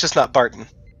 It's just not Barton.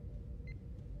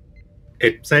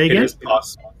 Say again? It is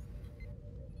possible.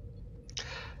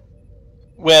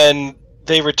 When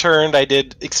they returned, I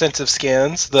did extensive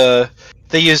scans. They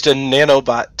used a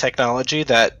nanobot technology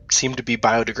that seemed to be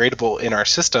biodegradable in our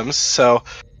systems. So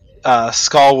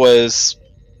Skull was,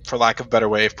 for lack of a better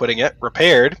way of putting it,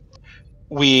 repaired.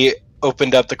 We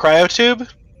opened up the cryotube,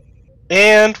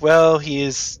 and, well,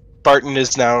 Barton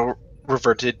is now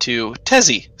reverted to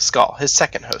Teze Skull, his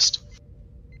second host.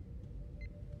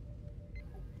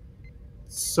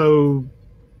 So,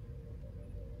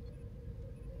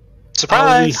 Surprise!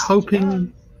 are we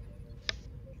hoping?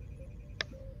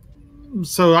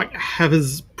 So, like, have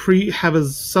his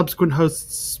subsequent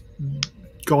hosts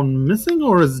gone missing,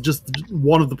 or is just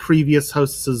one of the previous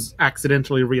hosts has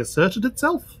accidentally reasserted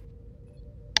itself?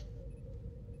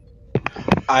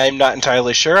 I'm not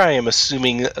entirely sure. I am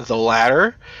assuming the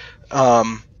latter.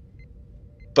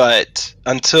 But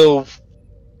until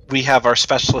we have our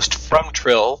specialist from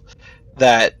Trill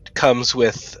that comes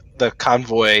with the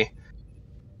convoy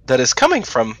that is coming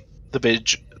from the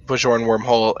Bajorn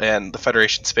wormhole and the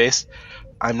Federation space,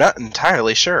 I'm not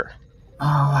entirely sure.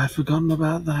 Oh, I've forgotten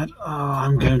about that. Oh,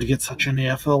 I'm going to get such an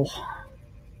earful.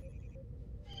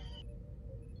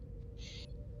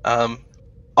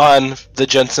 On the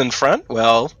Jensen front,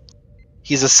 well,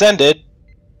 he's ascended.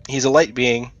 He's a light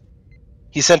being.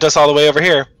 He sent us all the way over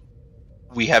here.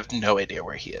 We have no idea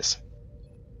where he is.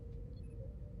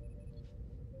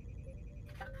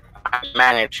 I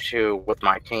managed to, with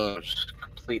my teams,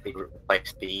 completely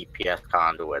replace the EPS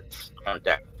conduits on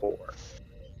deck 4.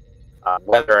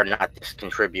 Whether or not this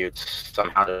contributes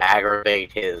somehow to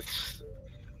aggravate his,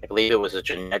 I believe it was a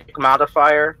genetic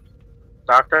modifier,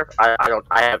 Doctor. I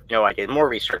have no idea. More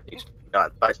research needs to be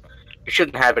done, but you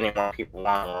shouldn't have any more people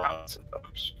wandering around with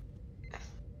symptoms.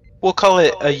 We'll call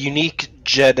it a unique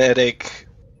genetic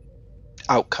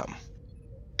outcome.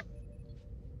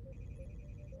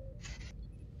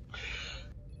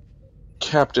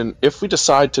 Captain, if we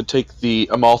decide to take the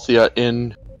Amalthea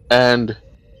in and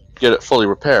get it fully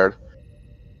repaired,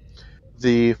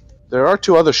 there are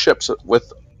 2 other ships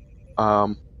with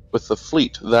the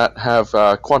fleet that have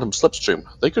quantum slipstream.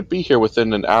 They could be here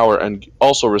within an hour and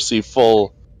also receive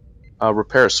full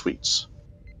repair suites.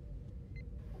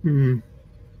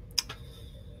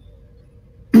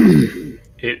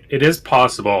 It is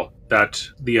possible that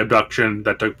the abduction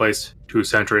that took place 2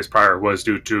 centuries prior was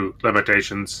due to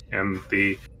limitations in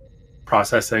the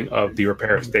processing of the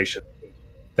repair station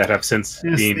that have since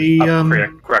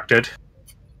been corrected.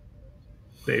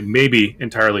 They may be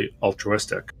entirely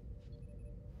altruistic.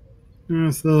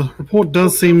 Yes, the report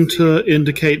does seem to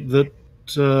indicate that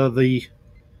the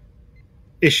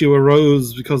issue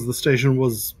arose because the station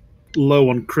was low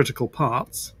on critical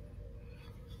parts.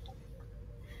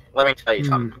 Let me tell you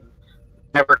something.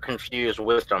 Never confuse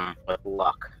wisdom with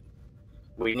luck.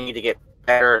 We need to get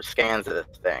better scans of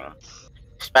this thing,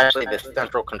 especially this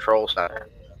central control center.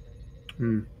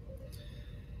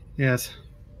 Yes.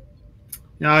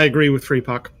 Yeah, I agree with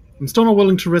Freepuck. I'm still not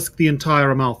willing to risk the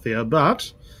entire Amalthea,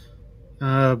 but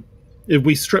if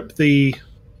we strip the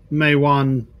May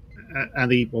 1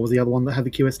 and what was the other one that had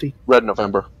the QSD? Red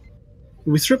November. If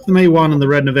we strip the May 1 and the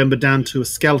Red November down to a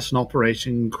skeleton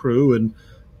operating crew and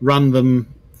run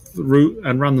them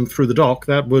through the dock,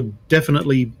 that would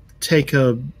definitely take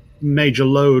a major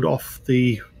load off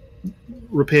the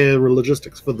repair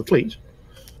logistics for the fleet.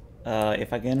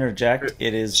 If I can interject,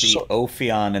 it is the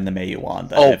Ophion and the Mayuan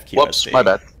that have QSD. Whoops, my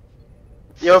bad.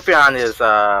 The Ophion is,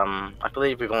 I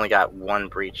believe we've only got 1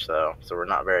 breach, though, so we're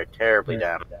not very terribly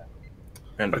damaged.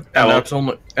 And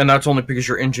I'll- that's only because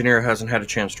your engineer hasn't had a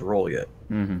chance to roll yet.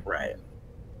 Mm-hmm. Right.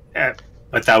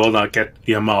 But that will not get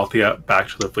the Amalthea back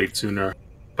to the fleet sooner.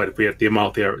 But if we get the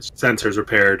Amalthea sensors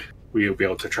repaired, we will be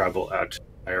able to travel at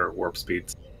higher warp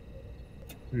speeds.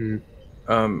 And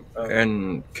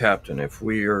Captain, if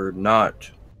we are not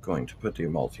going to put the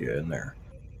Amalthea in there,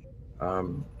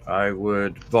 I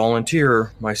would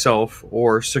volunteer myself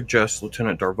or suggest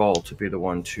Lieutenant Darval to be the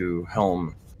one to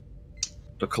helm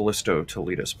the Callisto to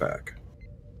lead us back.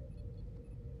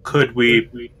 Could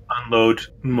we unload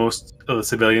most of the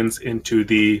civilians into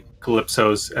the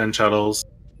Calypsos and shuttles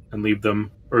and leave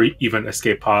them, or even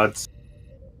escape pods,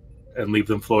 and leave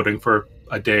them floating for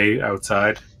a day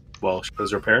outside while ship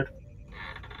is repaired?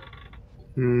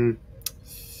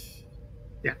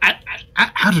 Yeah,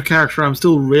 out of character, I'm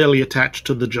still really attached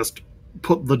to the just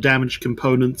put the damaged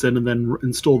components in and then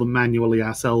install them manually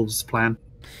ourselves plan.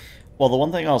 Well, the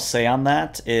one thing I'll say on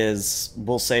that is,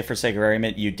 we'll say for sake of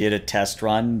argument, you did a test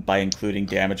run by including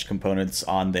damaged components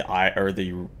on the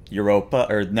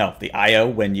the IO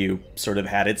when you sort of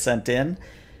had it sent in.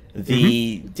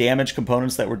 The damaged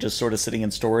components that were just sort of sitting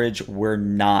in storage were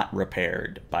not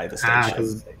repaired by the station.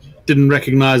 'Cause didn't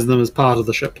recognize them as part of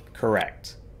the ship.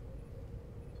 Correct.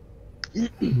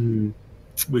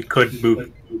 We could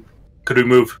move. Could we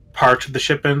move part of the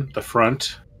ship in the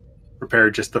front, repair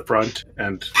just the front,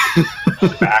 and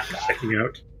the back sticking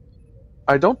out?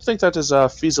 I don't think that is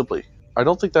feasibly. I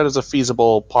don't think that is a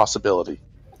feasible possibility.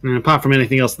 And apart from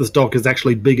anything else, this dock is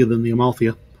actually bigger than the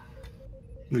Amalthea.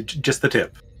 Just the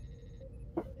tip.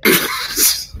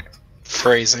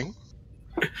 Phrasing.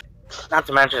 Not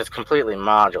to mention it's completely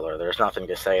modular. There's nothing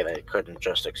to say that it couldn't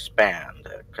just expand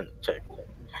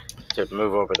to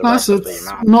move over the rest So of the it's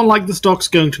amount. not like this dock's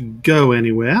going to go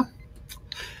anywhere.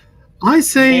 I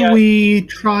say we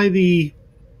try the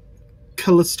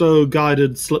Callisto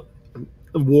guided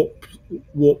warp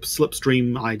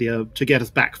slipstream idea to get us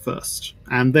back first,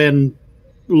 and then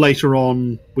later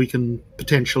on we can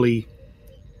potentially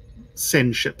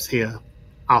send ships here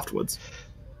afterwards.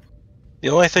 The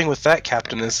only thing with that,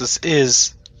 Captain, is this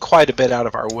is quite a bit out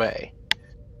of our way.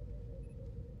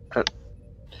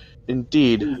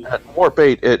 Indeed, at Warp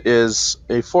 8, it is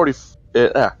a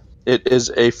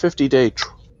 50-day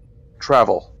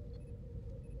travel,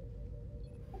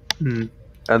 and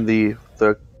the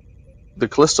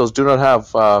Callistos do not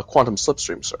have quantum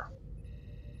slipstream, sir.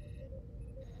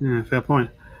 Yeah, fair point.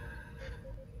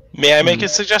 May I make a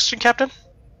suggestion, Captain?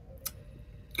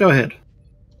 Go ahead.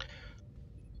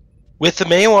 With the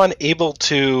Maewan able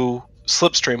to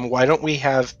slipstream, why don't we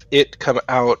have it come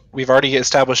out? We've already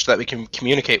established that we can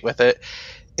communicate with it,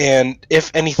 and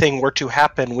if anything were to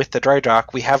happen with the dry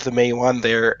dock, we have the Maewan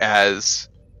there as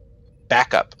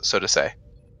backup, so to say.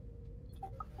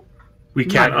 We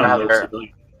can't I'd unload rather-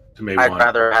 civilians to May I'd 1.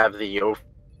 rather have the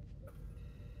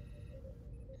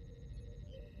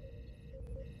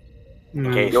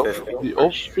in case this thing The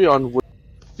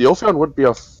Ophion would be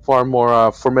a far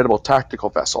more formidable tactical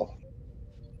vessel.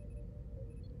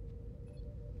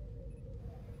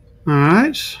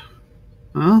 Alright.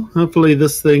 Well, hopefully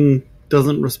this thing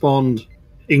doesn't respond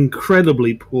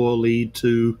incredibly poorly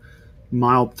to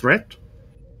mild threat.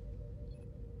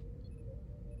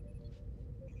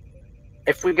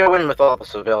 If we go in with all the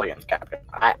civilians, Captain,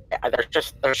 there's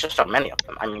just so many of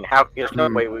them. I mean, there's no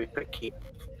way we could keep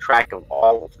track of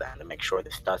all of them to make sure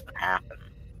this doesn't happen.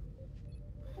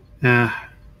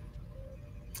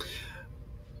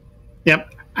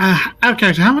 Yep. Out of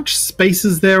character, how much space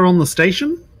is there on the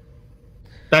station?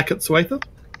 Back at Suetha?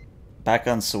 Back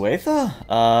on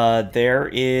Suetha, there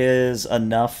is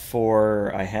enough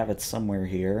for... I have it somewhere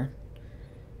here.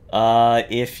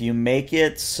 If you make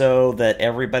it so that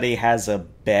everybody has a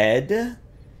bed,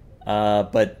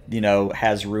 but,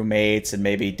 has roommates and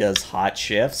maybe does hot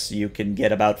shifts, you can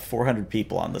get about 400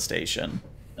 people on the station.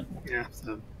 Yeah,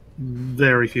 so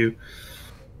very few.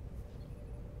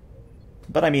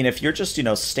 But, I mean, if you're just,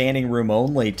 standing room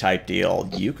only type deal,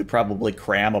 you could probably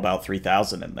cram about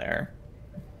 3,000 in there.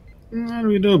 That'd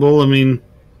be doable. I mean,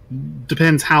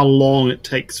 depends how long it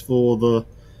takes for the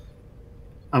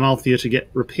Amalthea to get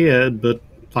repaired, but,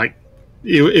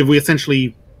 if we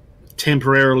essentially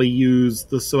temporarily use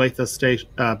the Suetha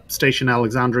station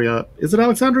Alexandria... Is it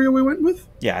Alexandria we went with?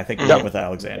 Yeah, I think we went with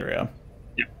Alexandria.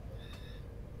 Yeah,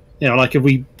 if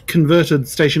we converted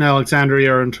Station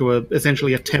Alexandria into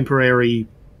essentially a temporary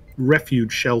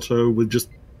refuge shelter with just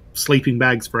sleeping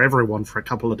bags for everyone for a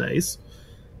couple of days,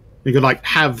 we could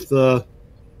have the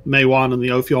Maewan and the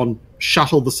Ophion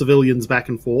shuttle the civilians back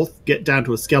and forth, get down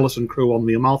to a skeleton crew on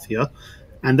the Amalthea,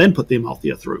 and then put the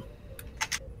Amalthea through.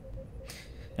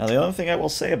 Now, the only thing I will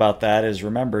say about that is,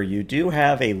 remember, you do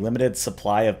have a limited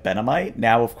supply of Benamite.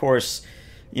 Now, of course,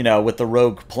 with the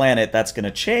rogue planet, that's going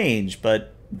to change,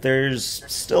 but there's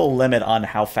still a limit on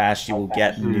how fast you will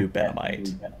get new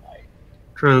Benamite.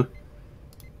 True.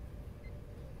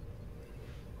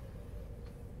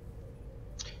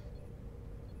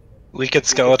 We could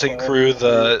skeleton crew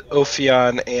the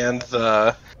Ophion and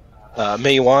the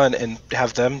Mayuan and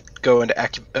have them go into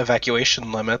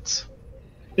evacuation limits.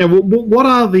 Yeah, what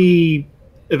are the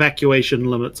evacuation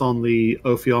limits on the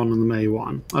Ophion and the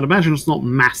Mayuan? I'd imagine it's not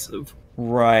massive.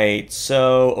 Right,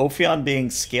 so Ophion being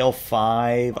scale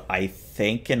 5, I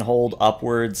think can hold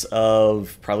upwards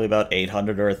of probably about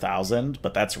 800 or 1,000,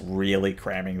 but that's really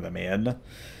cramming them in.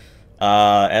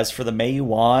 As for the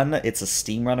Mayuan, it's a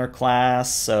Steam Runner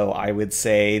class, so I would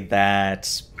say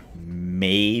that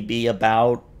maybe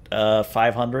about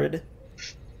 500.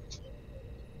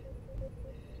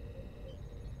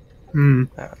 Hmm.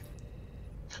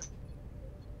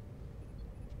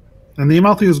 And the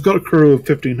Amalthea's got a crew of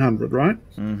 1,500, right?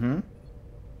 Mm-hmm.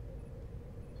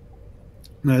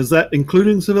 Now, is that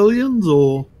including civilians,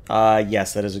 or...?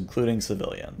 Yes, that is including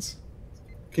civilians.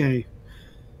 Okay.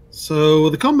 So,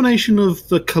 the combination of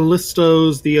the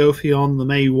Callistos, the Ophion, the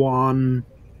Mayuan,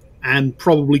 and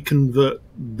probably convert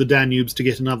the Danubes to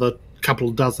get another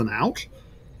couple dozen out,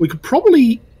 we could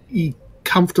probably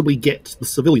comfortably get the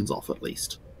civilians off, at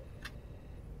least.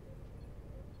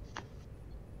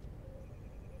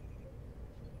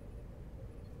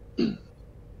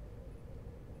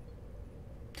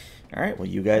 All right. Well,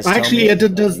 you guys. Actually,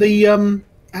 did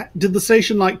the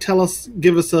station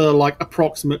give us a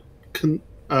approximate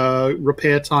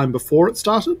repair time before it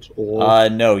started? Or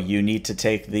no, you need to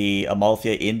take the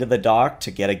Amalthea into the dock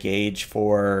to get a gauge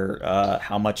for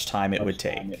how much time it would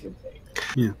take.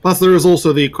 Yeah. Plus, there is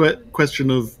also the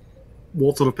question of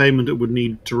what sort of payment it would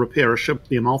need to repair a ship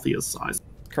the Amalthea's size.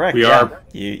 Correct. We are.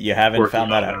 You haven't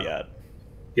found that out yet.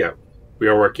 Yeah, we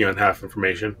are working on half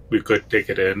information. We could take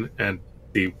it in and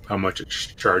see how much it's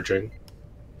charging.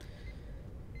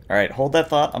 All right, hold that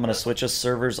thought. I'm going to switch us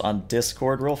servers on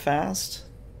Discord real fast.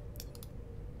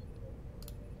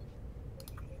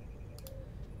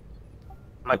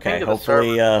 Okay,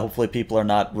 hopefully people are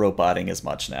not roboting as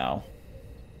much now.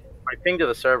 My ping to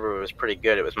the server was pretty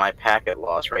good. It was my packet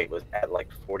loss rate was at like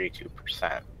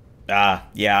 42%.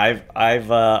 Yeah,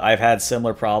 I've had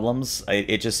similar problems.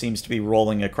 It just seems to be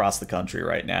rolling across the country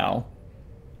right now.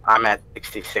 I'm at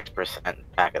 66%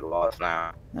 packet loss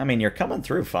now. I mean, you're coming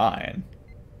through fine.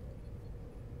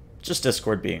 Just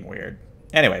Discord being weird.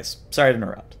 Anyways, sorry to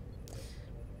interrupt.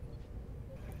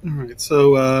 All right.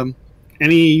 So,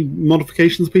 any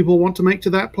modifications people want to make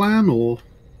to that plan, or?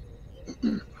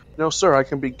 No, sir. I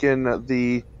can begin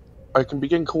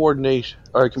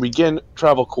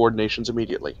travel coordinations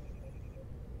immediately.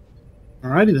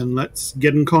 Alrighty then. Let's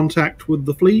get in contact with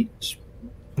the fleet,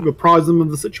 apprise them of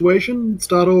the situation, and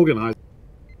start organizing.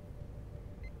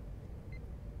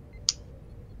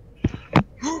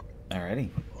 Alrighty.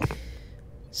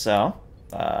 So,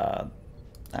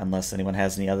 unless anyone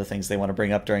has any other things they want to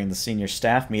bring up during the senior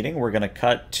staff meeting, we're going to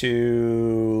cut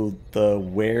to the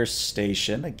Ware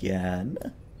station again.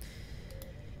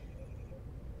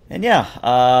 And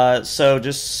yeah, so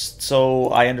just so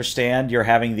I understand, you're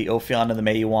having the Ophion and the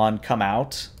Mayuan come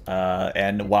out,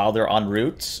 and while they're en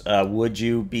route, would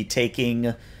you be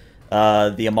taking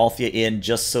the Amalthea in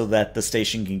just so that the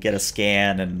station can get a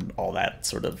scan and all that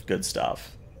sort of good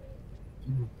stuff?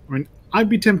 I mean, I'd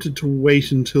be tempted to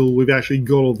wait until we've actually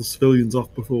got all the civilians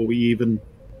off before we even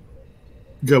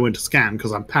go into scan,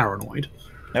 because I'm paranoid.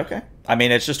 Okay. I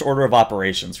mean, it's just order of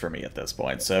operations for me at this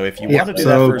point, so if you want to do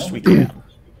that first, we can.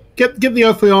 Get the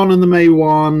Ophion and the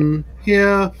Mayuan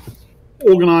here,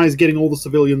 organize getting all the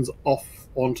civilians off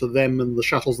onto them and the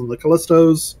shuttles and the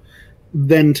Callistos,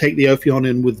 then take the Ophion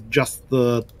in with just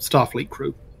the Starfleet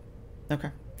crew. Okay.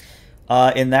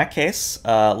 In that case,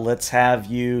 let's have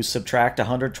you subtract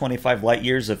 125 light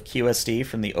years of QSD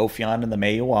from the Ophion and the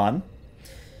Mayuan.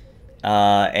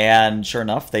 And sure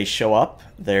enough, they show up.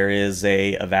 There is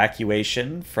a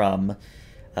evacuation from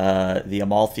the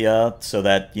Amalthea, so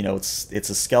that it's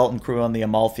a skeleton crew on the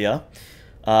Amalthea.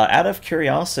 Out of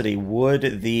curiosity,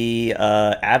 would the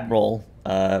Admiral,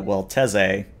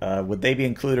 Teze, would they be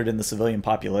included in the civilian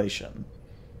population?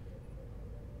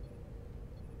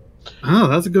 Oh,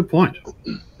 that's a good point.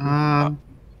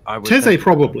 Teze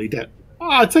probably did.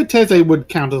 I'd say Teze would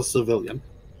count as a civilian.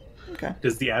 Okay.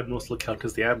 Does the Admiral still count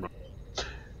as the Admiral?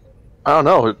 I don't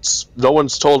know. No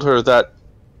one's told her that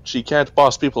she can't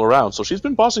boss people around, so she's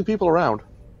been bossing people around.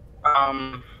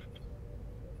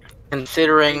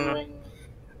 Considering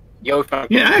Yeah,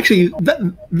 actually,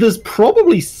 there's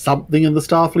probably something in the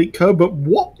Starfleet Code, but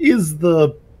what is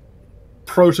the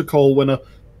protocol when a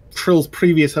Trill's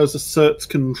previous host asserts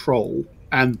control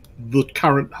and the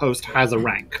current host has a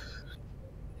rank?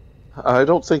 I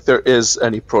don't think there is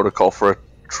any protocol for a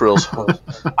Trill's host.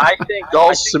 I think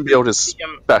Y'all's symbiote is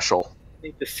special. I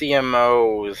think the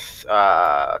CMO's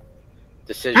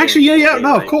decision. Actually,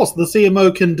 no, of course, the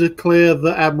CMO can declare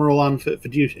the admiral unfit for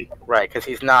duty. Right, because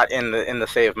he's not in the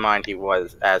state of mind he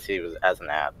was as an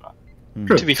admiral.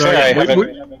 True. To be fair, I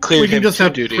haven't cleared we can him just for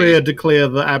have duty. Priya declare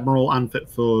the admiral unfit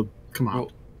for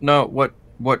command. No,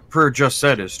 what Per just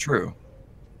said is true.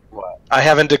 I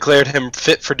haven't declared him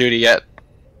fit for duty yet.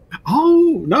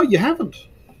 Oh, no, you haven't.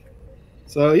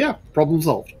 So, yeah, problem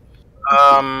solved.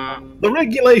 The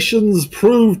regulations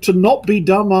proved to not be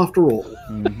dumb after all.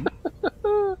 Mhm.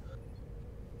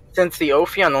 Since the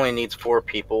Ophion only needs 4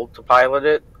 people to pilot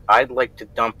it, I'd like to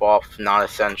dump off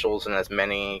non-essentials and as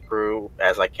many crew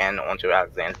as I can onto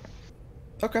Alexander.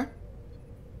 Okay.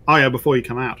 Oh, yeah, before you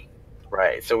come out.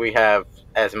 Right, so we have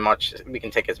we can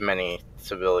take as many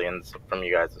civilians from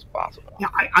you guys as possible. Yeah,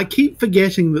 I keep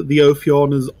forgetting that the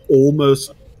Ophion is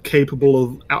almost capable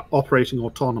of operating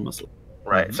autonomously.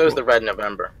 Right, so is the Red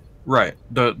November. Right.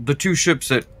 The 2 ships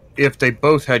that, if they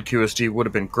both had QSD, would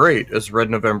have been great as Red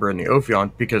November and the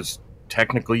Ophion, because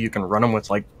technically you can run them with,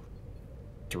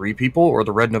 3 people, or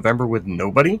the Red November with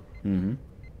nobody. Mm-hmm.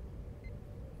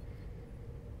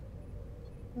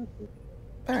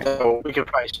 All right. So we could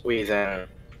probably squeeze in.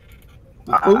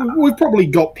 We've probably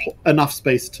got enough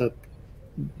space to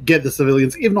get the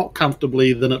civilians, if not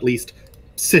comfortably, then at least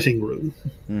sitting room.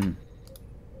 Mm.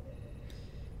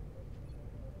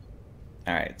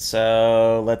 All right,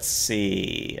 so let's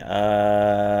see.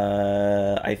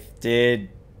 Did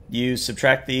you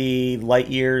subtract the light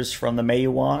years from the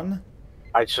Mayuan?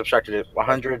 I subtracted it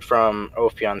 100 from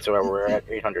Ophion, so we're at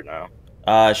 800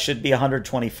 now. Should be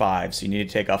 125, so you need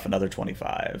to take off another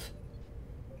 25.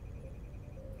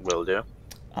 Will do.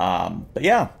 But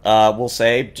yeah, we'll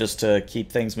say, just to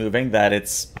keep things moving, that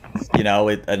it's,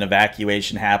 an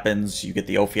evacuation happens, you get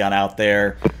the Ophion out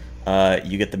there,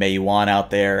 you get the Mayuan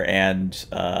out there, and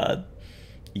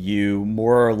you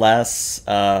more or less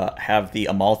have the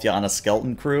Amalthea on a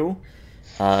skeleton crew.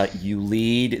 You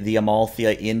lead the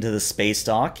Amalthea into the space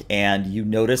dock, and you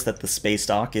notice that the space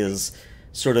dock is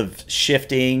sort of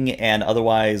shifting and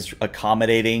otherwise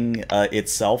accommodating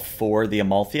itself for the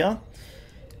Amalthea.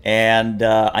 And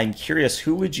I'm curious,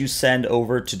 who would you send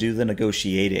over to do the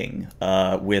negotiating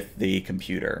with the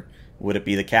computer? Would it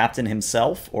be the captain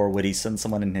himself, or would he send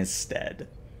someone in his stead?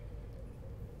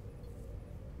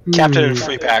 Captain and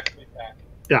Free Pack.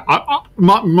 Yeah,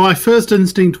 my first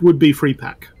instinct would be Free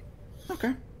Pack.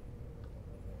 Okay.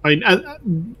 I mean,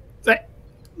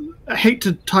 I hate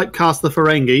to typecast the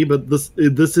Ferengi, but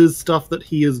this is stuff that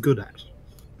he is good at.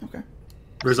 Okay.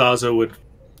 Rizazo would.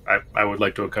 I would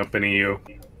like to accompany you.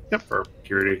 Yep. For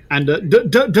security. And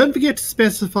don't forget to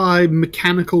specify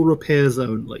mechanical repairs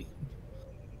only.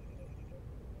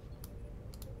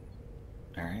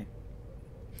 All right.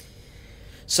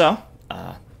 So,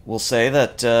 we'll say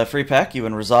that Free Pack, you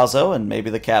and Rizazo, and maybe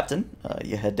the captain,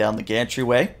 you head down the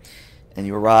gantry-way, and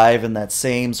you arrive in that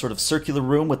same sort of circular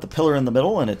room with the pillar in the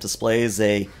middle, and it displays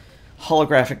a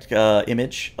holographic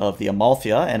image of the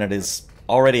Amalthea, and it is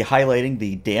already highlighting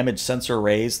the damage sensor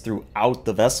arrays throughout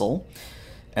the vessel.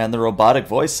 And the robotic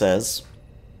voice says,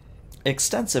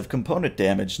 "Extensive component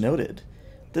damage noted.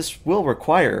 This will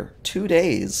require 2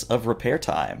 days of repair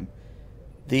time.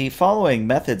 The following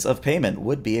methods of payment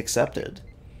would be accepted."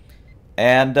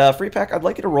 And Free Pack, I'd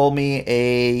like you to roll me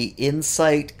a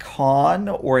Insight Con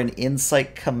or an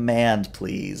Insight Command,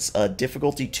 please.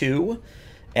 Difficulty 2.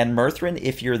 And Mirthrin,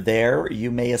 if you're there,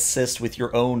 you may assist with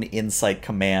your own Insight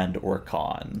Command or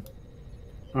Con.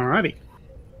 Alrighty.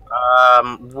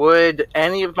 Would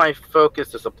any of my focus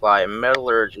to supply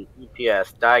metallurgy,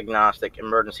 EPS, diagnostic,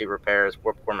 emergency repairs,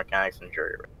 warp core mechanics, and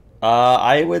jury?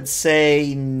 I would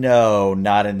say no,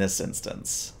 not in this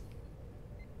instance.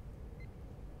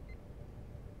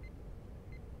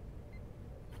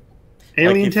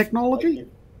 Alien technology?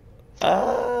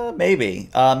 Maybe.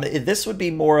 This would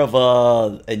be more of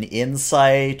an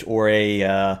insight or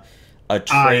a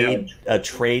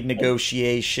trade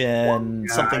negotiation,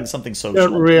 something social.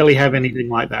 Don't really have anything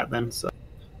like that then. So.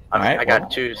 Alright, I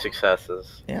got 2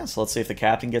 successes. Yeah, so let's see if the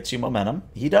captain gets you momentum.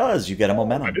 He does. You get a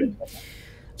momentum.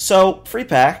 So, Free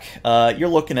Pack, you're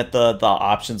looking at the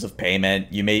options of payment.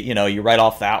 You may, you write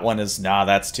off that one as, nah,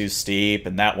 that's too steep,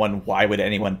 and that one, why would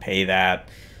anyone pay that?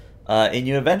 And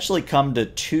you eventually come to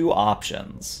 2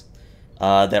 options.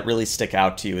 that really stick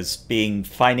out to you as being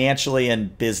financially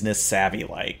and business savvy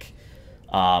like.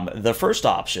 The first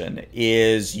option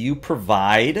is you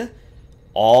provide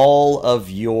all of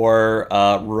your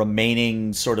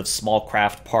remaining sort of small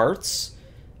craft parts,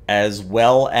 as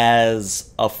well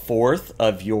as a fourth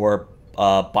of your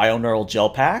bioneural gel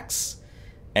packs,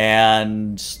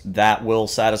 and that will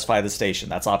satisfy the station.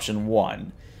 That's option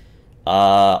 1.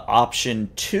 Option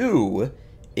 2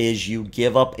 is you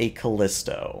give up a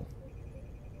Callisto.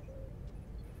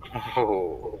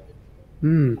 Oh,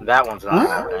 Hmm. that one's not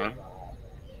happening.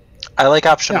 I like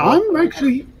option Yeah, one.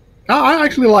 I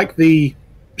actually like the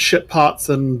ship parts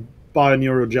and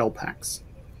bioneural gel packs.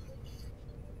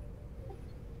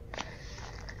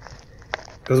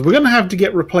 Because we're going to have to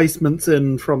get replacements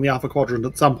in from the Alpha Quadrant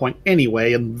at some point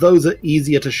anyway, and those are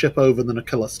easier to ship over than a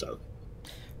Callisto.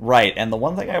 Right, and the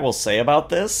one thing I will say about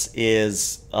this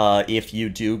is if you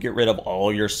do get rid of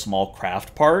all your small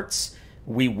craft parts,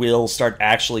 we will start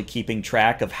actually keeping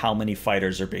track of how many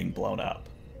fighters are being blown up.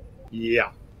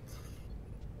 Yeah.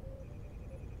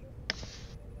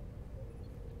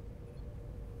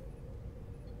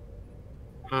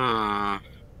 I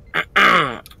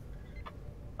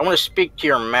want to speak to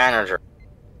your manager,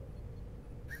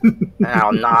 and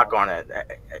I'll knock on it.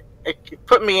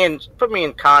 Put me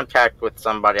in contact with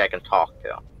somebody I can talk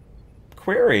to.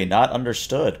 Query not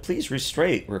understood. Please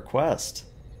restrain request.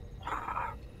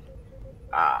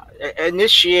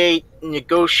 Initiate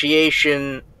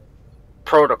negotiation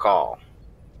protocol.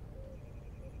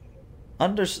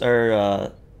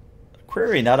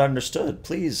 Query not understood.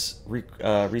 Please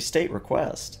restate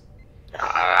request.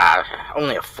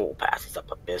 Only a fool passes up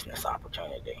a business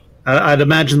opportunity. I'd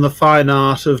imagine the fine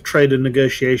art of trade and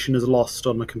negotiation is lost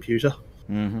on a computer.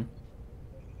 Mm-hmm.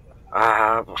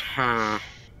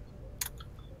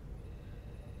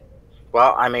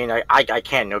 Well, I mean, I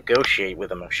can't negotiate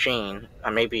with a machine.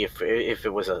 Maybe if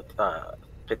it was a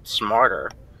bit smarter.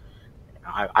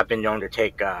 I've been known to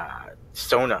take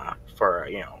Sona for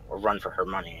a run for her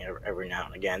money every now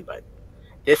and again, but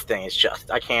this thing is just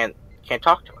I can't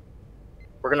talk to it.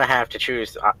 We're gonna have to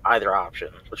choose either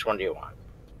option. Which one do you want?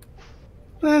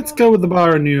 Let's go with the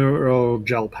bioneural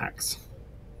gel packs.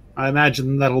 I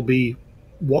imagine that'll be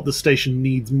what the station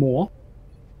needs more.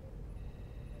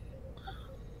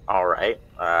 All right,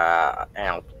 and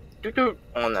I'll do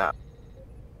on that,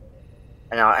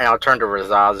 and I'll turn to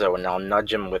Rizazzo and I'll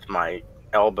nudge him with my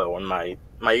elbow, and my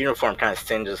uniform kind of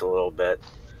singes a little bit,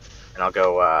 and I'll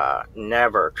go,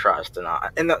 never trust and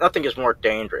nothing is more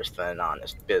dangerous than an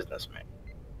honest businessman.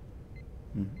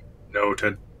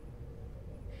 Noted.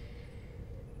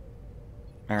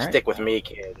 All right. Stick with me,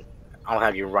 kid. I'll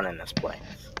have you running this place.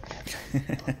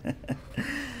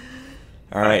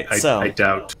 All right. I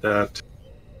doubt that.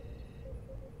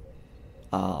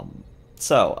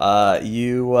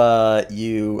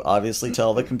 You obviously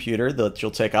tell the computer that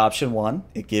you'll take option 1.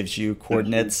 It gives you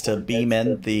coordinates to beam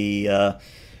in the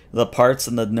parts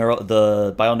and the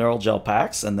bioneural gel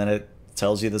packs, and then it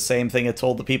tells you the same thing it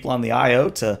told the people on the IO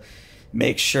to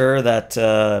make sure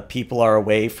that people are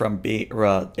away from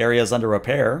areas under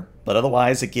repair. But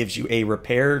otherwise, it gives you a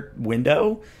repair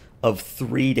window of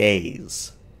 3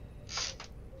 days.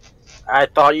 I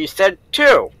thought you said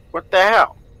 2. What the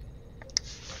hell?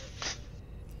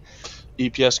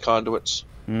 EPS conduits.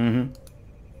 Mm-hmm.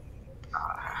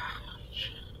 I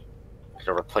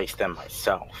could replace them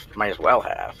myself. Might as well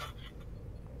have.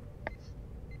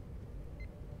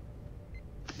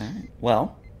 All right.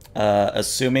 Well,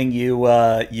 assuming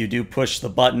you do push the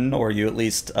button, or you at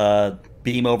least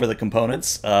beam over the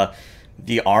components,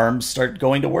 the arms start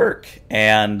going to work.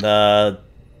 And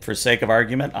for sake of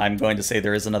argument, I'm going to say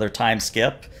there is another time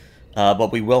skip,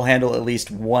 but we will handle at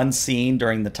least one scene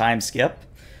during the time skip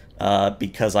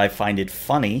because I find it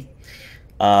funny.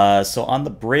 So on the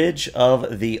bridge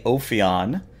of the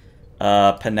Ophion,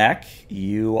 Panek,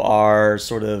 you are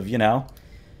sort of,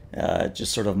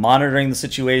 just sort of monitoring the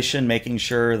situation, making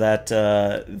sure that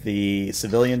the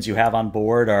civilians you have on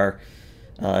board are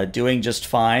doing just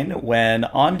fine, when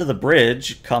onto the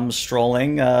bridge comes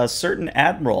strolling a certain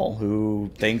admiral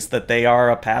who thinks that they are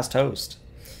a past host.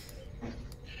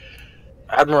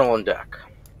 Admiral on deck.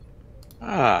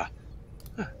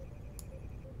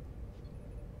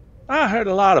 I heard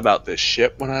a lot about this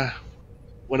ship when I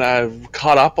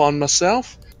caught up on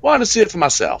myself. Wanted to see it for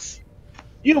myself.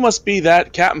 You must be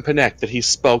that Captain Panek that he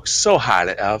spoke so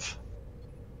highly of.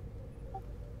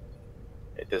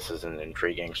 This is an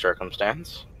intriguing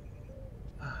circumstance.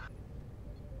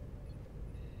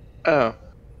 Oh,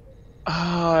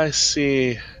 I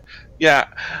see. Yeah,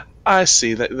 I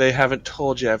see that they haven't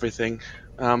told you everything.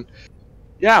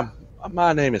 Yeah,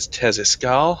 My name is Tezzy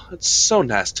Skull. It's so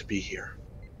nice to be here.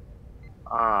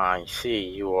 Ah, I see.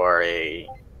 You are a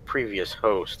previous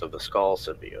host of the Skull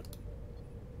Symbiote.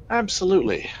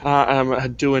 Absolutely.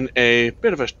 I'm doing a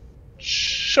bit of a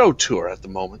show tour at the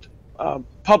moment.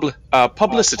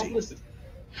 Publicity.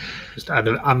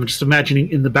 I'm just imagining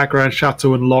in the background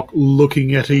Shatsu and Locke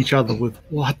looking at each other with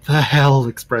 "what the hell"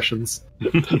 expressions.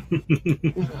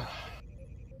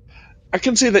 I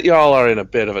can see that y'all are in a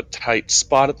bit of a tight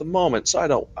spot at the moment,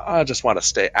 so I just want to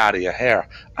stay out of your hair.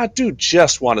 I do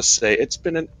just want to say it's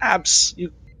been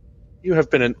you have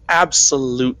been an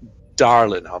absolute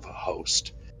darling of a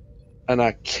host. And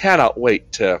I cannot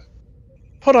wait to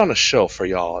put on a show for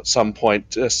y'all at some point,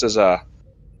 just as a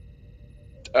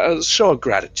show of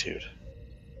gratitude.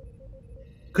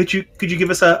 Could you give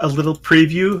us a little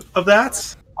preview of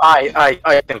that?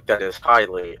 I think that is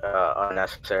highly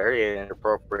unnecessary and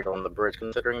inappropriate on the bridge,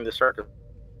 considering the circumstances.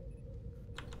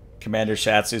 Commander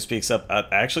Shatsu speaks up.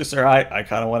 Actually, sir, I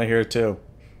kind of want to hear it too.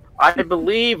 I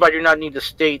believe I do not need to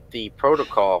state the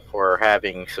protocol for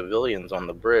having civilians on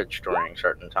the bridge during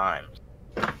certain times.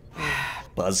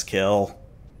 Buzzkill.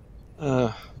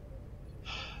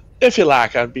 If you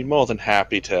like, I'd be more than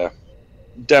happy to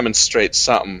demonstrate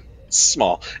something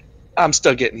small. I'm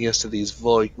still getting used to these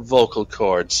vocal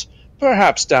cords.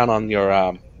 Perhaps down on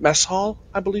your mess hall,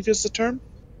 I believe is the term.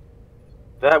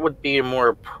 That would be a more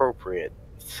appropriate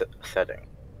setting.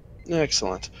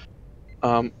 Excellent.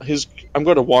 I'm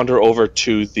going to wander over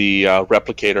to the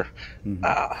replicator.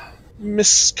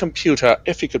 Miss Computer,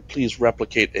 if you could please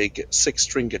replicate a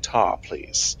 6-string guitar,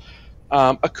 please.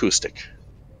 Acoustic.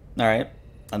 All right.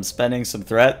 I'm spending some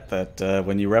threat that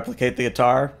when you replicate the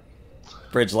guitar,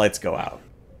 bridge lights go out.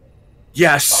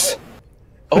 Yes.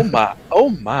 Oh my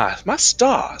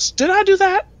stars! Did I do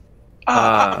that?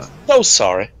 I'm so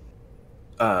sorry.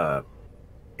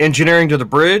 Engineering to the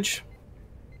bridge.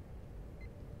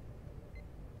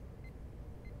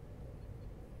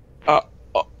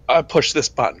 I push this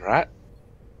button, right?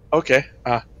 Okay.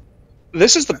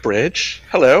 This is the bridge.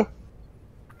 Hello.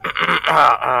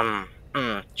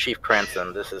 Chief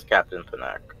Cranston, this is Captain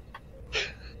Panek.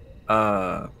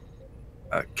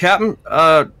 Captain,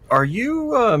 are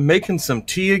you making some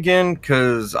tea again?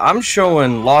 Because I'm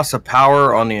showing loss of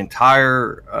power on the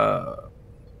entire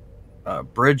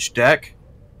bridge deck.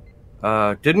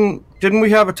 Didn't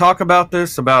we have a talk about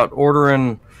this? About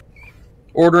ordering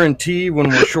tea when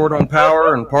we're short on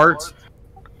power and parts?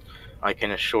 I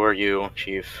can assure you,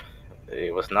 Chief,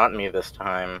 it was not me this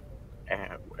time.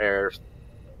 Ware's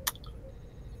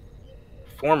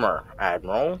former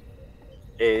admiral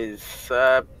is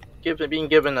being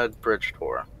given a bridge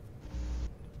tour.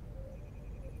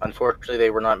 Unfortunately, they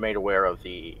were not made aware of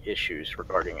the issues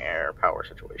regarding air power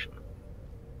situation.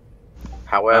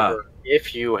 However,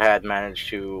 if you had managed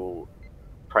to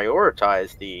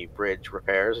prioritize the bridge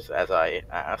repairs, as I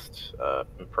asked,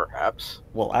 perhaps.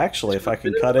 Well, actually, if I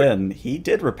can cut in, he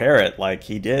did repair it. Like,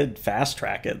 he did fast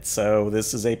track it, so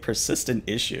this is a persistent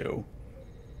issue.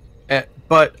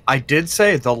 But I did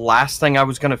say the last thing I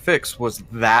was going to fix was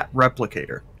that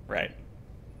replicator. Right.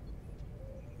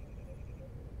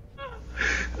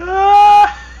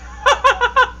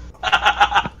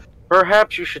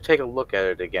 Perhaps you should take a look at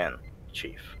it again,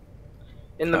 Chief.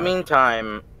 In the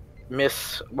meantime,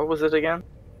 Miss... what was it again?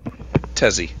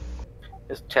 Tezzy.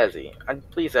 Miss Tezzy, I'd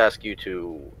please ask you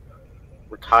to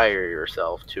retire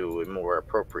yourself to a more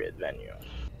appropriate venue.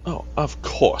 Oh, of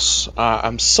course.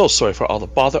 I'm so sorry for all the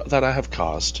bother that I have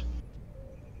caused.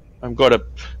 I'm going to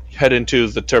head into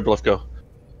the turbolift, go.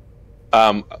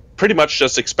 Pretty much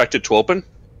just expect it to open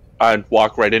and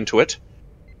walk right into it.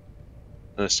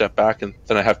 And I step back, and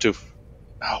then I have to...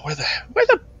 Oh, where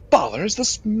the bother is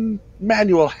this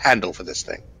manual handle for this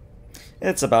thing?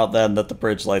 It's about then that the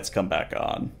bridge lights come back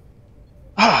on.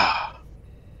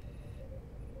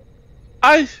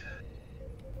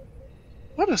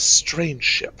 What a strange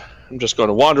ship. I'm just going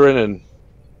to wander in and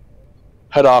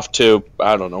head off to,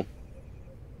 I don't know,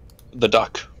 the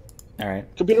Duck. All right.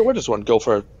 Computer, where does one go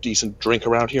for a decent drink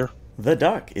around here? The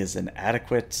Duck is an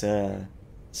adequate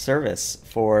service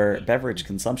for beverage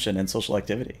consumption and social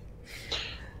activity.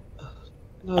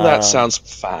 Well, that sounds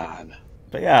fine.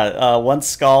 But yeah, once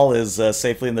Skull is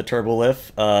safely in the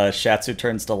turbolift, Shatsu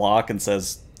turns to Locke and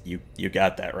says, "You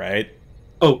got that, right?"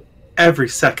 Oh, every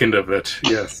second of it,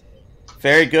 yes.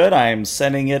 Very good. I'm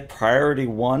sending it priority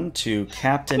 1 to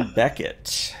Captain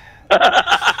Beckett.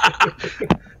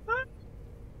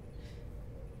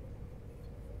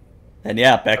 And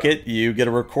yeah, Beckett, you get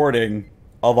a recording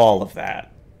of all of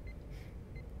that.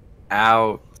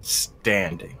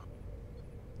 Outstanding.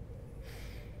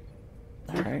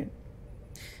 All right.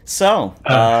 So,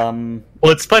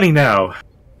 Well, it's funny now.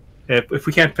 If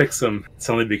we can't fix them, it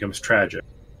suddenly becomes tragic.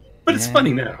 But it's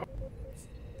funny now.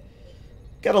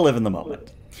 gotta live in the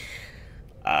moment.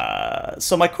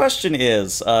 So my question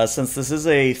is, since this is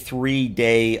a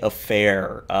 3-day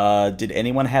affair, did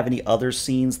anyone have any other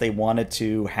scenes they wanted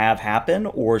to have happen,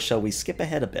 or shall we skip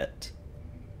ahead a bit?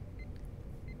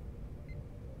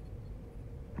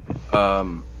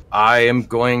 I am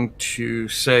going to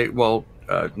say, well,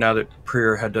 now that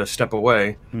Prier had to step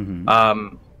away,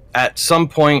 at some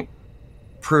point,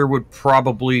 Prier would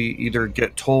probably either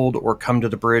get told or come to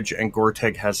the bridge, and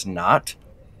Gorteg has not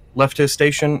left his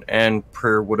station, and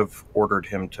Prier would have ordered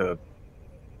him to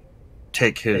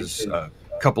take his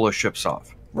couple of ships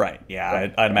off. Right, yeah,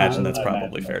 I imagine that's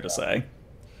probably fair to say.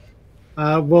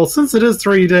 Well, since it is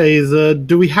 3 days,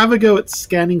 do we have a go at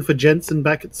scanning for Jensen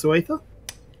back at Suetha?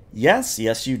 Yes,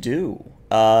 you do.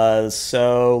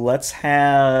 So let's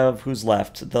have... Who's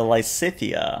left? The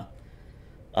Lysithia.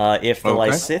 If the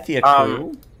Lysithia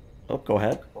crew... go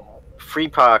ahead.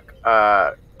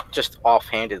 Freepak, just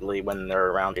offhandedly when they're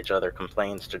around each other,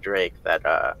 complains to Drake that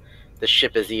the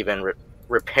ship is even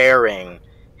repairing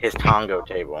his Tongo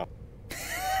table.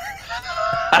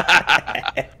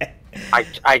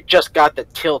 I just got the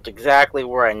tilt exactly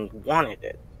where I wanted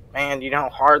it. Man, you know how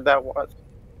hard that was?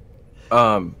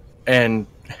 And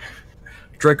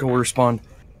Drake will respond,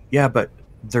 yeah, but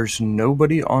there's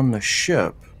nobody on the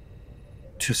ship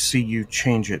to see you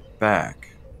change it back.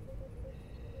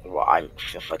 Well, I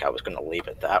feel like I was going to leave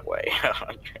it that way.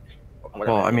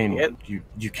 Well, I mean,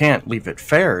 you can't leave it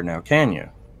fair now, can you?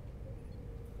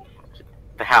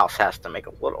 The house has to make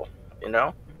a little, you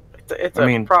know? It's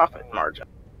a profit margin.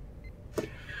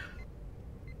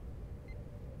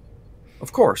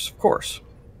 Of course.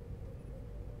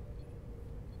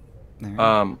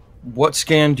 Right. What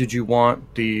scan did you want?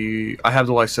 I have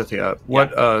the Lysithia.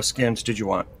 What scans did you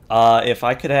want? If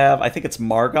I could have, I think it's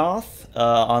Margoth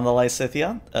on the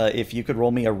Lysithia. If you could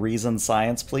roll me a reason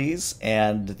science, please,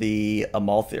 and the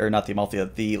Amalthea, or not the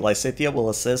Amalthea, the Lysithia will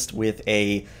assist with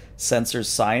a sensor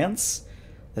science.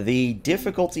 The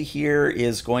difficulty here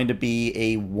is going to be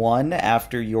a 1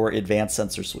 after your advanced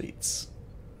sensor suites.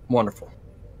 Wonderful.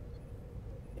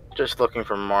 Just looking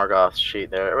for Margoth's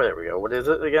sheet there. Oh, there we go. What is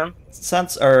it again?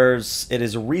 Sensors. It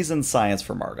is reason science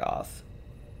for Margoth.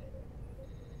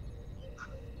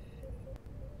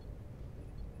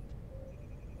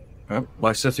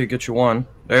 Lysithia gets you 1.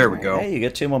 There we go. Hey, you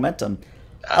get 2 momentum.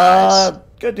 Nice.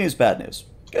 Good news, bad news.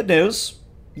 Good news,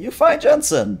 you find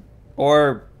Jensen.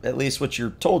 Or at least what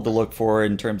you're told to look for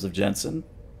in terms of Jensen.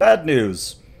 Bad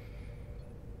news.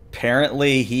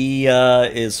 Apparently he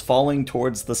is falling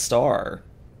towards the star.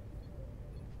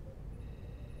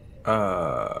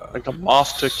 Like a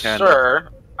moth to cannon. Sir,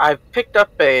 I've picked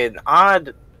up an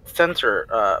odd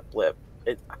sensor blip.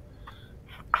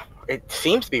 It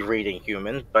seems to be reading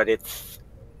humans, but it's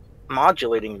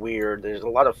modulating weird. There's a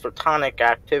lot of photonic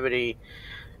activity.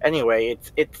 Anyway,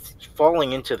 it's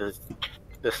falling into the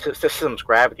system's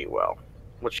gravity well,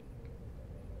 which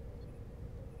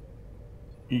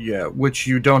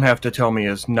you don't have to tell me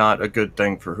is not a good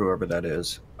thing for whoever that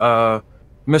is.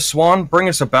 Miss Swan, bring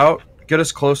us about. Get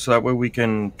us close so that way we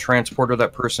can transport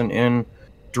that person in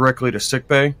directly to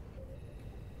sickbay.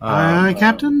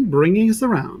 Captain, bringing us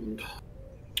around.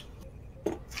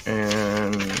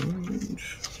 And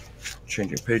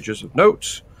changing pages of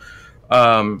notes.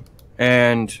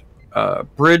 And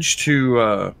bridge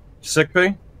to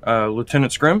sickbay.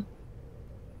 Lieutenant Scrim.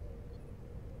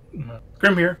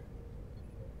 Grim here.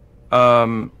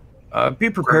 Be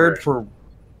prepared for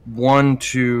one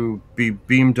to be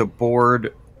beamed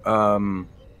aboard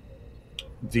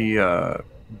the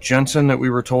Jensen that we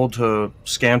were told to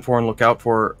scan for and look out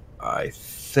for. I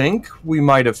think we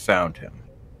might have found him.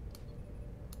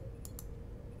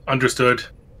 Understood.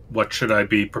 What should I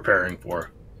be preparing for?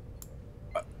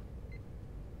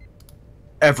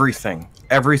 Everything.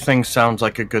 Everything sounds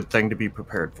like a good thing to be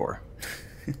prepared for.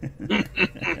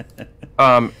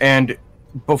 And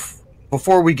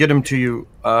before we get him to you,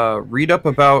 read up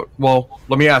about... Well,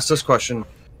 let me ask this question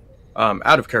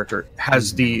out of character.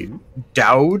 Has the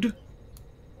Dowd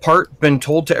part been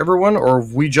told to everyone, or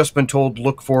have we just been told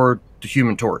look for the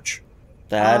Human Torch?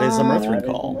 That is a Murthrin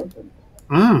call.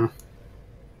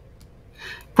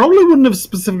 Probably wouldn't have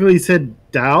specifically said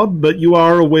Dowd, but you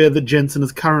are aware that Jensen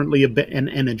is currently an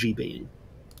energy being.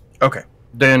 Okay.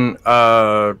 Then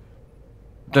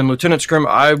Lieutenant Scrim,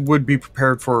 I would be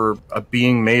prepared for a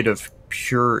being made of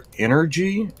pure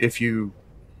energy, if you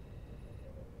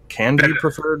can be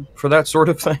preferred for that sort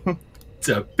of thing. It's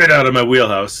a bit out of my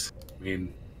wheelhouse. I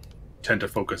mean, tend to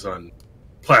focus on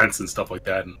plants and stuff like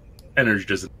that, and energy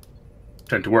doesn't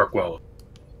tend to work well.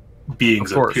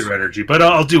 Beings Of of course. pure energy, but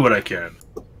I'll do what I can.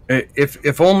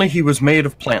 If only he was made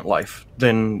of plant life,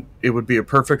 then it would be a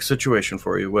perfect situation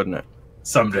for you, wouldn't it?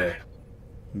 Someday.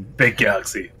 Big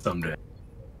galaxy, someday.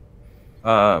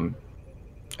 And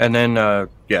then,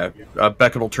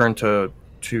 Beckett will turn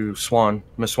to Swan.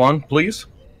 Miss Swan, please.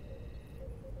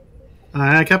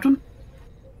 Captain?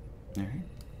 Alright.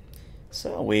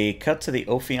 So we cut to the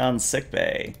Ophion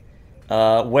sickbay,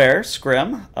 where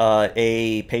Scrim,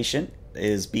 a patient,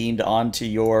 is beamed onto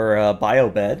your bio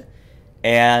bed,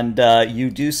 and you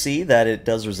do see that it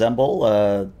does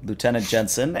resemble Lieutenant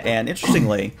Jensen, and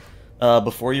interestingly,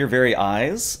 before your very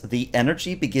eyes, the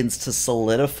energy begins to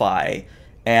solidify,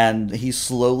 and he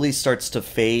slowly starts to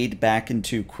fade back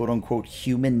into quote-unquote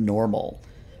human normal.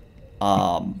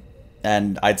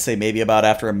 And I'd say maybe about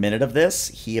after a minute of this,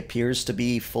 he appears to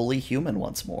be fully human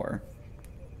once more.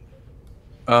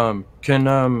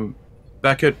 Can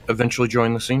Beckett eventually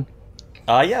join the scene?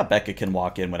 Yeah, Becca can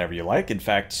walk in whenever you like. In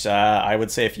fact, I would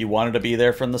say if you wanted to be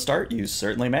there from the start, you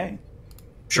certainly may.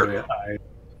 Sure. I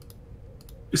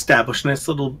establish a nice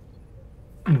little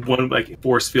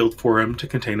force field for him to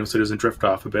contain him so he doesn't drift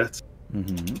off a bit.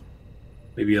 Mm-hmm.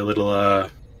 Maybe a little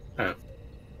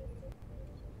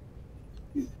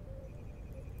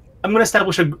I'm going to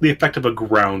establish the effect of a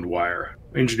ground wire.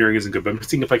 Engineering isn't good, but I'm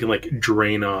seeing if I can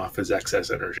drain off his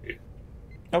excess energy.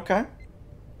 Okay.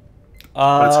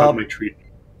 That's how my treat.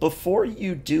 Before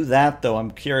you do that, though,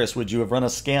 I'm curious, would you have run a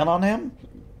scan on him?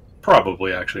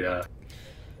 Probably, actually, yeah.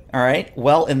 All right.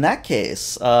 Well, in that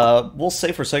case, we'll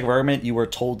say for sake of argument, you were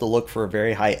told to look for a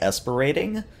very high Esper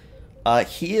rating.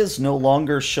 He is no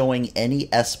longer showing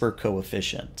any Esper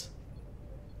coefficient.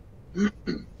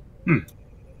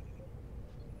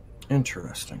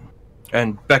 Interesting.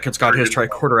 And Beckett's got his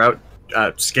tricorder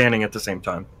out, scanning at the same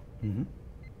time. Mm-hmm.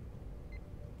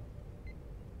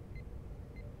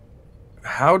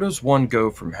 How does one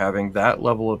go from having that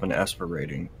level of an Esper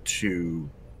rating to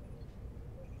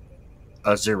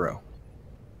a 0?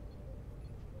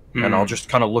 And I'll just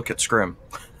kind of look at Scrim.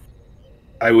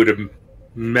 I would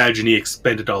imagine he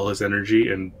expended all his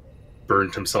energy and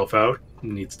burned himself out. He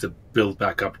needs to build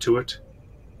back up to it.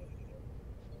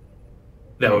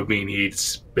 That would mean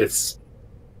it's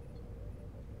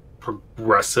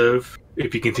progressive.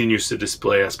 If he continues to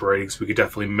display Esper ratings, we could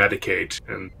definitely medicate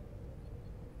and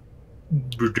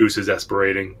reduce his Esper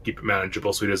rating, keep it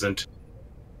manageable so he doesn't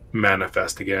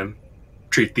manifest again.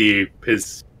 Treat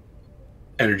his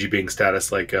energy being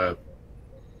status like a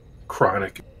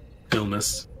chronic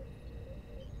illness.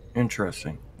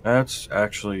 Interesting. That's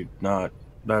actually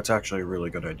a really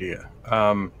good idea.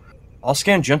 I'll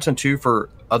scan Jensen too for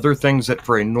other things that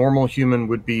for a normal human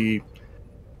would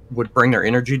bring their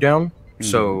energy down. Mm-hmm.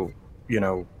 So,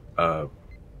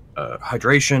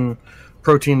 hydration,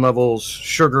 protein levels,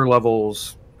 sugar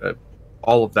levels,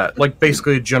 all of that. Like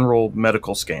basically a general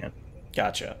medical scan.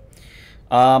 Gotcha.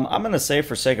 I'm going to say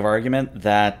for sake of argument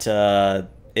that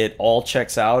it all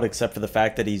checks out except for the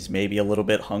fact that he's maybe a little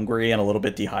bit hungry and a little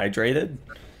bit dehydrated.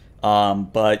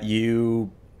 But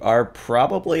you are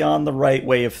probably on the right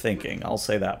way of thinking. I'll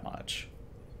say that much.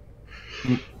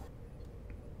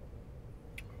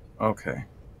 Okay.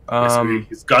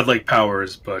 He's godlike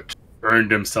powers, but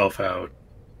burned himself out.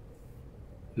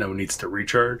 Now needs to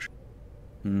recharge.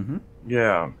 Mm-hmm.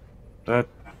 Yeah.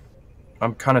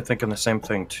 I'm kind of thinking the same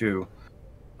thing, too.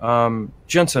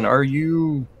 Jensen,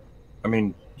 you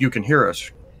can hear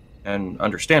us and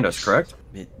understand us, correct?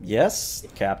 Yes,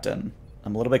 Captain.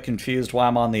 I'm a little bit confused why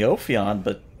I'm on the Ophion,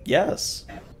 but yes.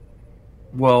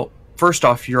 Well, first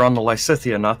off, you're on the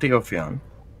Lysithea, not the Ophion.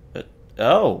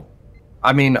 Oh.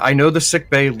 I mean, I know the sick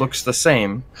bay looks the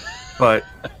same, but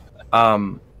you're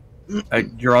on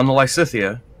the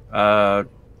Lysithea.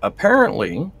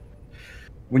 Apparently,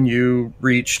 when you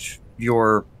reached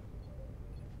your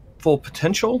full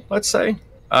potential, let's say,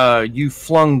 you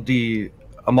flung the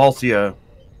Amalthea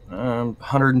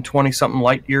 120-something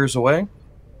light years away.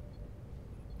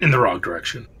 In the wrong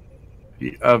direction.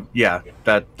 Yeah,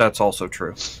 that's also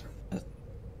true.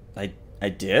 I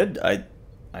did? I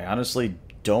honestly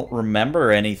don't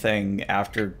remember anything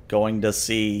after going to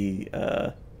see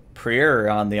Prier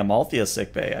on the Amalthea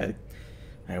sickbay.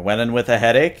 I went in with a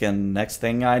headache, and next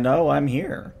thing I know, I'm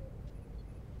here.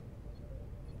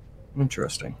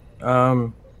 Interesting.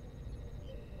 How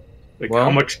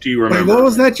much do you remember? Wait, what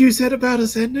was that you said about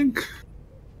ascending?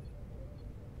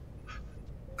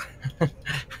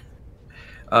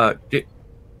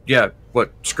 Yeah,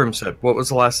 what Scrim said. What was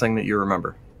the last thing that you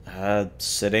remember?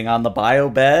 Sitting on the bio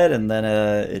bed, and then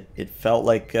it felt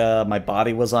like my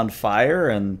body was on fire,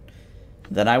 and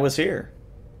then I was here.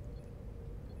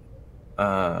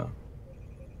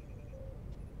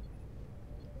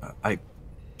 I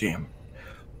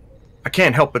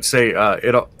can't help but say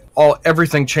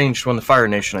everything changed when the Fire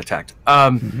Nation attacked.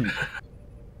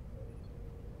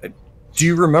 Do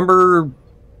you remember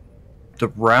the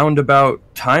roundabout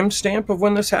timestamp of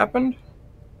when this happened?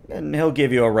 And he'll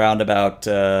give you a roundabout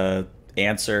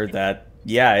answer that,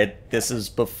 this is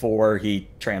before he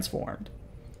transformed.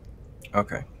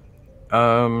 Okay.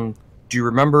 Do you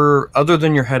remember, other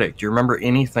than your headache, do you remember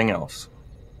anything else?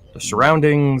 The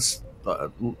surroundings,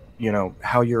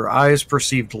 how your eyes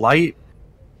perceived light,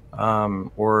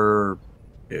 or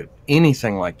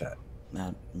anything like that?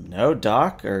 No,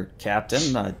 Doc or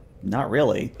Captain, not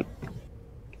really.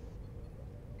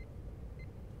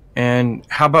 And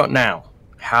how about now?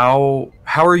 How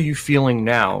are you feeling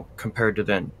now compared to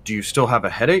then? Do you still have a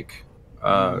headache?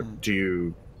 Are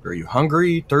you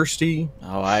hungry, thirsty?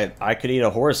 Oh, I could eat a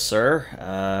horse, sir.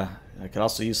 I could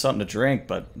also use something to drink,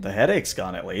 but the headache's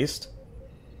gone at least.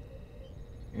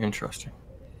 Interesting.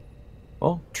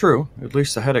 Well, true. At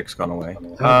least the headache's gone away.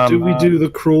 Do we do the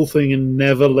cruel thing and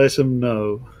never let him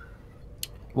know?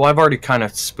 Well, I've already kind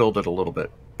of spilled it a little bit,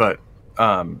 but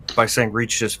by saying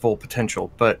reached his full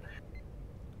potential. But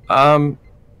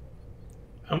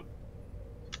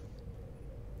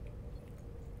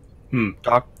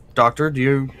Doctor, do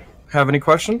you have any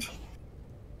questions?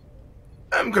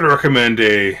 I'm going to recommend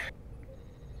a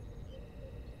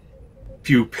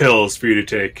few pills for you to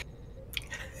take.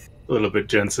 A little bit,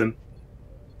 Jensen.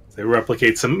 They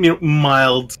replicate some,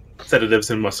 mild sedatives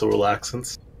and muscle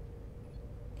relaxants.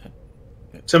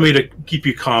 Something to keep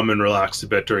you calm and relaxed a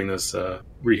bit during this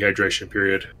rehydration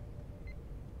period.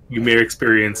 You may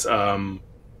experience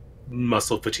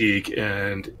muscle fatigue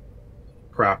and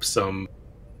perhaps some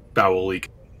bowel leak.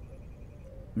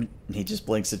 He just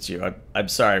blinks at you. I'm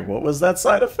sorry, what was that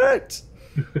side effect?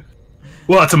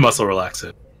 Well, it's a muscle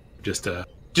relaxant. Just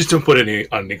don't put any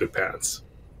on any good pants.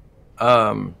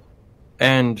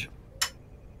 And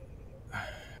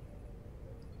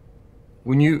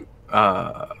when you,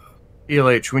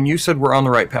 ELH, when you said we're on the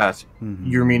right path,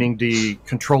 you're meaning to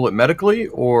control it medically,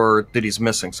 or that he's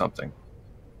missing something?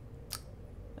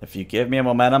 If you give me a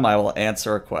momentum, I will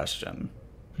answer a question.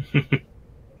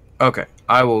 Okay,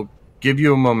 I will give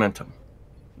you a momentum.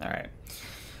 All right.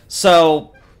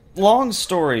 So, long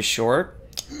story short,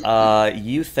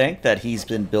 you think that he's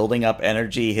been building up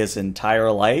energy his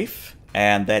entire life,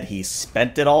 and that he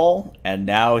spent it all, and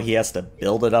now he has to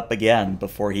build it up again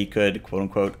before he could,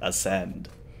 quote-unquote, ascend.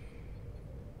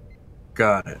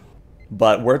 Got it.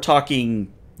 But we're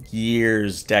talking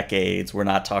years, decades. We're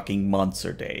not talking months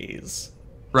or days.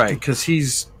 Right, because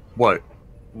he's, what,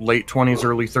 late 20s,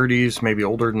 early 30s, maybe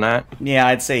older than that? Yeah,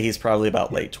 I'd say he's probably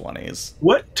about late 20s.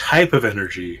 What type of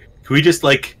energy? Can we just,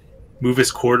 move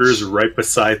his quarters right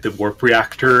beside the warp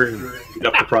reactor and speed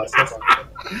up the process?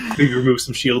 Maybe remove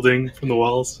some shielding from the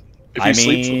walls?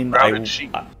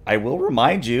 I will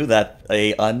remind you that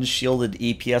a unshielded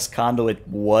EPS conduit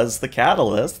was the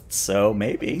catalyst, so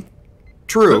maybe.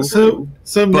 True. So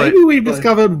maybe we've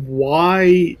discovered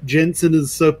why Jensen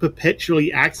is so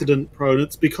perpetually accident prone.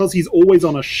 It's because he's always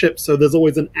on a ship, so there's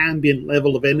always an ambient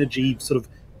level of energy sort of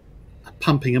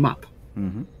pumping him up.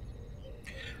 Mm-hmm.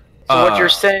 So what you're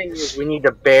saying is we need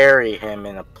to bury him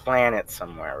in a planet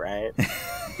somewhere, right?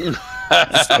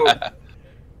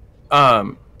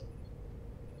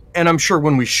 And I'm sure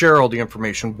when we share all the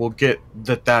information, we'll get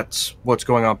that that's what's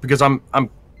going on. Because I'm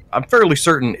fairly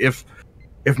certain if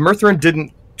Murthrin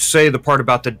didn't say the part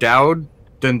about the Dowd,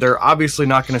 then they're obviously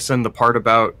not going to send the part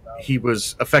about he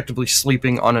was effectively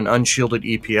sleeping on an unshielded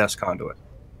EPS conduit.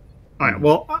 All right.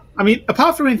 Well, I mean,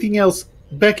 apart from anything else,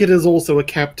 Beckett is also a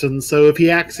captain, so if he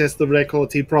accessed the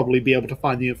records, he'd probably be able to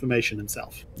find the information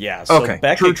himself. Yeah, so okay.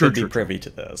 Beckett could be privy to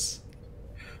this.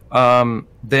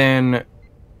 Then,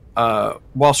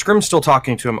 while Scrim's still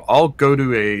talking to him, I'll go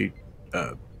to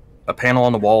a panel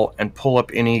on the wall and pull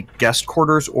up any guest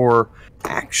quarters, or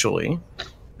actually,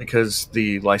 because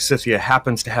the Lysithia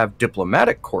happens to have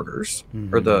diplomatic quarters,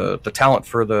 or the talent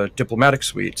for the diplomatic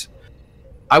suites,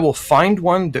 I will find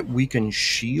one that we can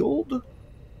shield,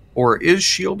 or is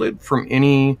shielded from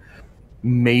any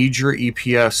major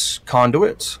EPS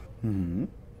conduits. Mm-hmm.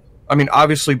 I mean,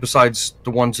 obviously, besides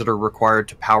the ones that are required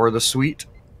to power the suite,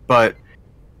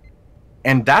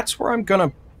 and that's where I'm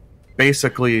gonna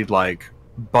basically,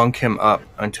 bunk him up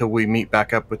until we meet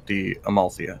back up with the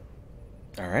Amalthea.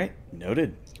 Alright,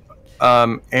 noted.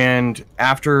 And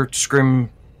after Scrim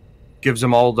gives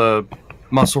him all the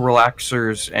muscle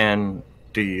relaxers and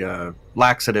the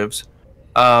laxatives,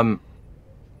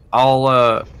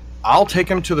 I'll take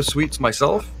him to the suites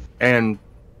myself and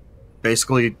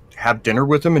basically have dinner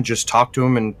with him and just talk to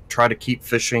him and try to keep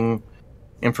fishing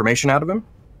information out of him.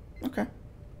 Okay.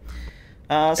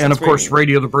 And of course,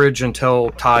 radio the bridge and tell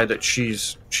Ty that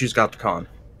she's got the con.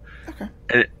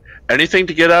 Okay. Anything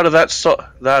to get out of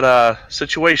that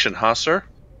situation, huh, sir?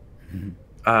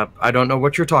 I don't know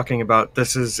what you're talking about.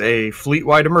 This is a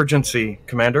fleet-wide emergency,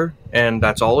 Commander, and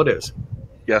that's all it is.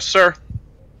 Yes, sir.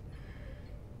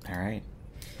 All right.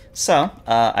 So,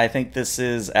 I think this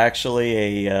is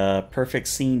actually a perfect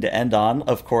scene to end on.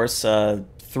 Of course,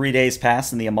 3 days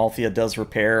pass and the Amalthea does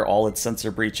repair all its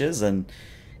sensor breaches, and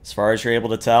as far as you're able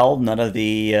to tell, none of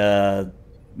the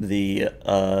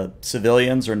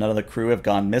civilians or none of the crew have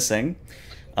gone missing.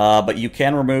 But you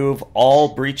can remove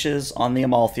all breaches on the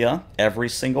Amalthea, every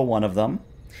single one of them.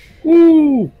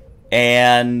 Woo!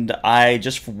 And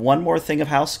just one more thing of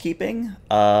housekeeping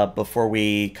before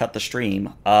we cut the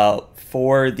stream.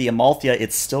 For the Amalthea,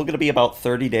 it's still going to be about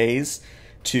 30 days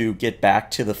to get back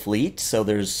to the fleet. So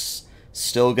there's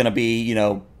still going to be,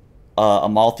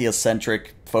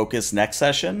 Amalthea-centric focus next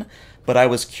session. But I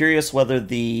was curious whether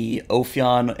the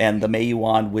Ophion and the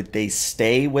Mayuan, would they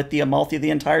stay with the Amalthea the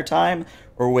entire time,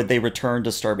 or would they return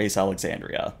to Starbase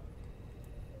Alexandria?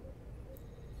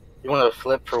 You want to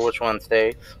flip for which one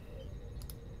stays?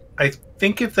 I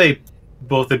think if they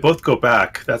both go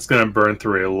back, that's going to burn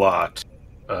through a lot.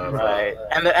 Right,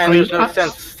 and there's no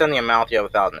sense sending Amalthea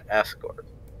without an escort.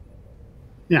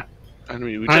 Yeah, I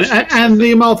mean, and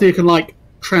the Amalthea can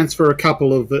transfer a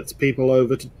couple of its people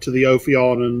over to the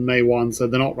Ophion and Maywan, so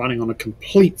they're not running on a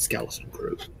complete skeleton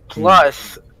crew.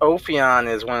 Plus, Ophion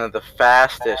is one of the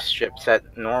fastest ships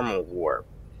at normal warp.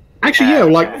 Actually,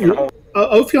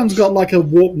 Ophion's got a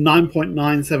warp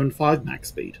 9.975 max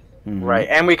speed. Mm-hmm. Right,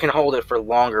 and we can hold it for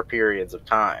longer periods of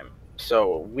time.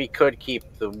 So we could keep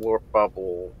the warp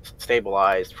bubble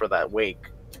stabilized for that wake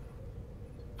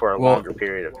for a longer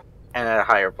period and at a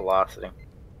higher velocity.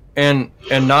 And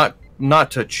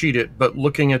not to cheat it, but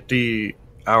looking at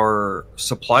our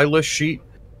supply list sheet,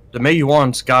 the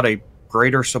Mayuan's got a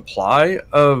greater supply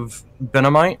of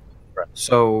Benamite. Right.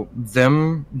 So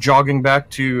them jogging back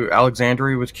to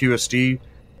Alexandria with QSD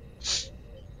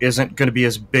isn't going to be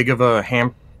as big of a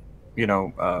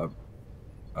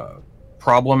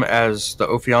problem as the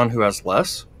Ophion, who has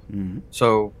less. Mm-hmm.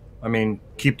 So, I mean,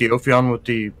 keep the Ophion with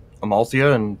the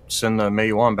Amalthea and send the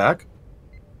Mayuan back.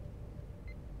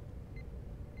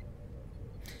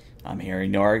 I'm hearing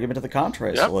no argument to the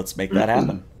contrary, so let's make that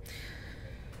happen.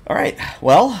 All right.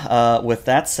 Well, with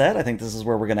that said, I think this is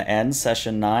where we're going to end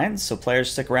Session 9. So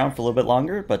players, stick around for a little bit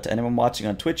longer. But to anyone watching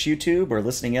on Twitch, YouTube, or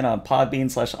listening in on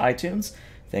Podbean/iTunes,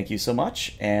 thank you so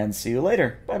much, and see you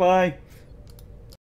later. Bye-bye.